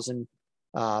 35,000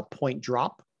 point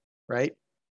drop, right?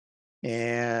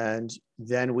 And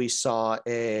then we saw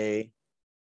a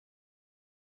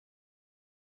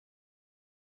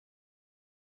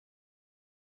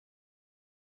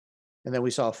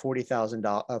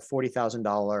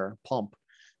 $40,000 pump.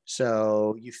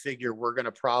 So you figure we're going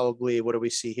to probably, what do we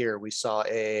see here? We saw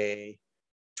a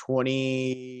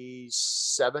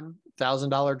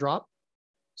 $27,000 drop.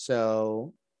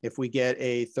 So if we get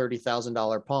a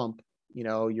 $30,000 pump,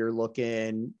 you're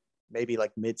looking maybe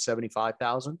like mid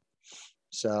 75,000.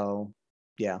 So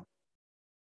yeah,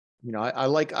 I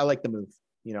like the move.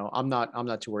 I'm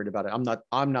not too worried about it.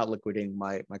 I'm not liquidating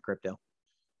my crypto.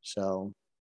 So,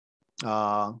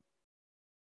 oh,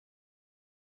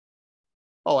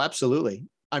 absolutely.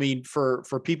 I mean, for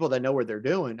people that know what they're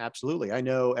doing, absolutely. I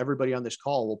know everybody on this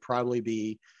call will probably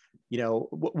be,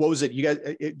 what was it? You guys,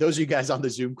 those of you guys on the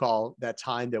Zoom call that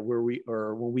time that were we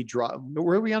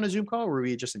on a Zoom call, or were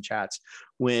we just in chats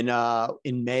when,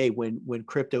 in May, when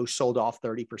crypto sold off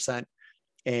 30%.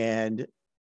 And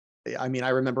I mean, I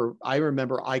remember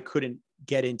I couldn't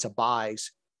get into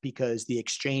buys because the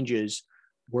exchanges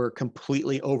were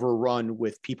completely overrun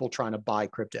with people trying to buy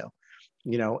crypto,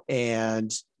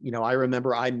 and, I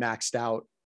remember I maxed out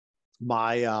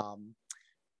my,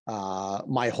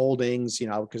 my holdings,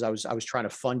 because I was trying to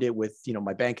fund it with,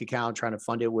 my bank account, trying to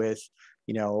fund it with,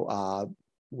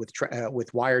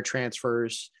 with wire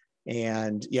transfers.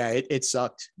 And yeah, it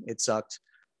sucked.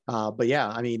 But yeah,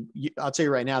 I mean, I'll tell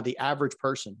you right now, the average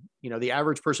person,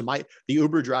 the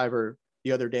Uber driver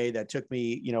the other day that took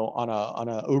me, on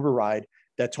a Uber ride,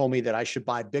 that told me that I should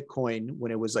buy Bitcoin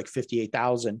when it was like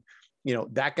 58,000.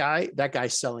 That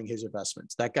guy's selling his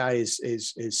investments. That guy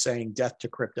is saying death to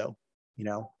crypto,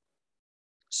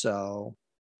 So,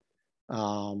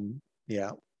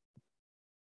 yeah.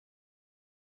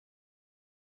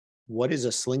 What is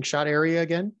a slingshot area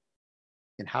again?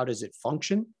 And how does it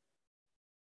function?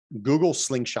 Google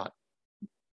slingshot,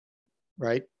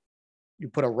 right? You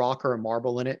put a rock or a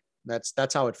marble in it.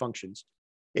 That's how it functions.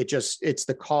 It's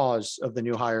the cause of the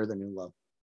new high or the new low.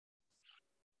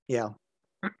 Yeah.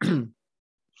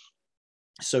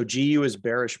 So GU is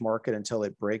bearish market until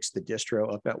it breaks the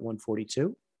distro up at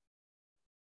 142.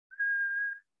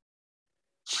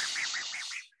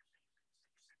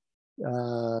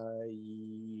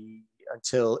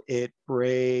 Until it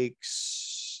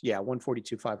breaks,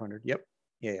 142,500. Yep.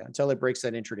 Yeah. Until it breaks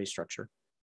that intraday structure.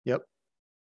 Yep.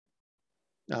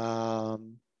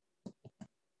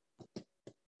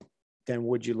 Then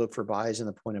would you look for buys in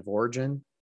the point of origin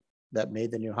that made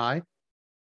the new high?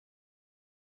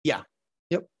 Yeah.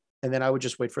 Yep. And then I would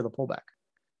just wait for the pullback,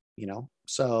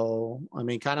 So, I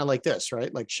mean, kind of like this,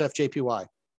 right? Like Chef JPY.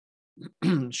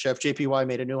 Chef JPY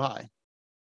made a new high,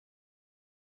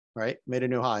 right? Made a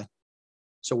new high.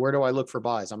 So where do I look for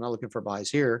buys? I'm not looking for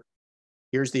buys here.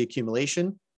 Here's the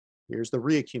accumulation. Here's the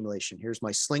reaccumulation. Here's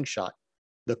my slingshot,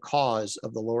 the cause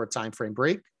of the lower time frame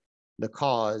break, the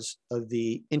cause of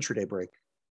the intraday break.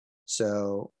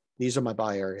 So these are my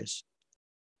buy areas.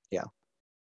 Yeah.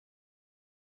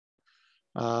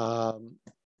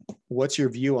 What's your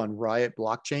view on Riot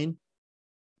blockchain?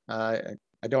 I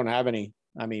don't have any.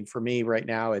 I mean, for me right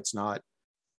now, it's not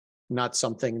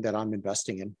something that I'm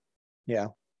investing in. Yeah.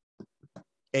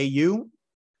 AU,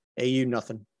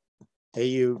 nothing.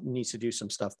 AU needs to do some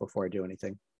stuff before I do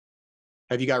anything.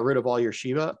 Have you got rid of all your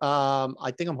Shiba?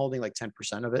 I think I'm holding like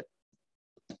 10% of it.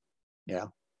 Yeah.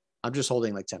 I'm just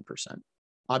holding like 10%.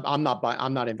 I'm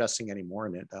not investing any more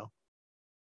in it though.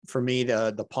 For me,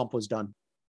 the pump was done.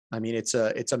 I mean, it's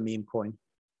a meme coin.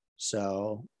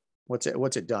 So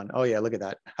What's it done? Oh yeah, look at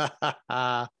that.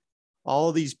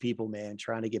 All these people, man,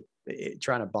 trying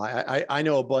to buy. I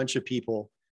know a bunch of people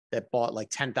that bought like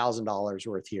 $10,000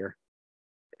 worth here.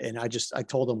 And I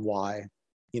told them why,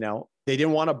 they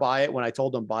didn't want to buy it when I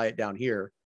told them buy it down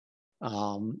here.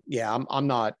 Yeah, I'm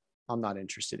not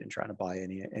interested in trying to buy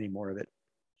any more of it.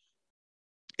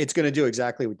 It's going to do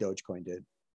exactly what Dogecoin did.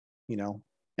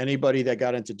 Anybody that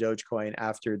got into Dogecoin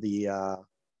after the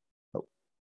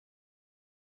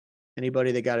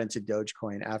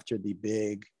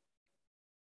big,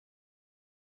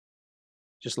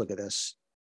 just look at this.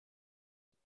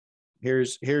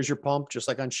 Here's your pump, just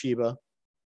like on Shiba.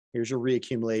 Here's your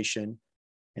reaccumulation.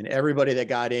 And everybody that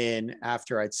got in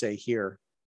after, I'd say here,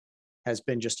 has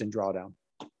been just in drawdown.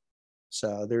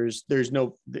 So there's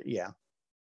no, yeah,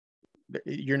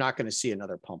 you're not going to see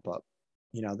another pump up.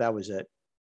 That was it.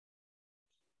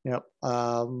 Yep.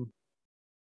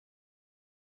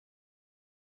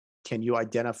 Can you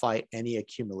identify any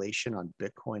accumulation on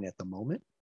Bitcoin at the moment?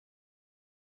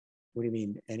 What do you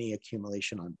mean, any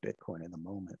accumulation on Bitcoin at the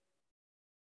moment?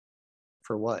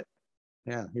 For what?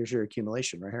 Yeah, here's your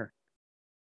accumulation right here.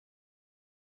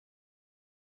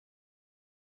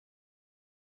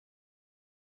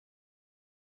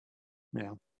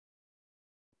 Yeah.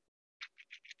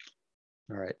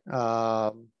 All right.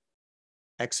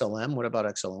 XLM. What about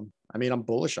XLM? I mean, I'm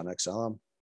bullish on XLM.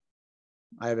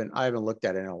 I haven't looked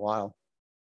at it in a while.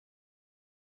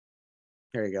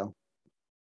 There you go.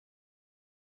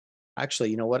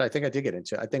 Actually, you know what? I think I did get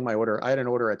into it. I think I had an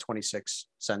order at 26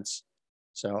 cents.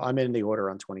 So I'm in the order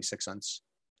on 26 cents.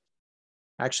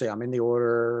 Actually, I'm in the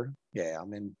order. Yeah,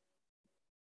 I'm in.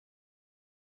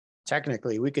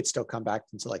 Technically, we could still come back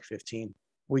into like 15.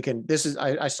 We can,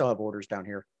 I still have orders down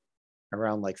here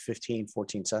around like 15,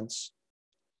 14 cents.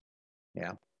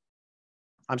 Yeah.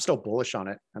 I'm still bullish on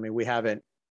it. I mean, we haven't,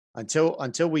 until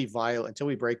we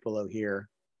break below here,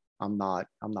 I'm not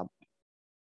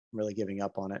really giving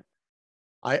up on it.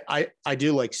 I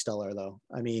do like Stellar though.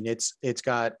 I mean, it's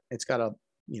got a,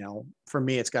 for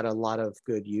me, it's got a lot of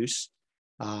good use.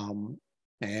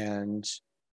 And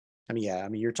I mean, yeah, I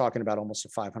mean, you're talking about almost a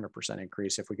 500%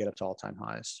 increase if we get up to all-time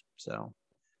highs. So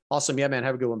awesome. Yeah, man.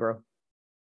 Have a good one, bro.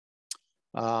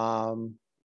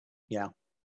 Yeah.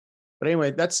 But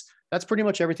anyway, that's pretty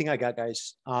much everything I got,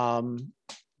 guys.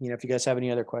 If you guys have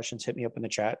any other questions, hit me up in the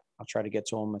chat. I'll try to get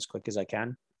to them as quick as I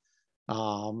can.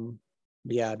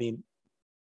 Yeah, I mean,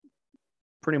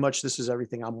 pretty much this is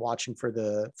everything I'm watching for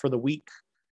the week.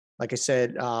 Like I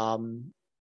said,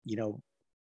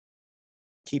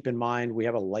 keep in mind, we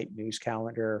have a light news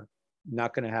calendar,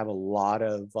 not going to have a lot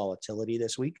of volatility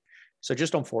this week. So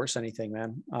just don't force anything,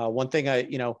 man. One thing I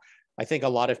think a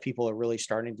lot of people are really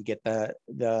starting to get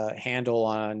the handle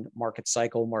on market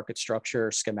cycle, market structure,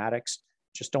 schematics.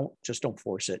 Just don't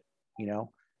force it.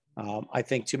 I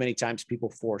think too many times people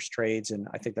force trades, and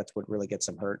I think that's what really gets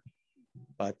them hurt.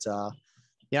 But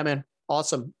yeah, man,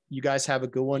 awesome. You guys have a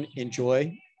good one.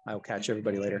 Enjoy. I will catch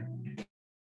everybody later.